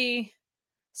really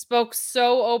spoke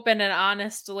so open and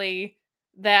honestly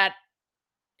that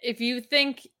if you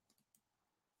think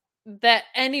that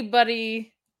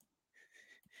anybody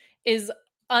is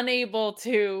unable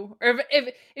to, or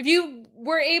if you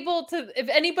were able to, if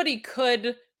anybody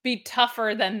could be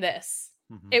tougher than this,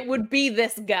 it would be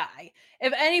this guy.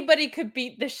 If anybody could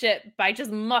beat the shit by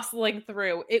just muscling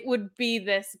through, it would be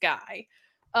this guy.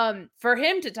 For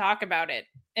him to talk about it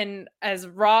in as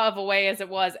raw of a way as it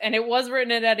was, and it was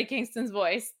written in Eddie Kingston's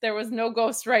voice. There was no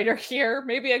ghostwriter here,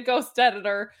 maybe a ghost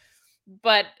editor,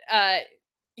 but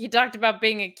he talked about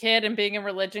being a kid and being in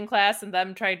religion class and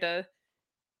them trying to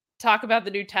talk about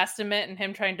the New Testament and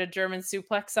him trying to German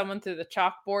suplex someone through the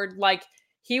chalkboard. Like,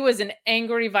 he was an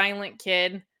angry, violent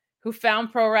kid who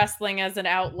found pro wrestling as an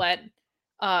outlet,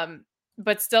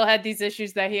 but still had these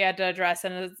issues that he had to address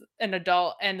as an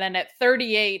adult. And then at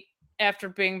 38, after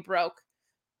being broke,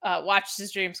 watched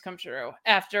his dreams come true.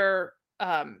 After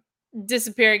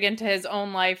disappearing into his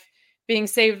own life, being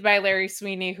saved by Larry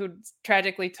Sweeney, who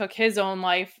tragically took his own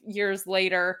life years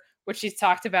later, which he's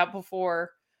talked about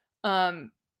before.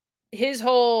 His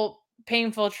whole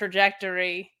painful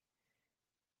trajectory,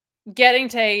 getting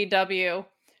to AEW,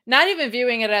 not even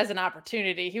viewing it as an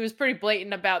opportunity. He was pretty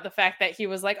blatant about the fact that he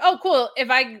was like, oh, cool, if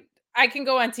I can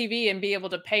go on TV and be able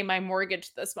to pay my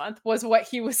mortgage this month, was what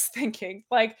he was thinking.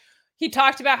 Like, he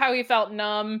talked about how he felt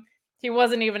numb. He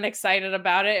wasn't even excited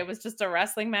about it. It was just a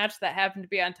wrestling match that happened to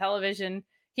be on television.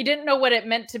 He didn't know what it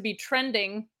meant to be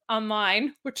trending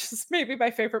online, which is maybe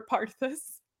my favorite part of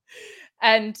this.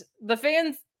 And the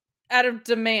fans, out of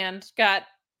demand, got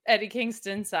Eddie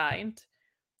Kingston signed.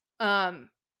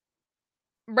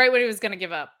 Right when he was going to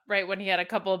give up, right when he had a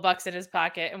couple of bucks in his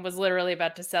pocket and was literally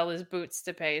about to sell his boots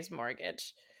to pay his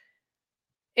mortgage.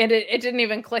 And it didn't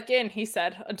even click in, he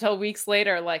said, until weeks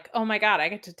later, like, oh my God, I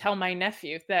get to tell my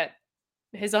nephew that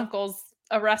his uncle's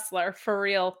a wrestler for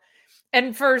real.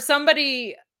 And for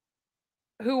somebody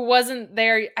who wasn't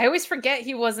there, I always forget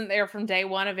he wasn't there from day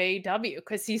one of AEW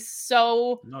because he's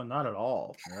so No, not at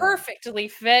all. perfectly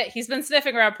fit. He's been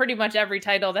sniffing around pretty much every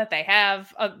title that they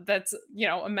have that's,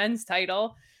 a men's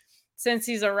title since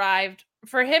he's arrived.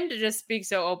 For him to just speak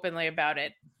so openly about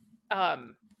it,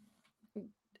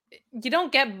 you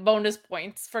don't get bonus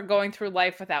points for going through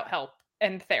life without help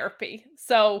and therapy.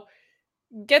 So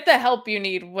get the help you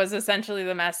need was essentially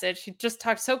the message. He just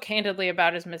talked so candidly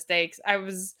about his mistakes. I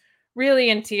was really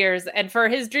in tears. And for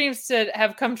his dreams to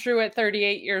have come true at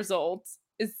 38 years old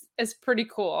is pretty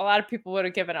cool. A lot of people would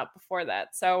have given up before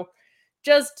that. So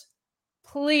just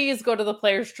please go to the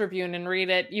Players Tribune and read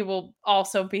it. You will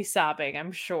also be sobbing,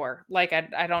 I'm sure. Like,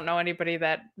 I don't know anybody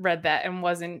that read that and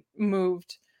wasn't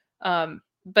moved.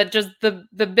 But just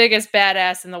the biggest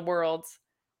badass in the world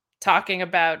talking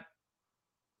about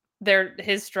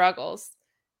his struggles,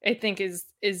 I think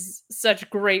is such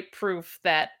great proof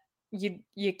that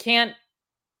you can't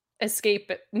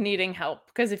escape needing help,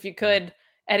 because if you could,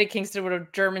 Eddie Kingston would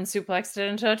have German suplexed it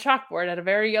into a chalkboard at a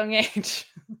very young age.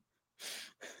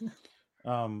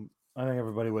 I think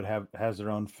everybody has their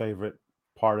own favorite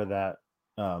part of that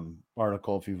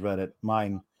article if you've read it.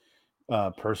 Mine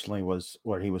personally was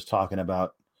where he was talking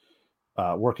about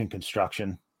working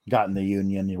construction, got in the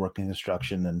union, you're working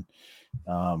construction, and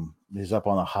he's up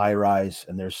on a high rise,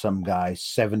 and there's some guy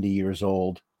 70 years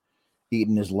old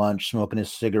eating his lunch, smoking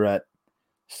his cigarette,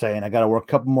 saying, I got to work a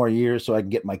couple more years so I can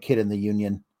get my kid in the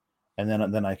union, and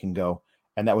then I can go.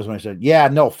 And that was when I said, yeah,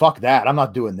 no, fuck that. I'm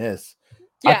not doing this.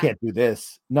 Yeah. I can't do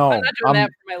this. No, I'm not doing that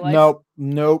for my life.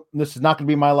 Nope. This is not going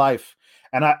to be my life.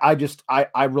 And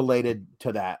I related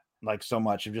to that like so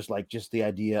much of just the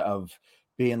idea of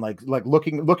being like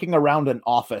looking around an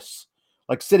office,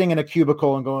 like sitting in a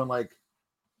cubicle and going like,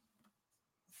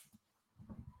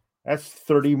 that's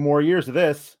 30 more years of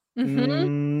this.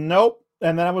 Mm-hmm. Nope.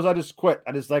 And then I just quit.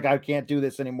 I can't do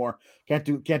this anymore. Can't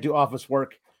do office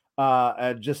work.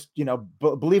 Just,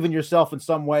 believe in yourself in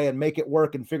some way and make it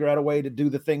work and figure out a way to do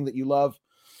the thing that you love.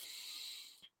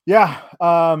 Yeah.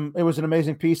 It was an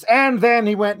amazing piece. And then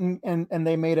he went and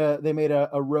they made a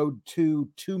Road to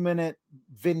 2-minute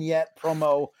vignette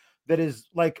promo that is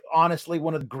like honestly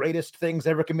one of the greatest things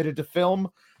ever committed to film.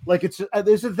 Like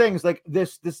there's the things like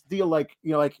this deal, like,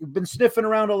 like you've been sniffing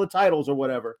around all the titles or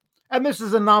whatever. And this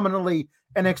is a nominally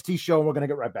NXT show, and we're going to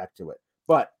get right back to it.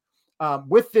 But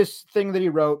with this thing that he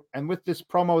wrote and with this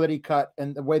promo that he cut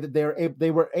and the way that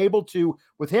they were able to,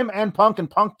 with him and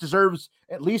Punk deserves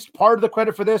at least part of the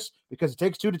credit for this because it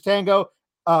takes two to tango.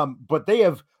 But they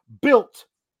have built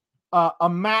a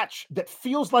match that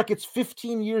feels like it's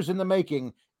 15 years in the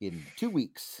making in 2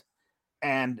 weeks.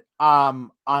 And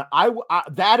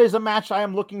that is a match I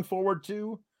am looking forward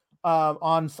to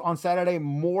on Saturday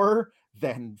more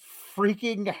than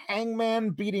freaking Hangman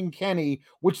beating Kenny,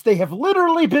 which they have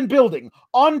literally been building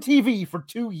on TV for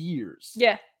 2 years.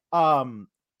 Yeah.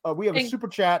 We have a super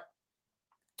chat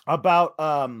about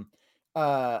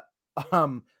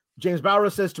James Bauer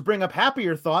says, to bring up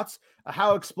happier thoughts,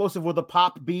 how explosive will the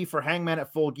pop be for Hangman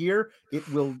at Full Gear? It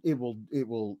will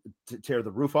tear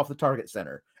the roof off the Target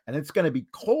Center, and it's going to be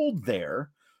cold there.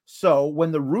 So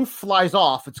when the roof flies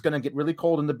off, it's going to get really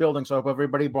cold in the building. So I hope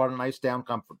everybody brought a nice down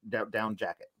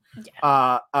jacket.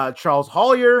 Yeah. Charles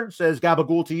Hollier says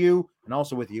gabagool to you, and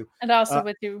also with you. And also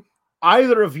with you.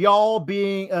 Either of y'all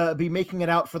be making it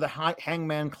out for the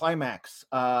Hangman climax.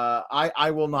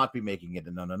 I will not be making it.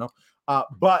 No.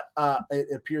 But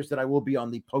it appears that I will be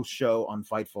on the post show on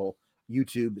Fightful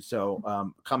YouTube.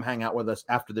 So come hang out with us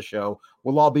after the show.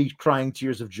 We'll all be crying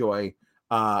tears of joy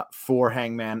for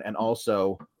Hangman, and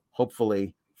also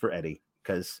hopefully for Eddie,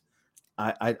 because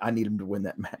I need him to win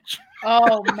that match.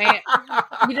 Oh man,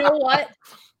 you know what?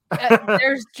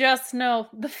 There's just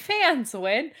the fans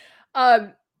win.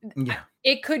 Yeah,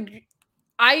 it could,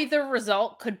 either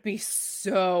result could be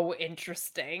so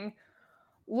interesting.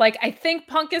 Like, I think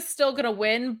Punk is still gonna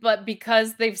win, but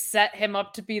because they've set him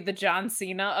up to be the John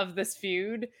Cena of this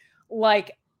feud,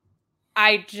 like,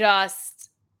 I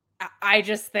just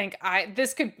think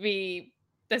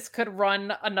this could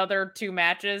run another 2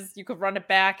 matches. You could run it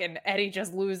back and Eddie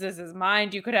just loses his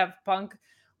mind. You could have Punk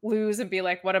lose and be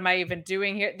like, what am I even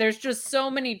doing here? There's just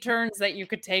so many turns that you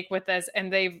could take with this,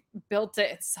 and they've built it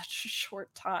in such a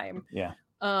short time. Yeah.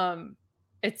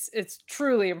 It's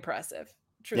truly impressive.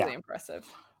 Truly impressive.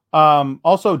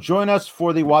 Also join us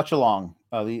for the watch along,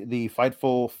 the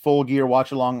Fightful Full Gear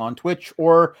watch along on Twitch,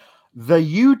 or the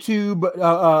YouTube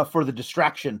for the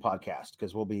Distraction podcast,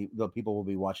 because people will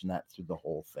be watching that through the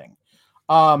whole thing.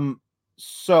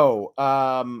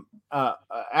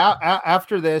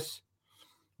 After this,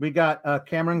 we got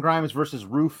Cameron Grimes versus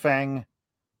Ru Feng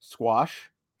squash.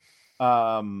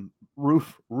 Ru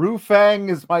Feng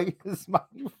is my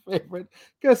favorite,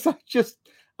 because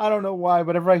I don't know why, but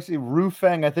whenever I see Ru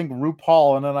Feng, I think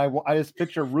RuPaul, and then I just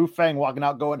picture Ru Feng walking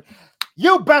out going,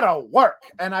 "You better work,"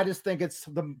 and I just think it's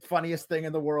the funniest thing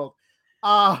in the world.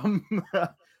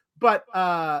 But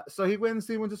so he wins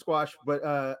the squash, but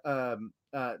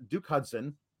Duke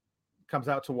Hudson comes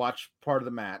out to watch part of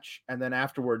the match, and then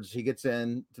afterwards he gets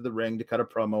into the ring to cut a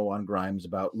promo on Grimes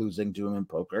about losing to him in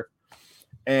poker,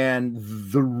 and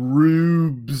the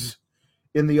rubes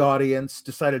in the audience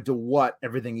decided to what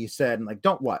everything he said, and like,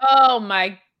 don't what. Oh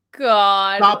my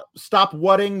god! Stop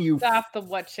whatting, you. Stop the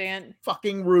what chant.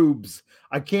 Fucking rubes.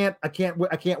 I can't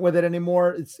with it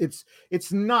anymore. It's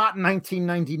not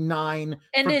 1999.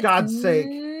 And for God's sake.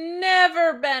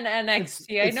 Never been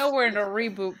NXT. I know we're in a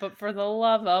reboot, but for the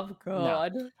love of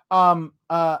God. No.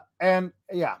 And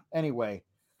yeah, anyway.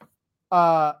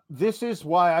 This is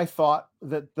why I thought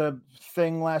that the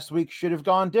thing last week should have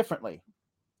gone differently.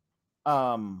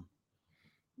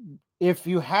 If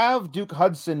you have Duke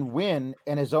Hudson win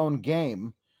in his own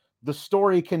game, the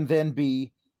story can then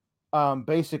be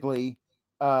basically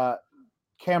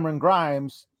Cameron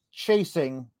Grimes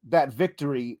chasing that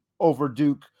victory over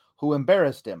Duke, who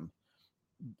embarrassed him.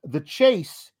 The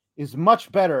chase is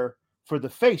much better for the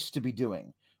face to be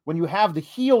doing. When you have the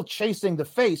heel chasing the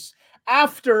face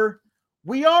after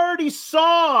we already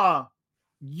saw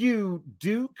you,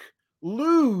 Duke,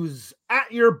 lose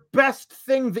at your best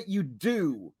thing that you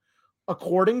do,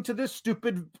 according to this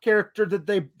stupid character that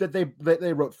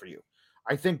they wrote for you.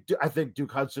 I think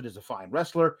Duke Hudson is a fine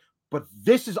wrestler, but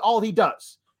this is all he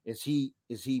does is he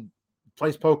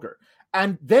plays poker.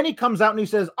 And then he comes out and he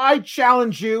says, I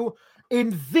challenge you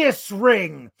in this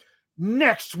ring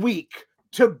next week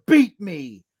to beat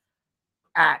me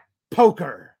at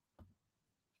poker.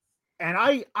 And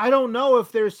I don't know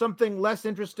if there's something less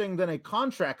interesting than a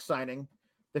contract signing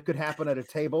that could happen at a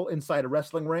table inside a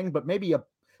wrestling ring, but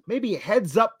maybe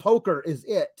heads up poker is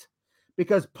it,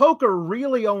 because poker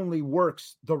really only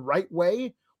works the right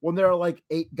way when there are like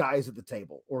 8 guys at the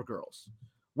table, or girls.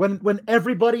 When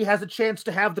everybody has a chance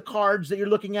to have the cards that you're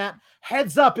looking at,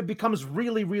 heads up, it becomes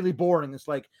really, really boring. It's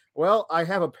like, well, I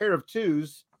have a pair of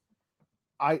 2s.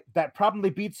 That probably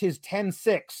beats his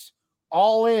 10-6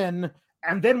 all in,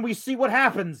 and then we see what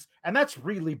happens. And that's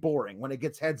really boring when it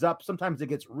gets heads up. Sometimes it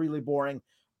gets really boring.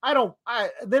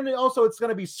 Then also it's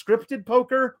going to be scripted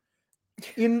poker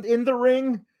in the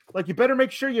ring. Like, you better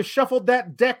make sure you shuffled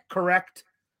that deck correct.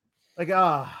 Like,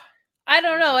 I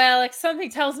don't know, Alex. Something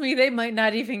tells me they might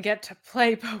not even get to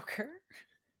play poker.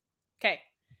 Okay.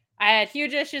 I had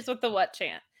huge issues with the what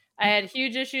chant. I had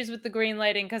huge issues with the green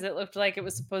lighting because it looked like it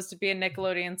was supposed to be a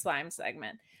Nickelodeon slime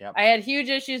segment. Yep. I had huge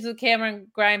issues with Cameron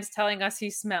Grimes telling us he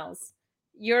smells.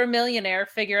 You're a millionaire.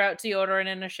 Figure out deodorant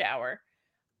in a shower.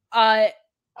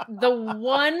 The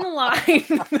one line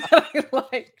that I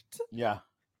liked. Yeah.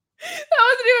 That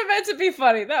wasn't even meant to be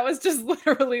funny. That was just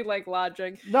literally like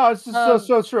logic. No, it's just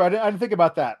so true. I didn't think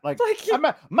about that. Like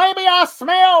maybe I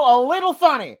smell a little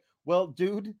funny. Well,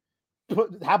 dude,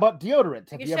 how about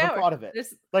deodorant? Have you ever thought of it?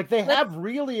 They have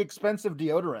really expensive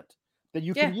deodorant that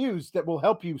you can use that will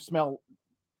help you smell.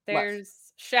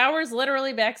 There's showers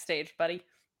literally backstage, buddy.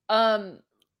 The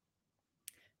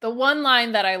one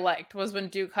line that I liked was when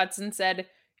Duke Hudson said,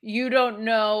 "You don't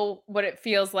know what it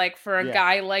feels like for a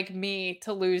guy like me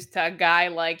to lose to a guy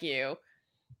like you."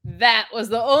 That was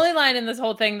the only line in this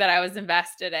whole thing that I was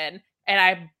invested in, and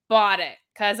I bought it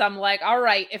because I'm like, all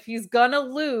right, if he's gonna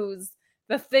lose,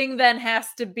 the thing then has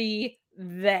to be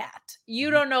that.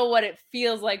 You don't know what it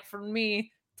feels like for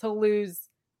me to lose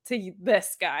to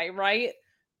this guy, right?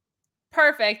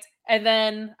 Perfect. And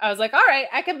then I was like, all right,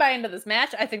 I can buy into this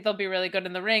match. I think they'll be really good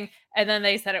in the ring. And then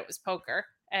they said it was poker.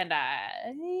 And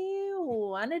I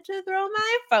wanted to throw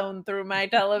my phone through my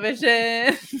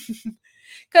television.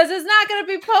 Because it's not going to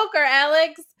be poker,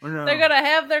 Alex. No. They're going to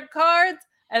have their cards.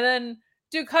 And then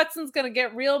Duke Hudson's going to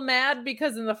get real mad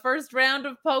because in the first round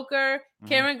of poker,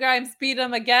 Cameron Grimes beat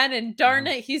him again. And darn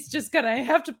it, he's just going to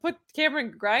have to put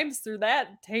Cameron Grimes through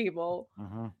that table.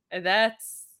 And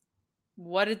that's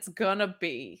what it's going to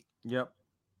be. Yep.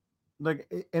 Like,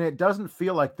 and it doesn't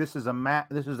feel like this is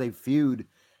a feud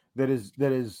that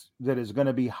is going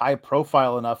to be high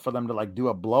profile enough for them to like do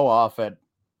a blow off at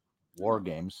War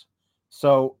Games.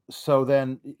 So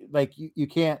then like you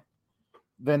can't,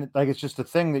 then like it's just a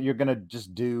thing that you're gonna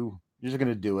just do. You're just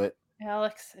gonna do it,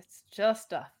 Alex. It's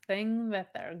just a thing that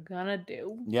they're gonna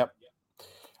do. Yep.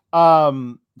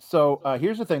 So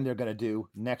here's the thing they're gonna do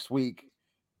next week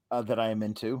that I am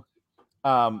into.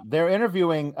 They're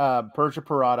interviewing Persia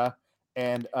Parada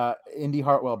and Indy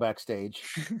Hartwell backstage,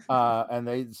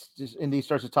 and Indy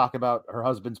starts to talk about her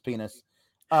husband's penis,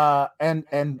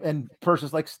 and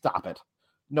Persia's like, "Stop it!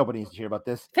 Nobody needs to hear about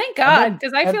this." Thank God,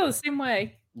 because I feel the same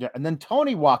way. Yeah, and then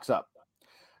Tony walks up.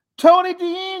 Tony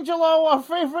D'Angelo, our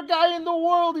favorite guy in the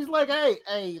world. He's like,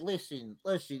 hey, listen.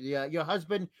 Yeah, your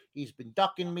husband, he's been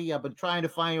ducking me. I've been trying to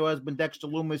find your husband, Dexter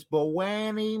Lumis, but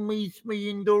when he meets me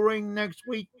in the ring next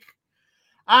week,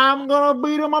 I'm going to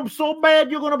beat him up so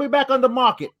bad you're going to be back on the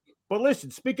market. But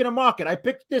listen, speaking of market, I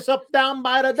picked this up down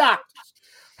by the docks.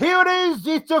 Here it is.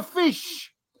 It's a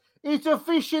fish. It's a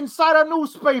fish inside a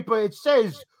newspaper. It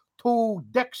says, to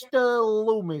Dexter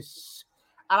Lumis.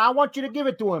 And I want you to give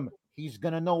it to him. He's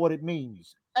going to know what it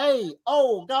means. Hey,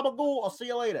 gabagool. I'll see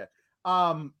you later.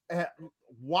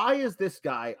 Why is this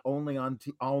guy only on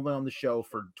the show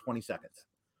for 20 seconds?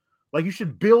 Like, you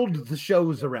should build the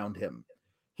shows around him.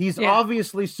 He's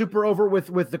obviously super over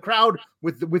with the crowd,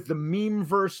 with the meme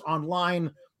verse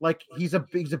online. Like, he's a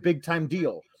big time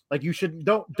deal. Like, you should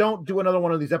don't do another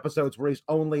one of these episodes where he's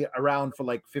only around for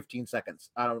like 15 seconds.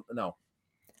 I don't know.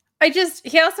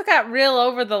 He also got real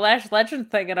over the Lash Legend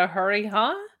thing in a hurry,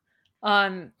 huh?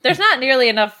 There's not nearly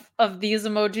enough of these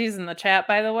emojis in the chat,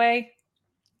 by the way.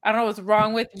 I don't know what's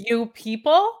wrong with you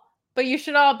people, but you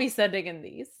should all be sending in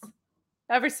these.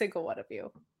 Every single one of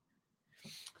you.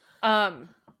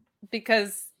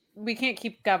 Because we can't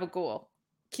keep Gabagool.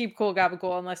 Keep cool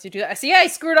Gabagool unless you do that. See, I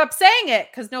screwed up saying it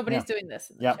because nobody's doing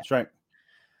this. Yeah, that's right.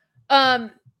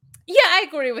 Yeah, I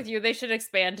agree with you. They should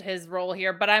expand his role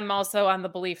here, but I'm also on the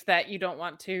belief that you don't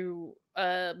want to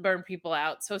burn people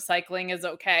out. So cycling is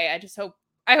okay.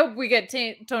 I hope we get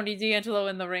Tony D'Angelo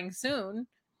in the ring soon.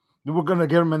 We're gonna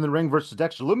get him in the ring versus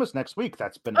Dexter Lumis next week.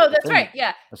 That's been that's right.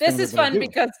 Yeah, this is fun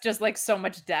because just like so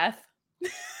much death. I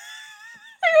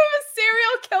have a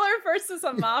serial killer versus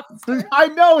a mobster. I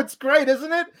know, it's great,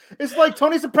 isn't it? It's like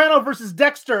Tony Soprano versus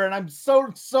Dexter, and I'm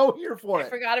so here for it. I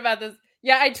forgot about this.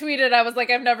 Yeah, I tweeted. I was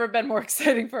like, I've never been more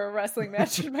exciting for a wrestling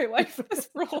match in my life. This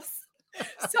rules.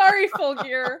 Sorry, Full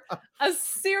Gear. A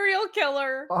serial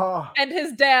killer and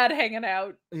his dad hanging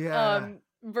out. Yeah.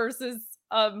 Versus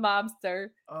a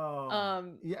mobster.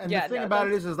 And the thing about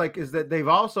it is that they've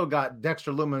also got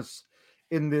Dexter Lumis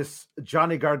in this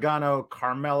Johnny Gargano,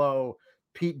 Carmelo,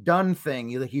 Pete Dunne thing.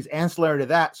 He's ancillary to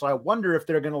that. So I wonder if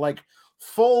they're gonna like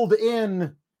fold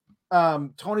in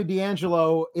Tony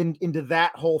D'Angelo into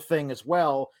that whole thing as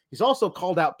well. He's also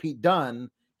called out Pete Dunne.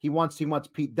 He wants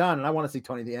Pete Dunne, and I want to see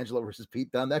Tony D'Angelo versus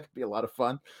Pete Dunne. That could be a lot of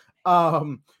fun.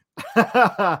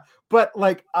 But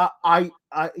like and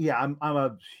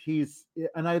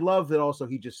I love that also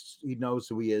he knows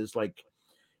who he is. Like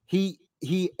he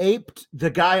aped the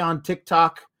guy on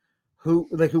TikTok who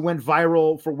went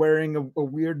viral for wearing a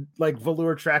weird like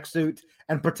velour tracksuit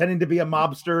and pretending to be a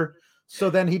mobster.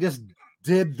 So then he just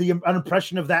did an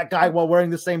impression of that guy while wearing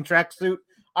the same tracksuit.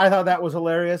 I thought that was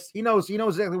hilarious. He knows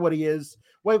exactly what he is.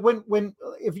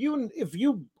 If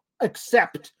you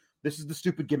accept this is the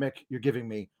stupid gimmick you're giving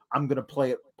me, I'm going to play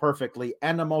it perfectly,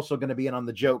 and I'm also going to be in on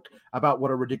the joke about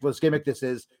what a ridiculous gimmick this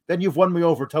is, then you've won me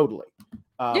over totally.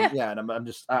 Yeah, and I'm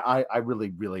just I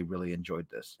really really enjoyed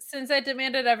this. Since I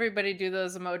demanded everybody do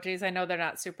those emojis, I know they're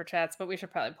not super chats, but we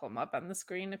should probably pull them up on the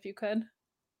screen if you could.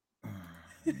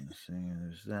 Let's see,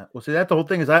 there's that. Well, see, that the whole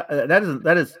thing is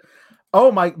that is.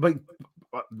 Oh my! But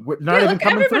we're not even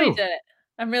coming everybody through. did it.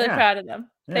 I'm really Yeah. proud of them.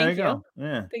 Yeah, Thank there you you. go.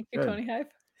 Yeah, Thank you, good. Tony Hive.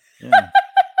 Yeah.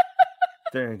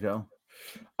 There you go.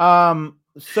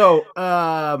 So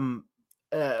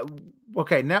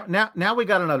okay, now we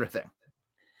got another thing.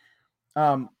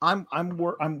 I'm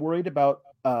worried about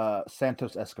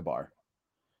Santos Escobar.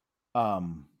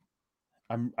 I'm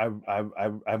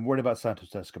worried about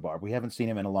Santos Escobar. We haven't seen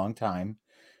him in a long time.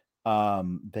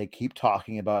 They keep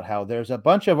talking about how there's a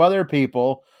bunch of other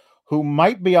people who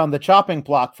might be on the chopping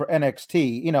block for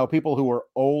NXT, you know, people who are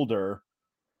older.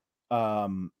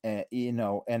 And, you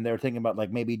know, and they're thinking about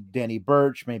like maybe Danny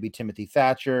Burch, maybe Timothy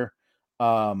Thatcher.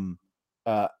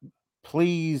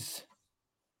 Please,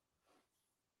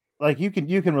 like you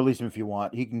can release him if you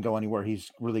want. He can go anywhere. He's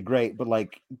really great, but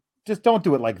like just don't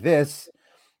do it like this.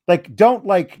 Like don't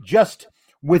like just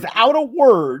without a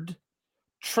word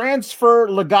transfer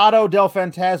Legado del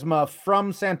Fantasma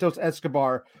from Santos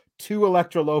Escobar to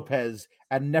Elektra Lopez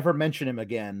and never mention him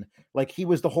again. Like he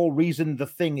was the whole reason the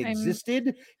thing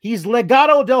existed. He's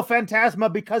Legado del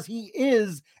Fantasma because he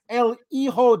is El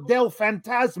Hijo del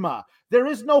Fantasma. There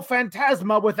is no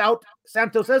Fantasma without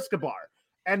Santos Escobar.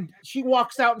 And she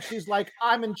walks out and she's like,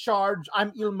 I'm in charge.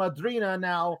 I'm Il Madrina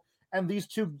now. And these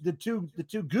the two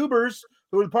goobers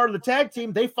who are part of the tag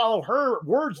team, they follow her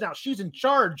words now. She's in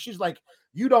charge. She's like,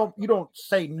 you don't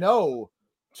say no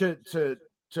to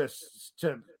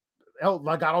El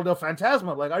Legado del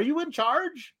Fantasma. Like, are you in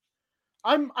charge?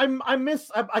 I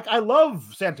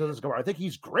love Santos Escobar. I think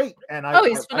he's great, and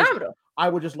he's phenomenal. I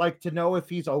would just like to know if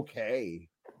he's okay.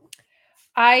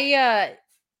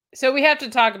 So we have to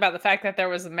talk about the fact that there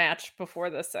was a match before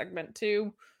this segment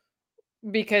too,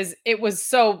 because it was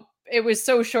so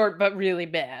short but really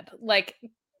bad. Like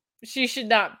she should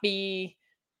not be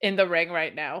in the ring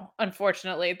right now.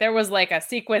 Unfortunately, there was like a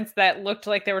sequence that looked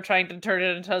like they were trying to turn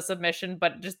it into a submission,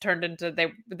 but it just turned into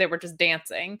they were just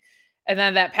dancing, and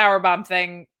then that powerbomb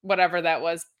thing, whatever that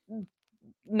was,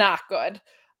 not good.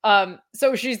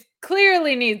 So she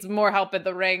clearly needs more help in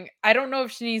the ring. I don't know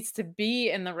if she needs to be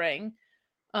in the ring.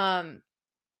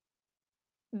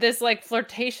 This like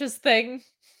flirtatious thing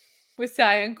with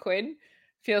Zion Quinn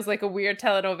feels like a weird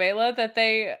telenovela that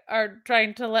they are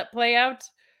trying to let play out.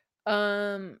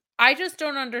 I just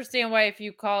don't understand why if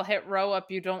you call Hit Row up,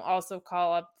 you don't also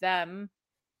call up them.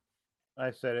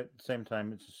 I said it at the same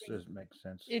time. It just doesn't make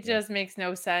sense. It just makes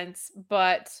no sense.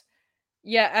 But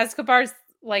yeah, Escobar's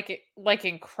like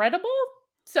incredible.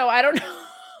 So I don't know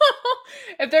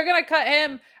if they're gonna cut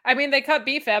him. I mean, they cut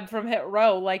BFAB from Hit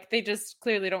Row. Like they just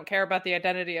clearly don't care about the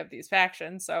identity of these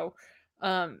factions. So,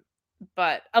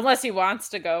 but unless he wants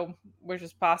to go, which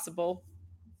is possible,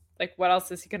 like what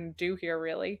else is he gonna do here,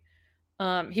 really?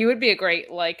 He would be a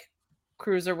great like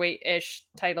cruiserweight-ish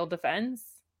title defense.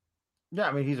 Yeah,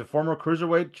 I mean he's a former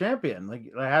cruiserweight champion. Like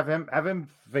have him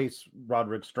face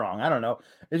Roderick Strong. I don't know.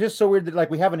 It's just so weird that like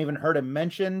we haven't even heard him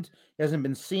mentioned. He hasn't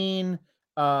been seen.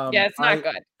 Yeah, it's not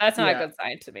good. That's not a good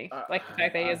sign to me. Like the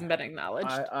fact that he hasn't been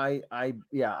acknowledged.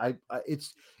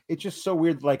 It's just so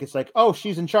weird. Like it's like, oh,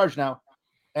 she's in charge now,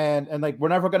 and like we're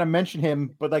never gonna mention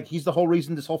him, but like he's the whole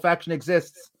reason this whole faction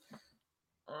exists.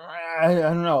 I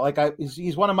don't know. Like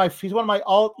he's one of my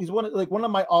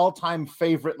all-time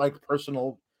favorite like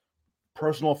personal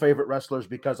favorite wrestlers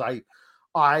because I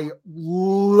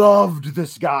loved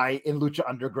this guy in Lucha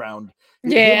Underground.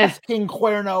 Yeah, King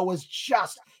Cuerno was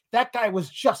that guy was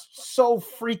just so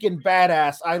freaking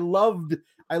badass. I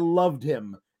loved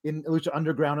him in Lucha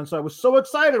Underground, and so I was so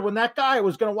excited when that guy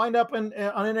was going to wind up on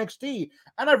NXT.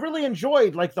 And I really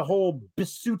enjoyed like the whole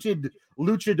besuited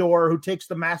luchador who takes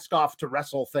the mask off to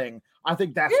wrestle thing. I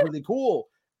think that's really cool.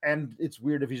 And it's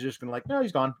weird if he's just going to like, no,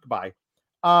 he's gone. Goodbye.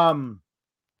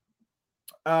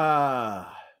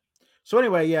 So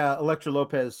anyway, yeah, Elektra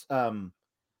Lopez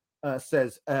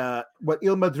says what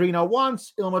Il Madrina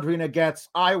wants, Il Madrina gets.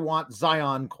 I want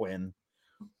Zion Quinn.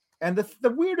 And the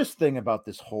weirdest thing about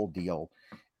this whole deal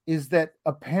is that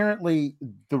apparently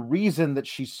the reason that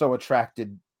she's so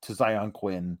attracted to Zion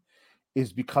Quinn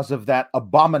is because of that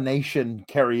abomination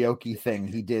karaoke thing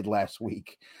he did last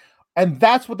week. And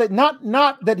that's what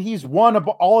not that he's won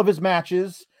all of his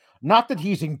matches, not that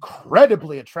he's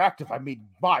incredibly attractive. I mean,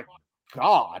 my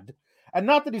God. And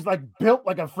not that he's like built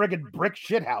like a friggin' brick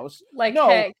shithouse. Like, no,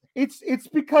 hey. it's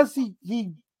because he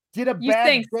did a You bad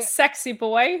sang Sexy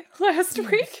Boy last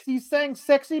week? He sang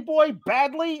Sexy Boy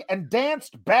badly and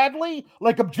danced badly,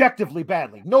 like objectively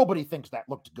badly. Nobody thinks that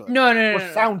looked good No.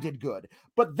 sounded good.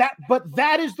 But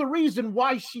that is the reason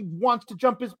why she wants to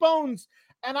jump his bones.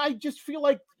 And I just feel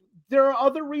like there are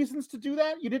other reasons to do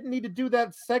that. You didn't need to do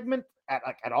that segment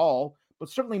at all, but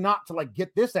certainly not to like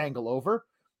get this angle over.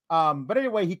 But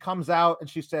anyway, he comes out and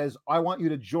she says, I want you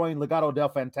to join Legado del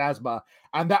Fantasma.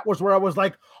 And that was where I was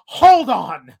like, hold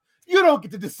on. You don't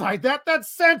get to decide that.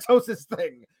 That's Santos's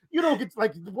thing. You don't get to,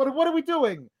 like, what are we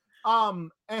doing? And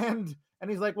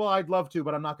he's like, well, I'd love to,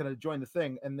 but I'm not going to join the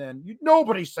thing. And then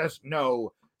nobody says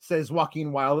no, says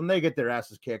Joaquin Wilde, and they get their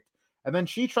asses kicked. And then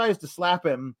she tries to slap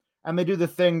him, and they do the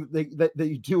thing that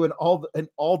you do in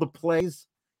all the plays.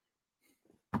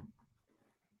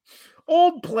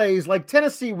 Old plays, like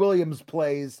Tennessee Williams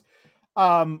plays,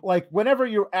 like whenever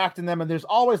you're acting them, and there's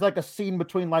always like a scene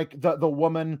between like the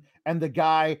woman and the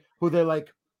guy who they're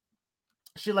like,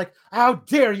 she's like, how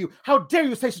dare you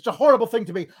say such a horrible thing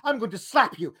to me, I'm going to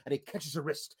slap you. And he catches her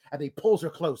wrist and he pulls her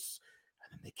close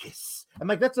and then they kiss. And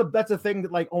like that's a thing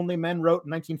that like only men wrote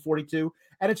in 1942,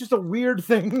 and it's just a weird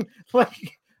thing.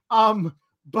 Like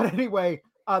but anyway,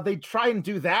 they try and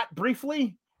do that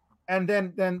briefly. And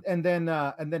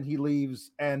then he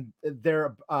leaves, and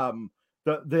they're the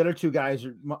other two guys,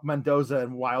 Mendoza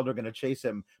and Wilde, are going to chase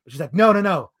him. But she's like,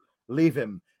 no, leave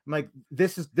him. I'm like,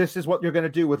 this is what you're going to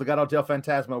do with Legado del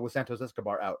Fantasma with Santos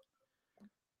Escobar out.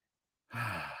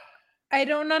 I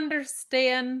don't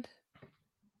understand.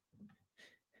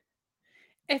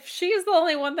 If she's the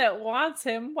only one that wants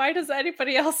him, why does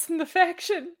anybody else in the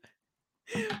faction?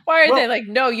 Why are they like,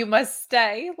 no, you must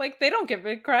stay? Like, they don't give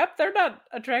a crap. They're not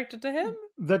attracted to him.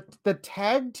 The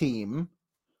tag team,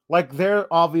 like,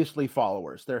 they're obviously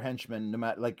followers. They're henchmen. No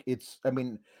matter, like, it's. I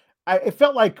mean, it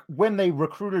felt like when they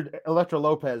recruited Elektra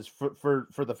Lopez for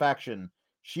the faction,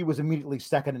 she was immediately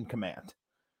second in command.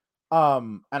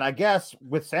 And I guess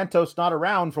with Santos not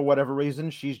around for whatever reason,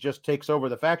 she just takes over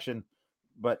the faction.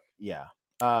 But yeah.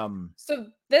 So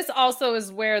this also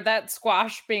is where that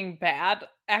squash being bad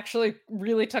actually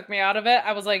really took me out of it.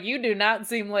 I was like, you do not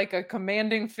seem like a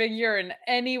commanding figure in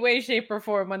any way, shape, or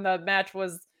form when the match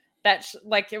was that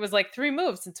like it was like 3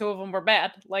 moves and 2 of them were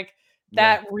bad. Like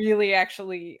that really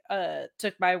actually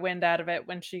took my wind out of it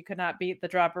when she could not beat the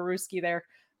Dropperooski there.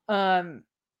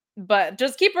 But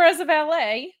just keep her as a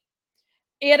valet.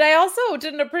 And I also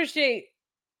didn't appreciate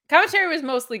commentary was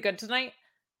mostly good tonight.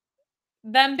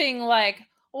 Them being like,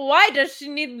 why does she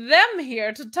need them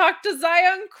here to talk to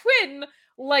Zion Quinn?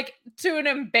 Like, to an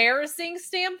embarrassing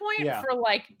standpoint for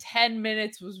like 10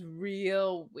 minutes was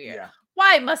real weird. Yeah.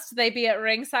 Why must they be at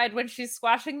ringside when she's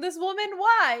squashing this woman?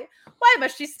 Why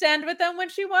must she stand with them when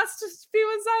she wants to be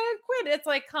with Zion Quinn? It's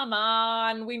like, come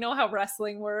on, we know how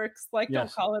wrestling works. Like,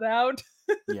 don't call it out.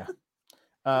 Yeah.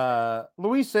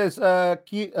 Luis says,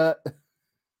 Kion,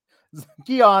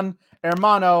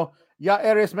 hermano, ya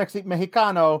eres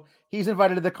Mexicano. He's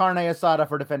invited to the carne asada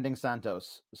for defending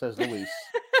Santos, says Luis.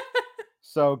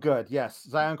 So good. Yes.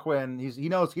 Zion Quinn. He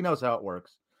knows how it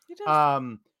works. He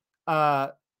does.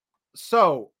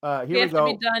 So here we go.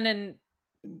 To be done in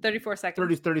 34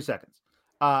 seconds. 30 seconds.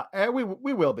 And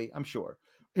we will be, I'm sure.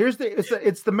 Here's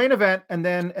it's the main event, and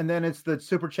then it's the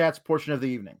super chats portion of the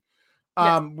evening.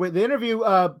 With the interview,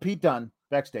 Pete Dunne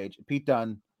backstage. Pete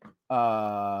Dunne,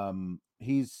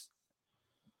 he's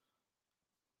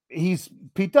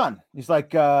Pete Dunne. He's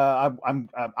like, I'm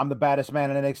the baddest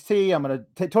man in NXT. I'm gonna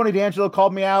Tony D'Angelo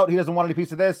called me out. He doesn't want any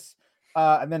piece of this.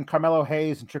 And then Carmelo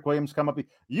Hayes and Trick Williams come up.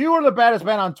 You are the baddest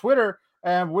man on Twitter,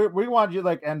 and we want you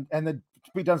like. And then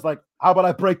Pete Dunne's like, how about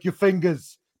I break your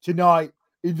fingers tonight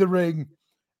in the ring?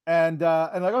 And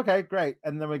like, okay, great.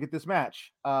 And then we get this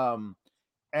match. And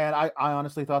I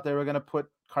honestly thought they were gonna put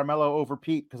Carmelo over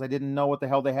Pete because I didn't know what the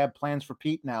hell they had plans for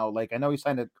Pete now. Like, I know he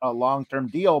signed a long-term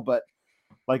deal, but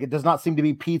like, it does not seem to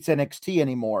be Pete's NXT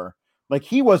anymore. Like,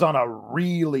 he was on a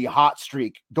really hot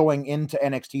streak going into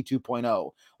NXT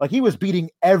 2.0. Like, he was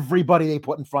beating everybody they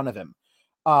put in front of him.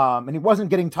 And he wasn't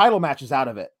getting title matches out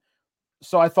of it.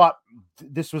 So I thought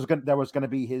that was going to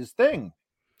be his thing.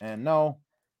 And no.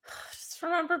 Just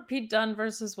remember Pete Dunne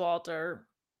versus Walter.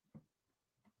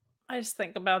 I just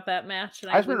think about that match.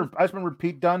 And I just remember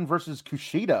Pete Dunne versus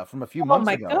Kushida from a few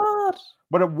months ago. Oh my God.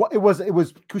 But it was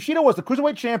Kushida was the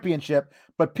Cruiserweight Championship,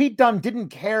 but Pete Dunne didn't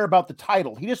care about the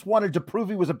title. He just wanted to prove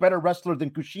he was a better wrestler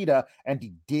than Kushida, and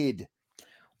he did.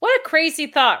 What a crazy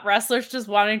thought. Wrestlers just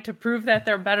wanting to prove that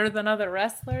they're better than other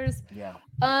wrestlers. Yeah.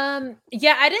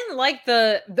 Yeah, I didn't like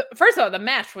the first of all, the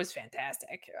match was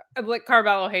fantastic. Like,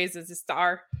 Carmelo Hayes is a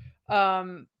star.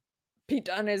 Pete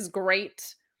Dunne is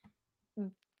great.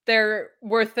 there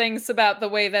were things about the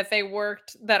way that they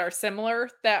worked that are similar,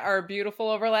 that are beautiful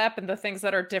overlap, and the things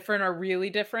that are different are really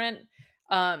different.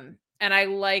 And I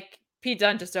like Pete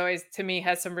Dunne just always, to me,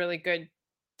 has some really good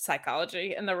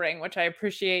psychology in the ring, which I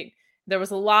appreciate. There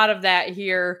was a lot of that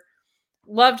here.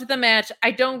 Loved the match.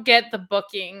 I don't get the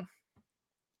booking.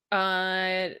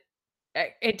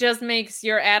 It just makes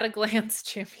your at a glance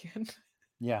champion.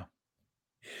 Yeah.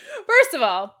 First of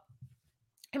all,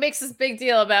 it makes this big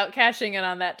deal about cashing in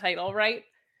on that title, right?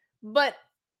 But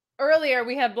earlier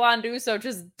we had Blonde Uso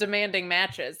just demanding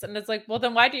matches, and it's like, well,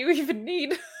 then why do you even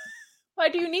need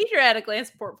your at a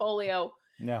glance portfolio?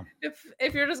 Yeah.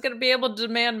 If you're just going to be able to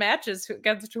demand matches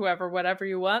against whatever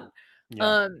you want.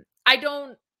 Yeah.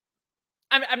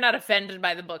 I'm not offended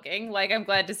by the booking. Like, I'm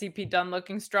glad to see Pete Dunne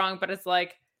looking strong, but it's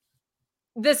like,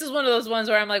 this is one of those ones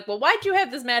where I'm like, well, why'd you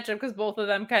have this matchup? Because both of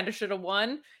them kind of should have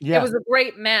won. Yeah. It was a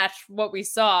great match, what we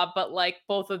saw, but like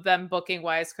both of them booking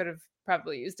wise could have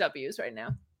probably used W's right now.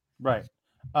 Right.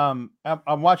 I'm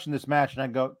watching this match and I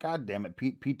go, God damn it,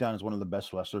 Pete Dunne is one of the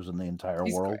best wrestlers in the entire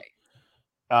world. Great.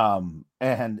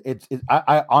 And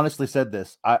I honestly said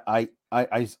this.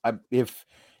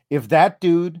 If that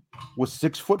dude was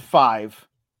 6'5",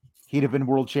 he'd have been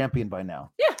world champion by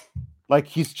now. Yeah.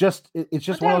 Like it's just one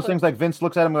of those things. Like Vince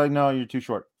looks at him like, no, you're too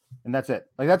short, and that's it.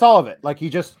 Like that's all of it. Like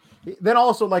then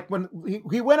also like when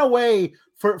he went away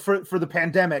for the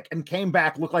pandemic and came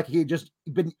back, looked like he had just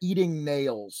been eating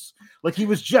nails. Like he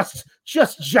was just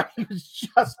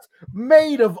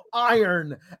made of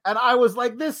iron. And I was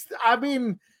like, this. I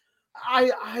mean,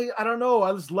 I don't know.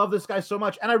 I just love this guy so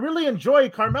much, and I really enjoy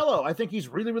Carmelo. I think he's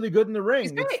really, really good in the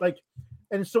ring. It's like,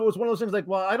 and so it's one of those things. Like,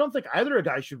 well, I don't think either a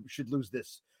guy should lose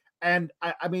this. And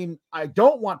I mean, I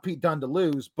don't want Pete Dunne to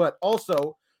lose, but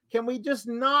also, can we just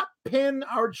not pin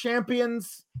our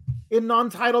champions in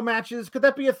non-title matches? Could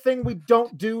that be a thing we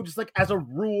don't do, just like as a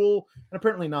rule? And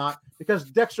apparently not, because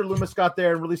Dexter Lumis got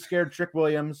there and really scared Trick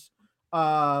Williams.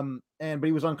 But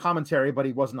he was on commentary, but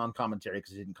he wasn't on commentary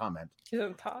because he didn't comment. He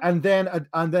didn't talk. And then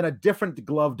a different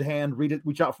gloved hand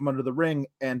reached out from under the ring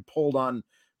and pulled on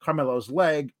Carmelo's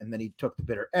leg, and then he took the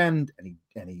bitter end and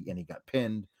he got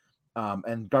pinned.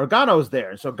 And Gargano's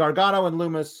there. So Gargano and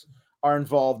Lumis are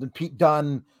involved, and Pete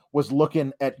Dunne was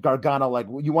looking at Gargano like,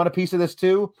 you want a piece of this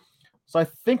too? So I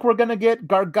think we're going to get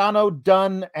Gargano,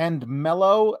 Dunne, and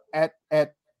Mello at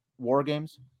War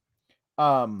Games.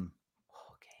 Yeah,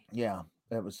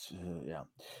 that was, yeah.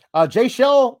 Jay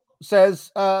Shell says,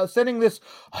 sending this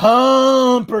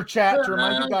humper chat to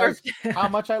remind you guys how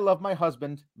much I love my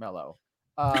husband, Mello.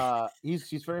 He's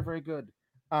very, very good.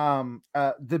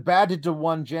 The Bad to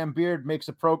One Jam Beard makes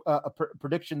a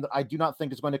prediction that I do not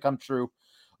think is going to come true.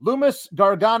 Lumis,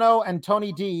 Gargano, and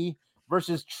Tony D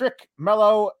versus Trick,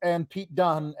 Mello, and Pete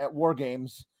Dunne at War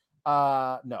Games.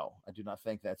 No, I do not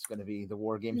think that's going to be the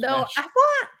War Games match.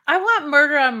 I want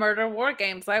Murder on Murder War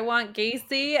Games. I want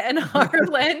Gacy and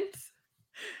Harland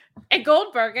and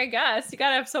Goldberg, I guess. You got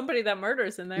to have somebody that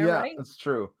murders in there, right? Yeah, that's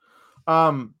true.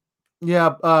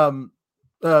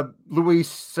 Luis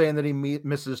saying that he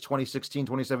misses 2016,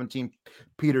 2017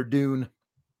 Peter Dune.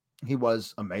 He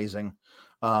was amazing.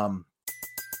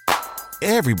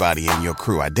 Everybody in your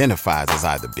crew identifies as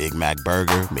either Big Mac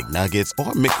Burger, McNuggets,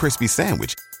 or McCrispy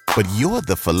Sandwich. But you're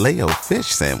the Filet-O-Fish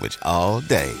Sandwich all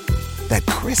day. That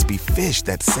crispy fish,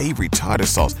 that savory tartar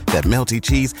sauce, that melty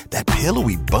cheese, that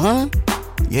pillowy bun.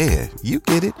 Yeah, you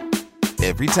get it.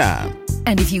 Every time.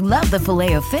 And if you love the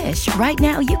Filet-O-Fish, right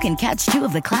now you can catch two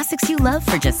of the classics you love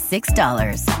for just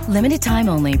 $6. Limited time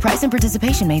only. Price and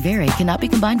participation may vary. Cannot be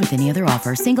combined with any other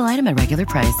offer. Single item at regular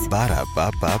price.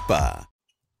 Ba-da-ba-ba-ba.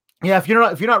 Yeah, if you're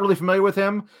not really familiar with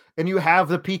him and you have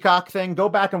the Peacock thing, go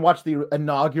back and watch the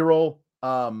inaugural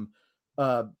NXT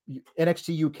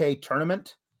UK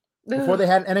tournament. Before they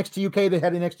had NXT UK, they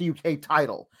had an NXT UK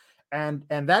title. And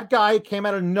that guy came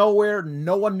out of nowhere.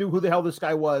 No one knew who the hell this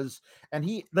guy was. And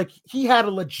he had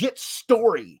a legit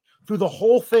story through the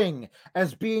whole thing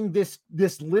as being this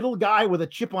little guy with a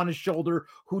chip on his shoulder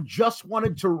who just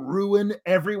wanted to ruin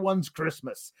everyone's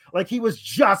Christmas. Like he was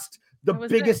just the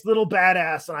biggest little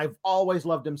badass. And I've always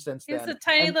loved him since then. He's a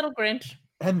tiny little Grinch.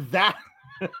 And that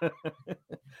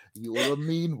you were a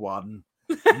mean one,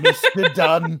 Mr.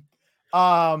 Dunn.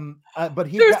 But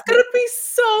there's gonna be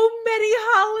so many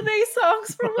holiday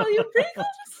songs for William Regal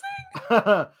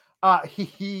to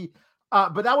sing.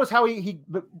 But that was how he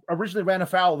originally ran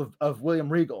afoul of William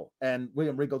Regal, and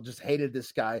William Regal just hated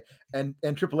this guy, and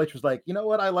Triple H was like, you know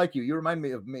what, I like you. You remind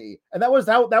me of me, and that was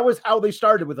how they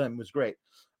started with him. It was great.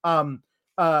 Cloud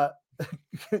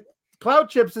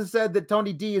Chips has said that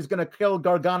Tony D is going to kill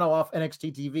Gargano off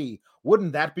NXT TV.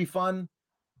 Wouldn't that be fun?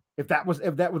 If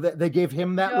they gave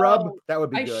him that rub, that would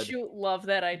be good. I love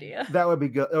that idea. That would be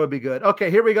good. That would be good.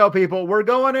 Okay, here we go, people. We're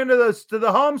going into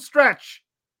the home stretch.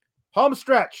 Home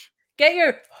stretch. Get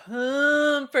your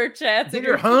humper chats. Get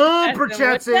your humper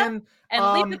chats in.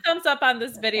 And leave a thumbs up on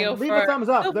this video. Leave a thumbs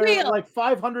up. There are like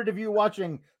 500 of you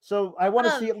watching, so I want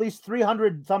to see at least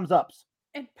 300 thumbs ups.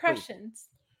 Impressions.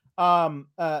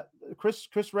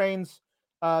 Chris Raines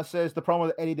says the promo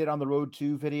that Eddie did on the Road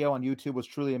to video on YouTube was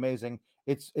truly amazing.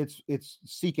 It's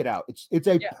seek it out. It's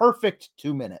a perfect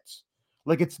 2 minutes.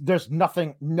 Like there's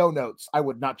nothing, no notes. I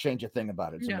would not change a thing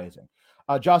about it. It's amazing.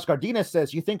 Josh Gardena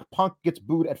says, you think Punk gets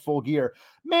booed at Full Gear?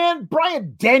 Man,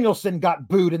 Bryan Danielson got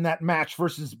booed in that match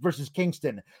versus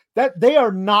Kingston. That they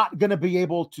are not going to be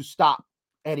able to stop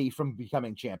Eddie from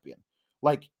becoming champion.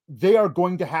 Like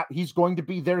he's going to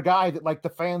be their guy that like the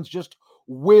fans just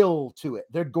will to it.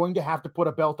 They're going to have to put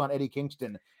a belt on Eddie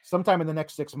Kingston sometime in the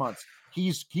next 6 months.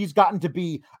 He's gotten to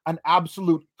be an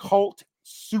absolute cult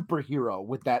superhero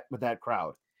with that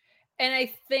crowd. And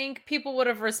I think people would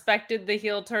have respected the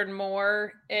heel turn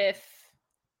more if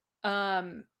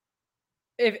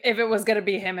it was going to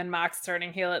be him and Mox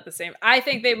turning heel at the same. I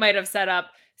think they might have set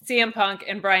up CM Punk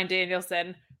and Bryan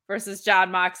Danielson versus Jon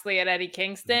Moxley and Eddie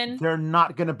Kingston. They're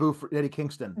not going to boo for Eddie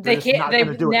Kingston. They can't. They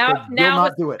do now it. Now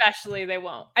especially they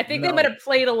won't. I think they might have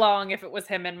played along if it was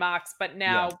him and Mox, but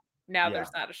now there's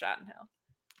not a shot in hell.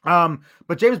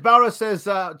 But James Bauer says,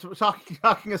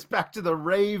 talking us back to the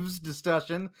raves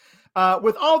discussion,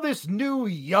 with all this new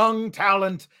young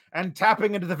talent and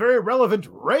tapping into the very relevant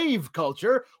rave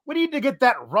culture, we need to get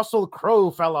that Russell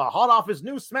Crowe fella hot off his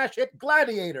new smash hit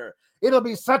Gladiator. It'll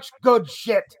be such good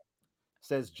shit,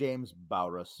 says James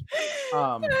Bowers.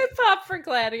 I pop for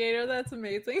Gladiator. That's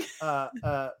amazing.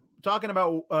 Talking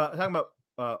about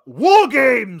war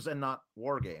games and not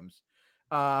war games.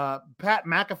 Pat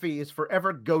McAfee is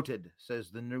forever goated, says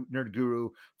the Nerd Guru,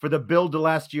 for the build to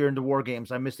last year into War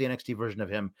Games. I missed the NXT version of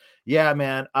him. Yeah,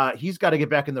 man. He's got to get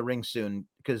back in the ring soon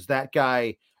because that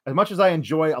guy, as much as I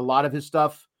enjoy a lot of his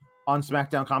stuff on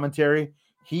SmackDown commentary,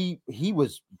 he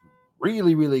was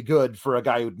really, really good for a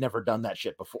guy who'd never done that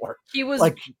shit before. He was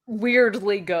like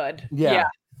weirdly good. Yeah.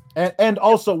 And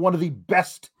also one of the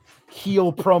best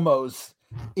heel promos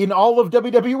in all of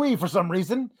WWE for some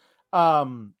reason.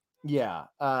 Yeah.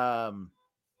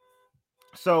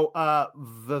 So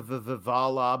the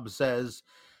Valob says,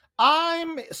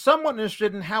 I'm somewhat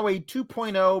interested in how a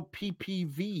 2.0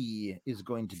 PPV is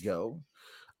going to go.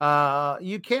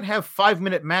 You can't have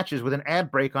 5-minute matches with an ad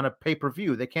break on a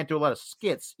pay-per-view. They can't do a lot of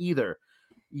skits either.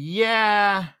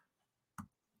 Yeah.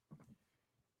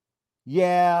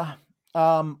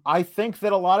 I think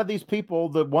that a lot of these people,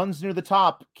 the ones near the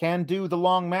top, can do the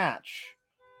long match.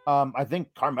 I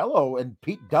think Carmelo and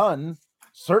Pete Dunne,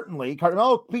 certainly.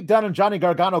 Pete Dunne and Johnny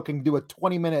Gargano can do a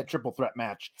 20-minute triple threat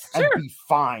match and be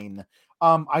fine.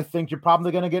 I think you're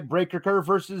probably going to get Breakker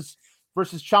versus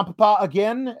Ciampa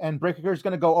again, and Breakker is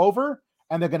going to go over,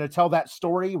 and they're going to tell that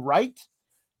story right.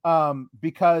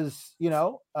 Because it's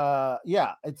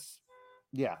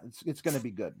going to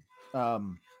be good.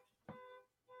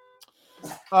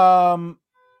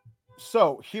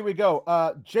 So here we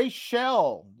go. Jay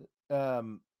Shell.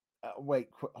 Wait,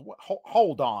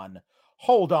 hold on.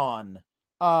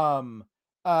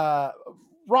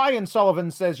 Ryan Sullivan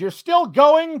says, you're still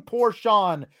going? Poor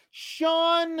Sean.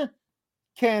 Sean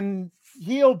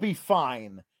he'll be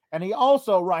fine. And he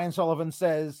also, Ryan Sullivan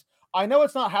says, I know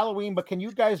it's not Halloween, but can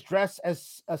you guys dress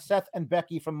as Seth and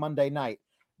Becky from Monday night?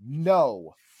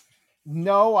 No,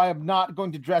 I am not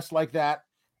going to dress like that.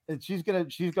 And she's gonna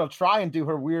try and do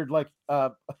her weird, like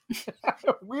her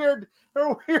weird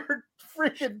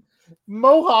freaking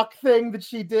mohawk thing that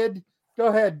she did. Go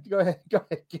ahead,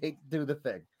 Kate, do the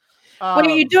thing. When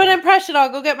you do an impression,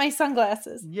 I'll go get my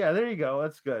sunglasses. Yeah, there you go.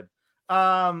 That's good.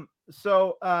 The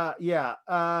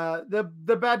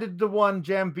bad did the one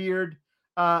Jam Beard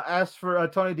asked for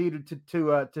Tony D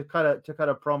to cut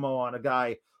a promo on a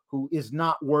guy who is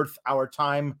not worth our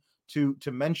time to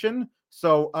mention.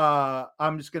 So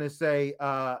I'm just gonna say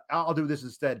I'll do this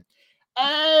instead.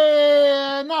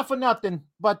 Not for nothing,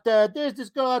 but there's this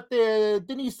girl out there,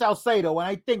 Denise Salcedo, and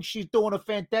I think she's doing a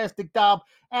fantastic job.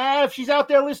 If she's out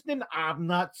there listening, I'm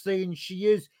not saying she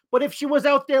is, but if she was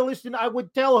out there listening, I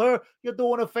would tell her you're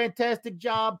doing a fantastic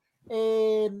job.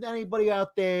 And anybody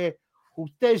out there who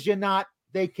says you're not,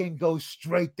 they can go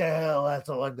straight to hell. That's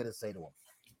all I'm gonna say to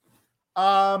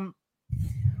them.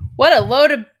 What a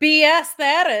load of BS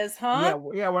that is, huh?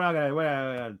 Yeah, we're not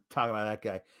gonna talk about that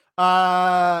guy.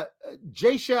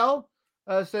 Jay Shell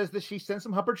says that she sent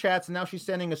some Humper chats, and now she's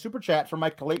sending a super chat for my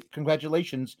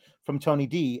congratulations from Tony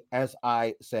D, as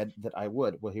I said that I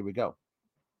would. Well, here we go.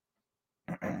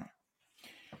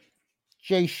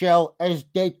 J Shell, as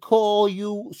they call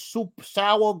you, Soup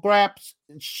Sour Graps,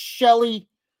 Shelly.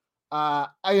 I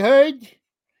heard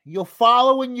you're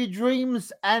following your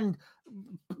dreams, and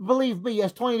believe me,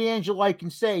 as Tony D'Angelo, I can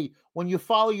say, when you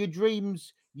follow your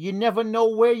dreams, you never know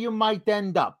where you might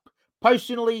end up.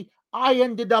 Personally, I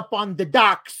ended up on the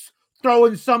docks,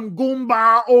 throwing some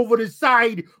Goomba over the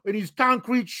side in his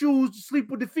concrete shoes to sleep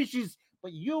with the fishes.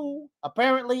 But you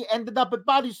apparently ended up at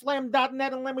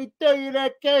bodyslam.net, and let me tell you,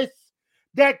 that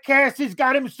Cass has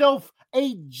got himself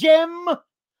a gem,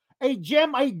 a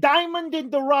diamond in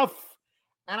the rough.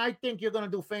 And I think you're going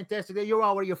to do fantastic. You're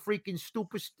already a freaking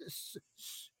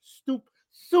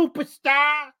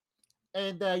superstar.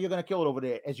 And you're going to kill it over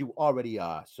there, as you already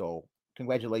are. So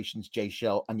congratulations, J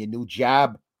Shell, on your new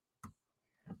job.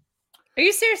 Are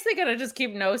you seriously going to just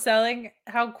keep no-selling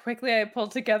how quickly I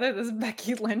pulled together this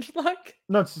Becky Lynch look?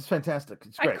 No, it's fantastic.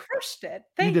 It's great. I crushed it.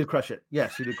 You did crush it.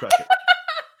 Yes, you did crush it.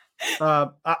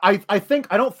 I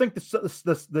don't think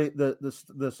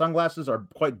the sunglasses are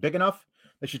quite big enough.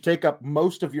 They should take up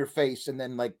most of your face and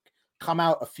then like come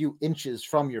out a few inches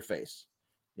from your face.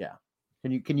 Yeah.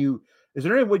 Can you is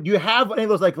there any way, do you have any of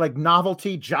those like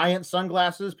novelty giant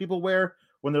sunglasses people wear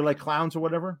when they're like clowns or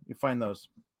whatever? You find those?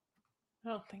 I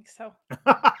don't think so.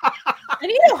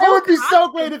 It would be so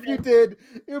great if you did.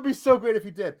 It would be so great if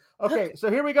you did. Okay, so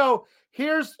here we go.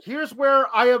 Here's where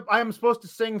I am supposed to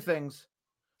sing things.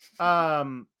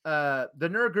 The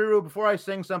Nerd Guru, before I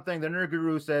sing something, the Nerd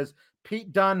Guru says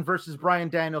Pete Dunne versus Bryan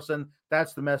Danielson.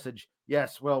 That's the message.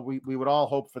 Yes, well, we would all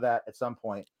hope for that at some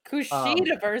point.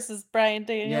 Kushida versus Bryan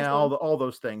Danielson. Yeah, all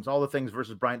those things. All the things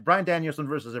versus Bryan Danielson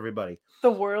versus everybody. The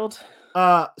world.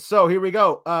 So here we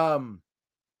go.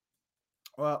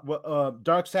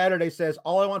 Dark Saturday says,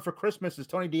 all I want for Christmas is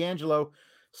Tony D'Angelo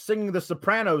singing the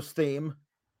Sopranos theme.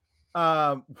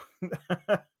 Well,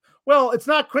 it's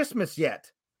not Christmas yet.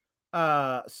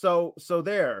 So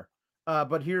there.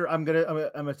 But here I'm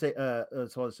gonna say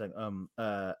hold a second.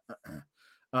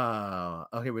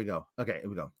 Here we go. Okay, here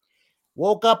we go.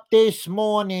 Woke up this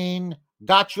morning,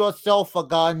 got yourself a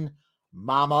gun.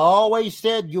 Mama always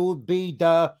said you'd be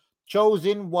the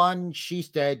chosen one. She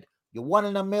said, you're 1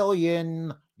 in a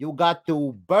million. You got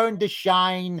to burn to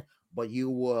shine, but you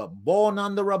were born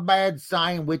under a bad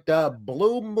sign with the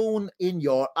blue moon in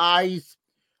your eyes.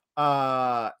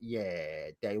 Yeah,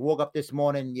 they woke up this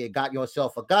morning. You got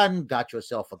yourself a gun. Got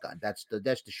yourself a gun. That's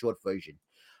the short version.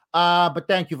 But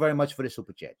thank you very much for the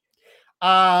super chat.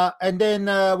 And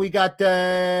then we got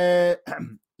Starheart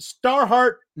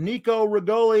Nico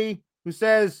Rigoli, who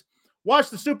says, watch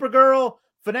the Supergirl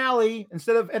finale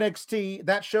instead of NXT.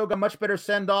 That show got much better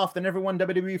send-off than everyone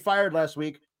WWE fired last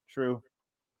week. True.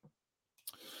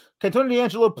 Can Tony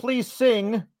D'Angelo please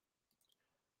sing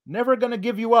Never Gonna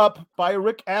Give You Up by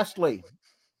Rick Astley?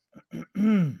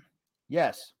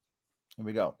 Yes. Here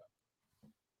we go.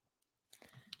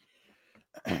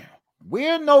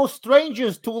 We're no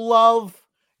strangers to love.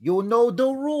 You know the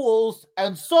rules,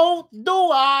 and so do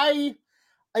I.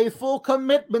 A full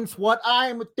commitment's what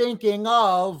I'm thinking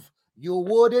of. You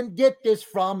wouldn't get this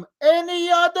from any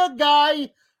other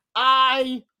guy.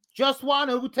 I just want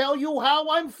to tell you how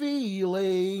I'm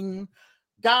feeling.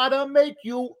 Gotta make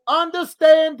you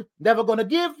understand. Never gonna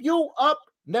give you up.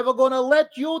 Never gonna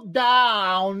let you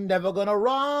down. Never gonna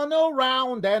run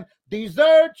around and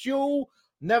desert you.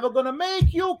 Never gonna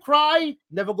make you cry.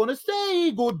 Never gonna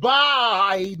say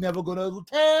goodbye. Never gonna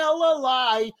tell a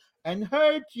lie and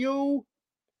hurt you.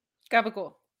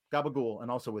 Gabagool. Gabagool,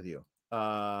 and also with you.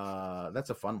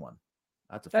 That's a fun one.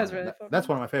 That's Really fun. That's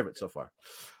one of my favorites so far.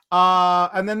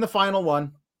 And then the final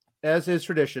one, as is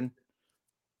tradition,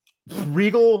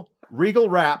 Regal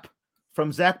rap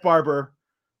from Zach Barber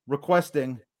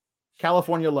requesting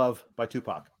California Love by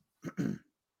Tupac. Here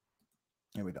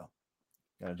we go.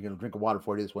 Gotta get a drink of water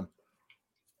before I do this one.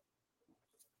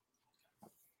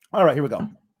 All right, here we go.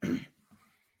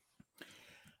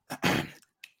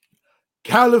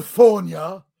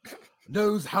 California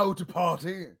knows how to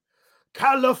party.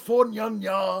 California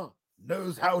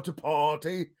knows how to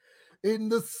party. In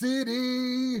the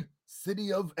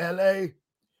city of LA.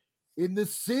 In the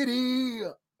city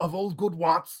of Old Good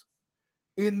Watts.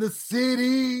 In the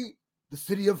city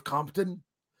of Compton.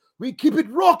 We keep it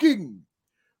rocking.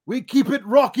 We keep it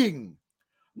rocking.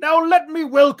 Now let me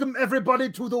welcome everybody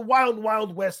to the Wild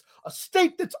Wild West, a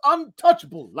state that's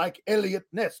untouchable like Elliot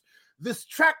Ness. This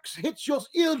track hits your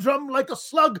eardrum like a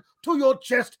slug to your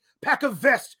chest. Pack a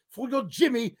vest for your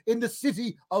Jimmy in the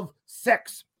city of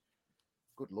sex.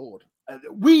 Good Lord.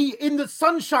 We in the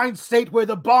Sunshine State where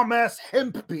the bomb-ass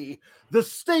hemp be. The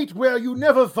state where you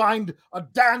never find a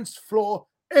dance floor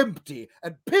empty,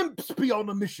 and pimps be on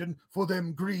a mission for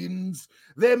them greens.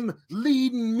 Them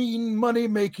lean, mean,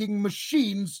 money-making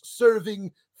machines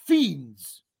serving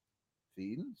fiends.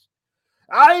 Fiends?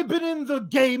 I've been in the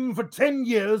game for 10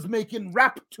 years making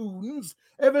rap tunes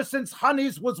ever since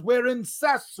Honeys was wearing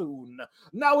Sassoon.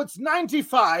 Now it's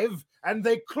 95 and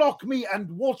they clock me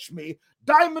and watch me,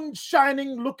 diamond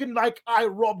shining looking like I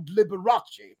robbed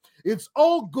Liberace. It's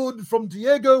all good from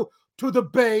Diego to the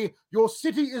Bay. Your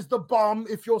city is the bomb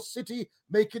if your city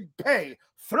make it pay.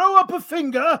 Throw up a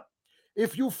finger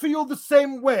if you feel the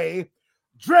same way.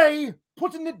 Dre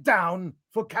putting it down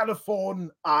for California.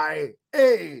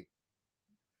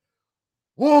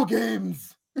 War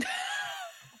games.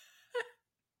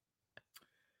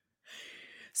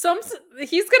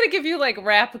 He's gonna give you like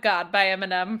Rap God by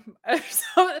Eminem. He's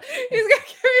gonna give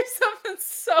you something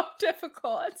so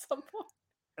difficult at some point.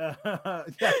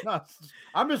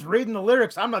 I'm just reading the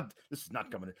lyrics. This is not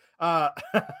coming in. No,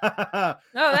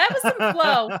 that was some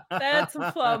flow. That's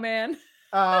some flow, man.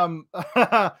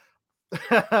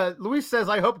 Luis says,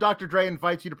 I hope Dr. Dre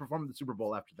invites you to perform at the Super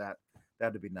Bowl after that.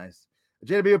 That'd be nice.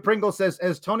 JW Pringle says,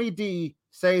 as Tony D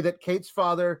say that Kate's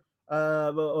father,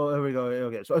 here we go.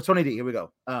 Okay, so Tony D, here we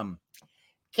go.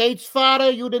 Kate's father,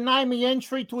 you deny me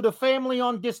entry to the family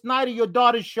on this night of your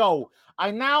daughter's show. I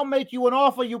now make you an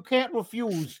offer you can't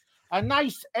refuse. A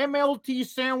nice MLT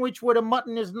sandwich where the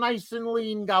mutton is nice and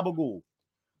lean, gabagool.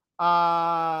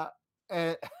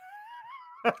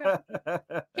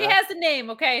 He has a name,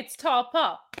 okay? It's Tall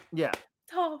Paul. Yeah.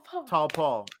 Tall Paul. Tall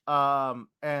Paul.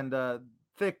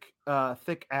 Thick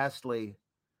Astley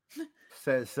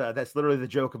says that's literally the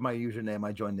joke of my username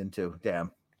I joined into.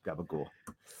 Damn, gabagool.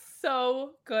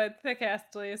 So good. Thick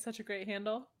Astley is such a great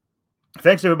handle.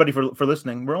 Thanks everybody for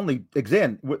listening. We're only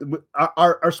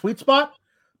our sweet spot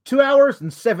 2 hours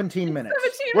and 17 minutes.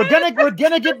 17 we're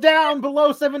gonna get down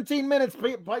below 17 minutes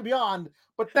beyond,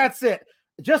 but that's it.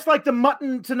 Just like the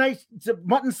mutton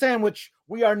sandwich,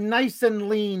 we are nice and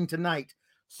lean tonight.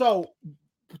 So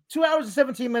 2 hours and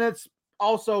 17 minutes.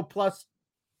 Also, plus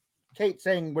Kate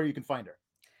saying where you can find her.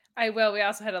 I will. We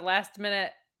also had a last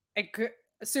minute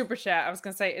super chat. I was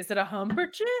going to say, is it a humper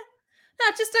chat?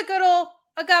 Not just a good old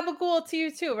gabagool to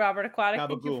you too, Robert Aquatic. Gabagool.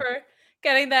 Thank you for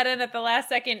getting that in at the last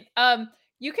second.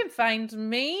 You can find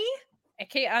me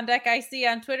at Kate on Deck IC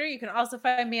on Twitter. You can also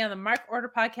find me on the Mark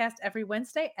Order podcast every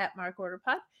Wednesday at Mark Order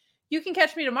Pod. You can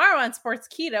catch me tomorrow on Sports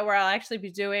Keto, where I'll actually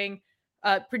be doing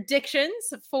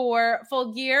predictions for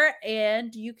Full Gear,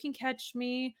 and you can catch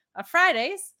me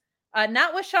Fridays,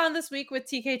 not with Sean this week, with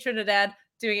TK Trinidad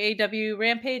doing AEW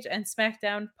Rampage and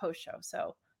SmackDown post show.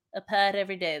 So a pod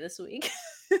every day this week.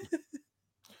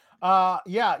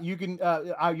 You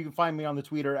can find me on the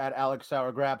Twitter at Alex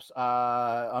Sourgraps.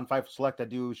 On Fightful Select, I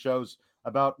do shows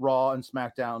about Raw and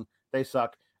SmackDown. They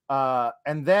suck.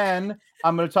 And then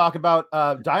I'm going to talk about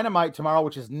Dynamite tomorrow,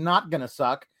 which is not going to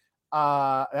suck.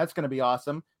 That's going to be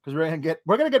awesome because we're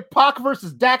going to get Pac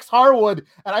versus Dax Harwood,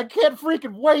 and I can't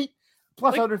freaking wait.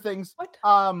 Plus other things. What?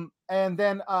 And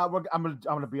then I'm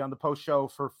going to be on the post show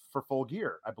for Full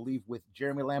Gear, I believe, with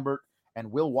Jeremy Lambert and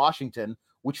Will Washington,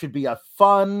 which should be a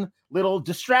fun little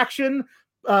distraction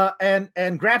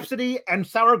and Grapsity and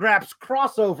Sour Graps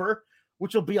crossover,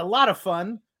 which will be a lot of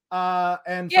fun. I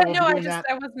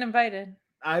wasn't invited.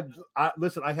 I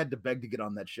listen. I had to beg to get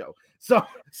on that show, so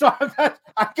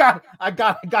I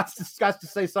got to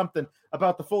say something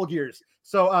about the Full Gears.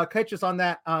 So catch us on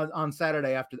that on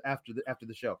Saturday after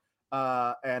the show.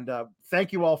 And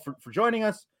thank you all for joining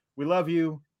us. We love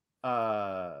you.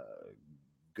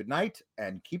 Good night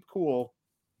and keep cool.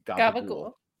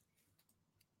 Gabagool.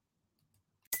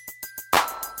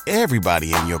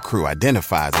 Everybody in your crew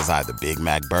identifies as either Big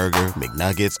Mac Burger,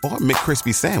 McNuggets, or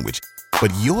McCrispy Sandwich.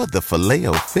 But you're the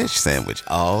Filet-O-Fish Sandwich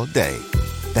all day.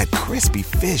 That crispy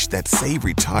fish, that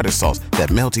savory tartar sauce, that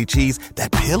melty cheese,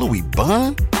 that pillowy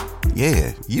bun.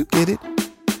 Yeah, you get it.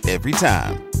 Every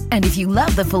time. And if you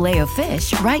love the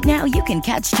Filet-O-Fish, right now you can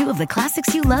catch two of the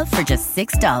classics you love for just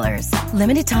 $6.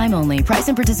 Limited time only. Price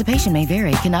and participation may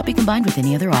vary. Cannot be combined with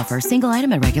any other offer. Single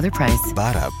item at regular price.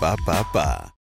 Ba-da-ba-ba-ba.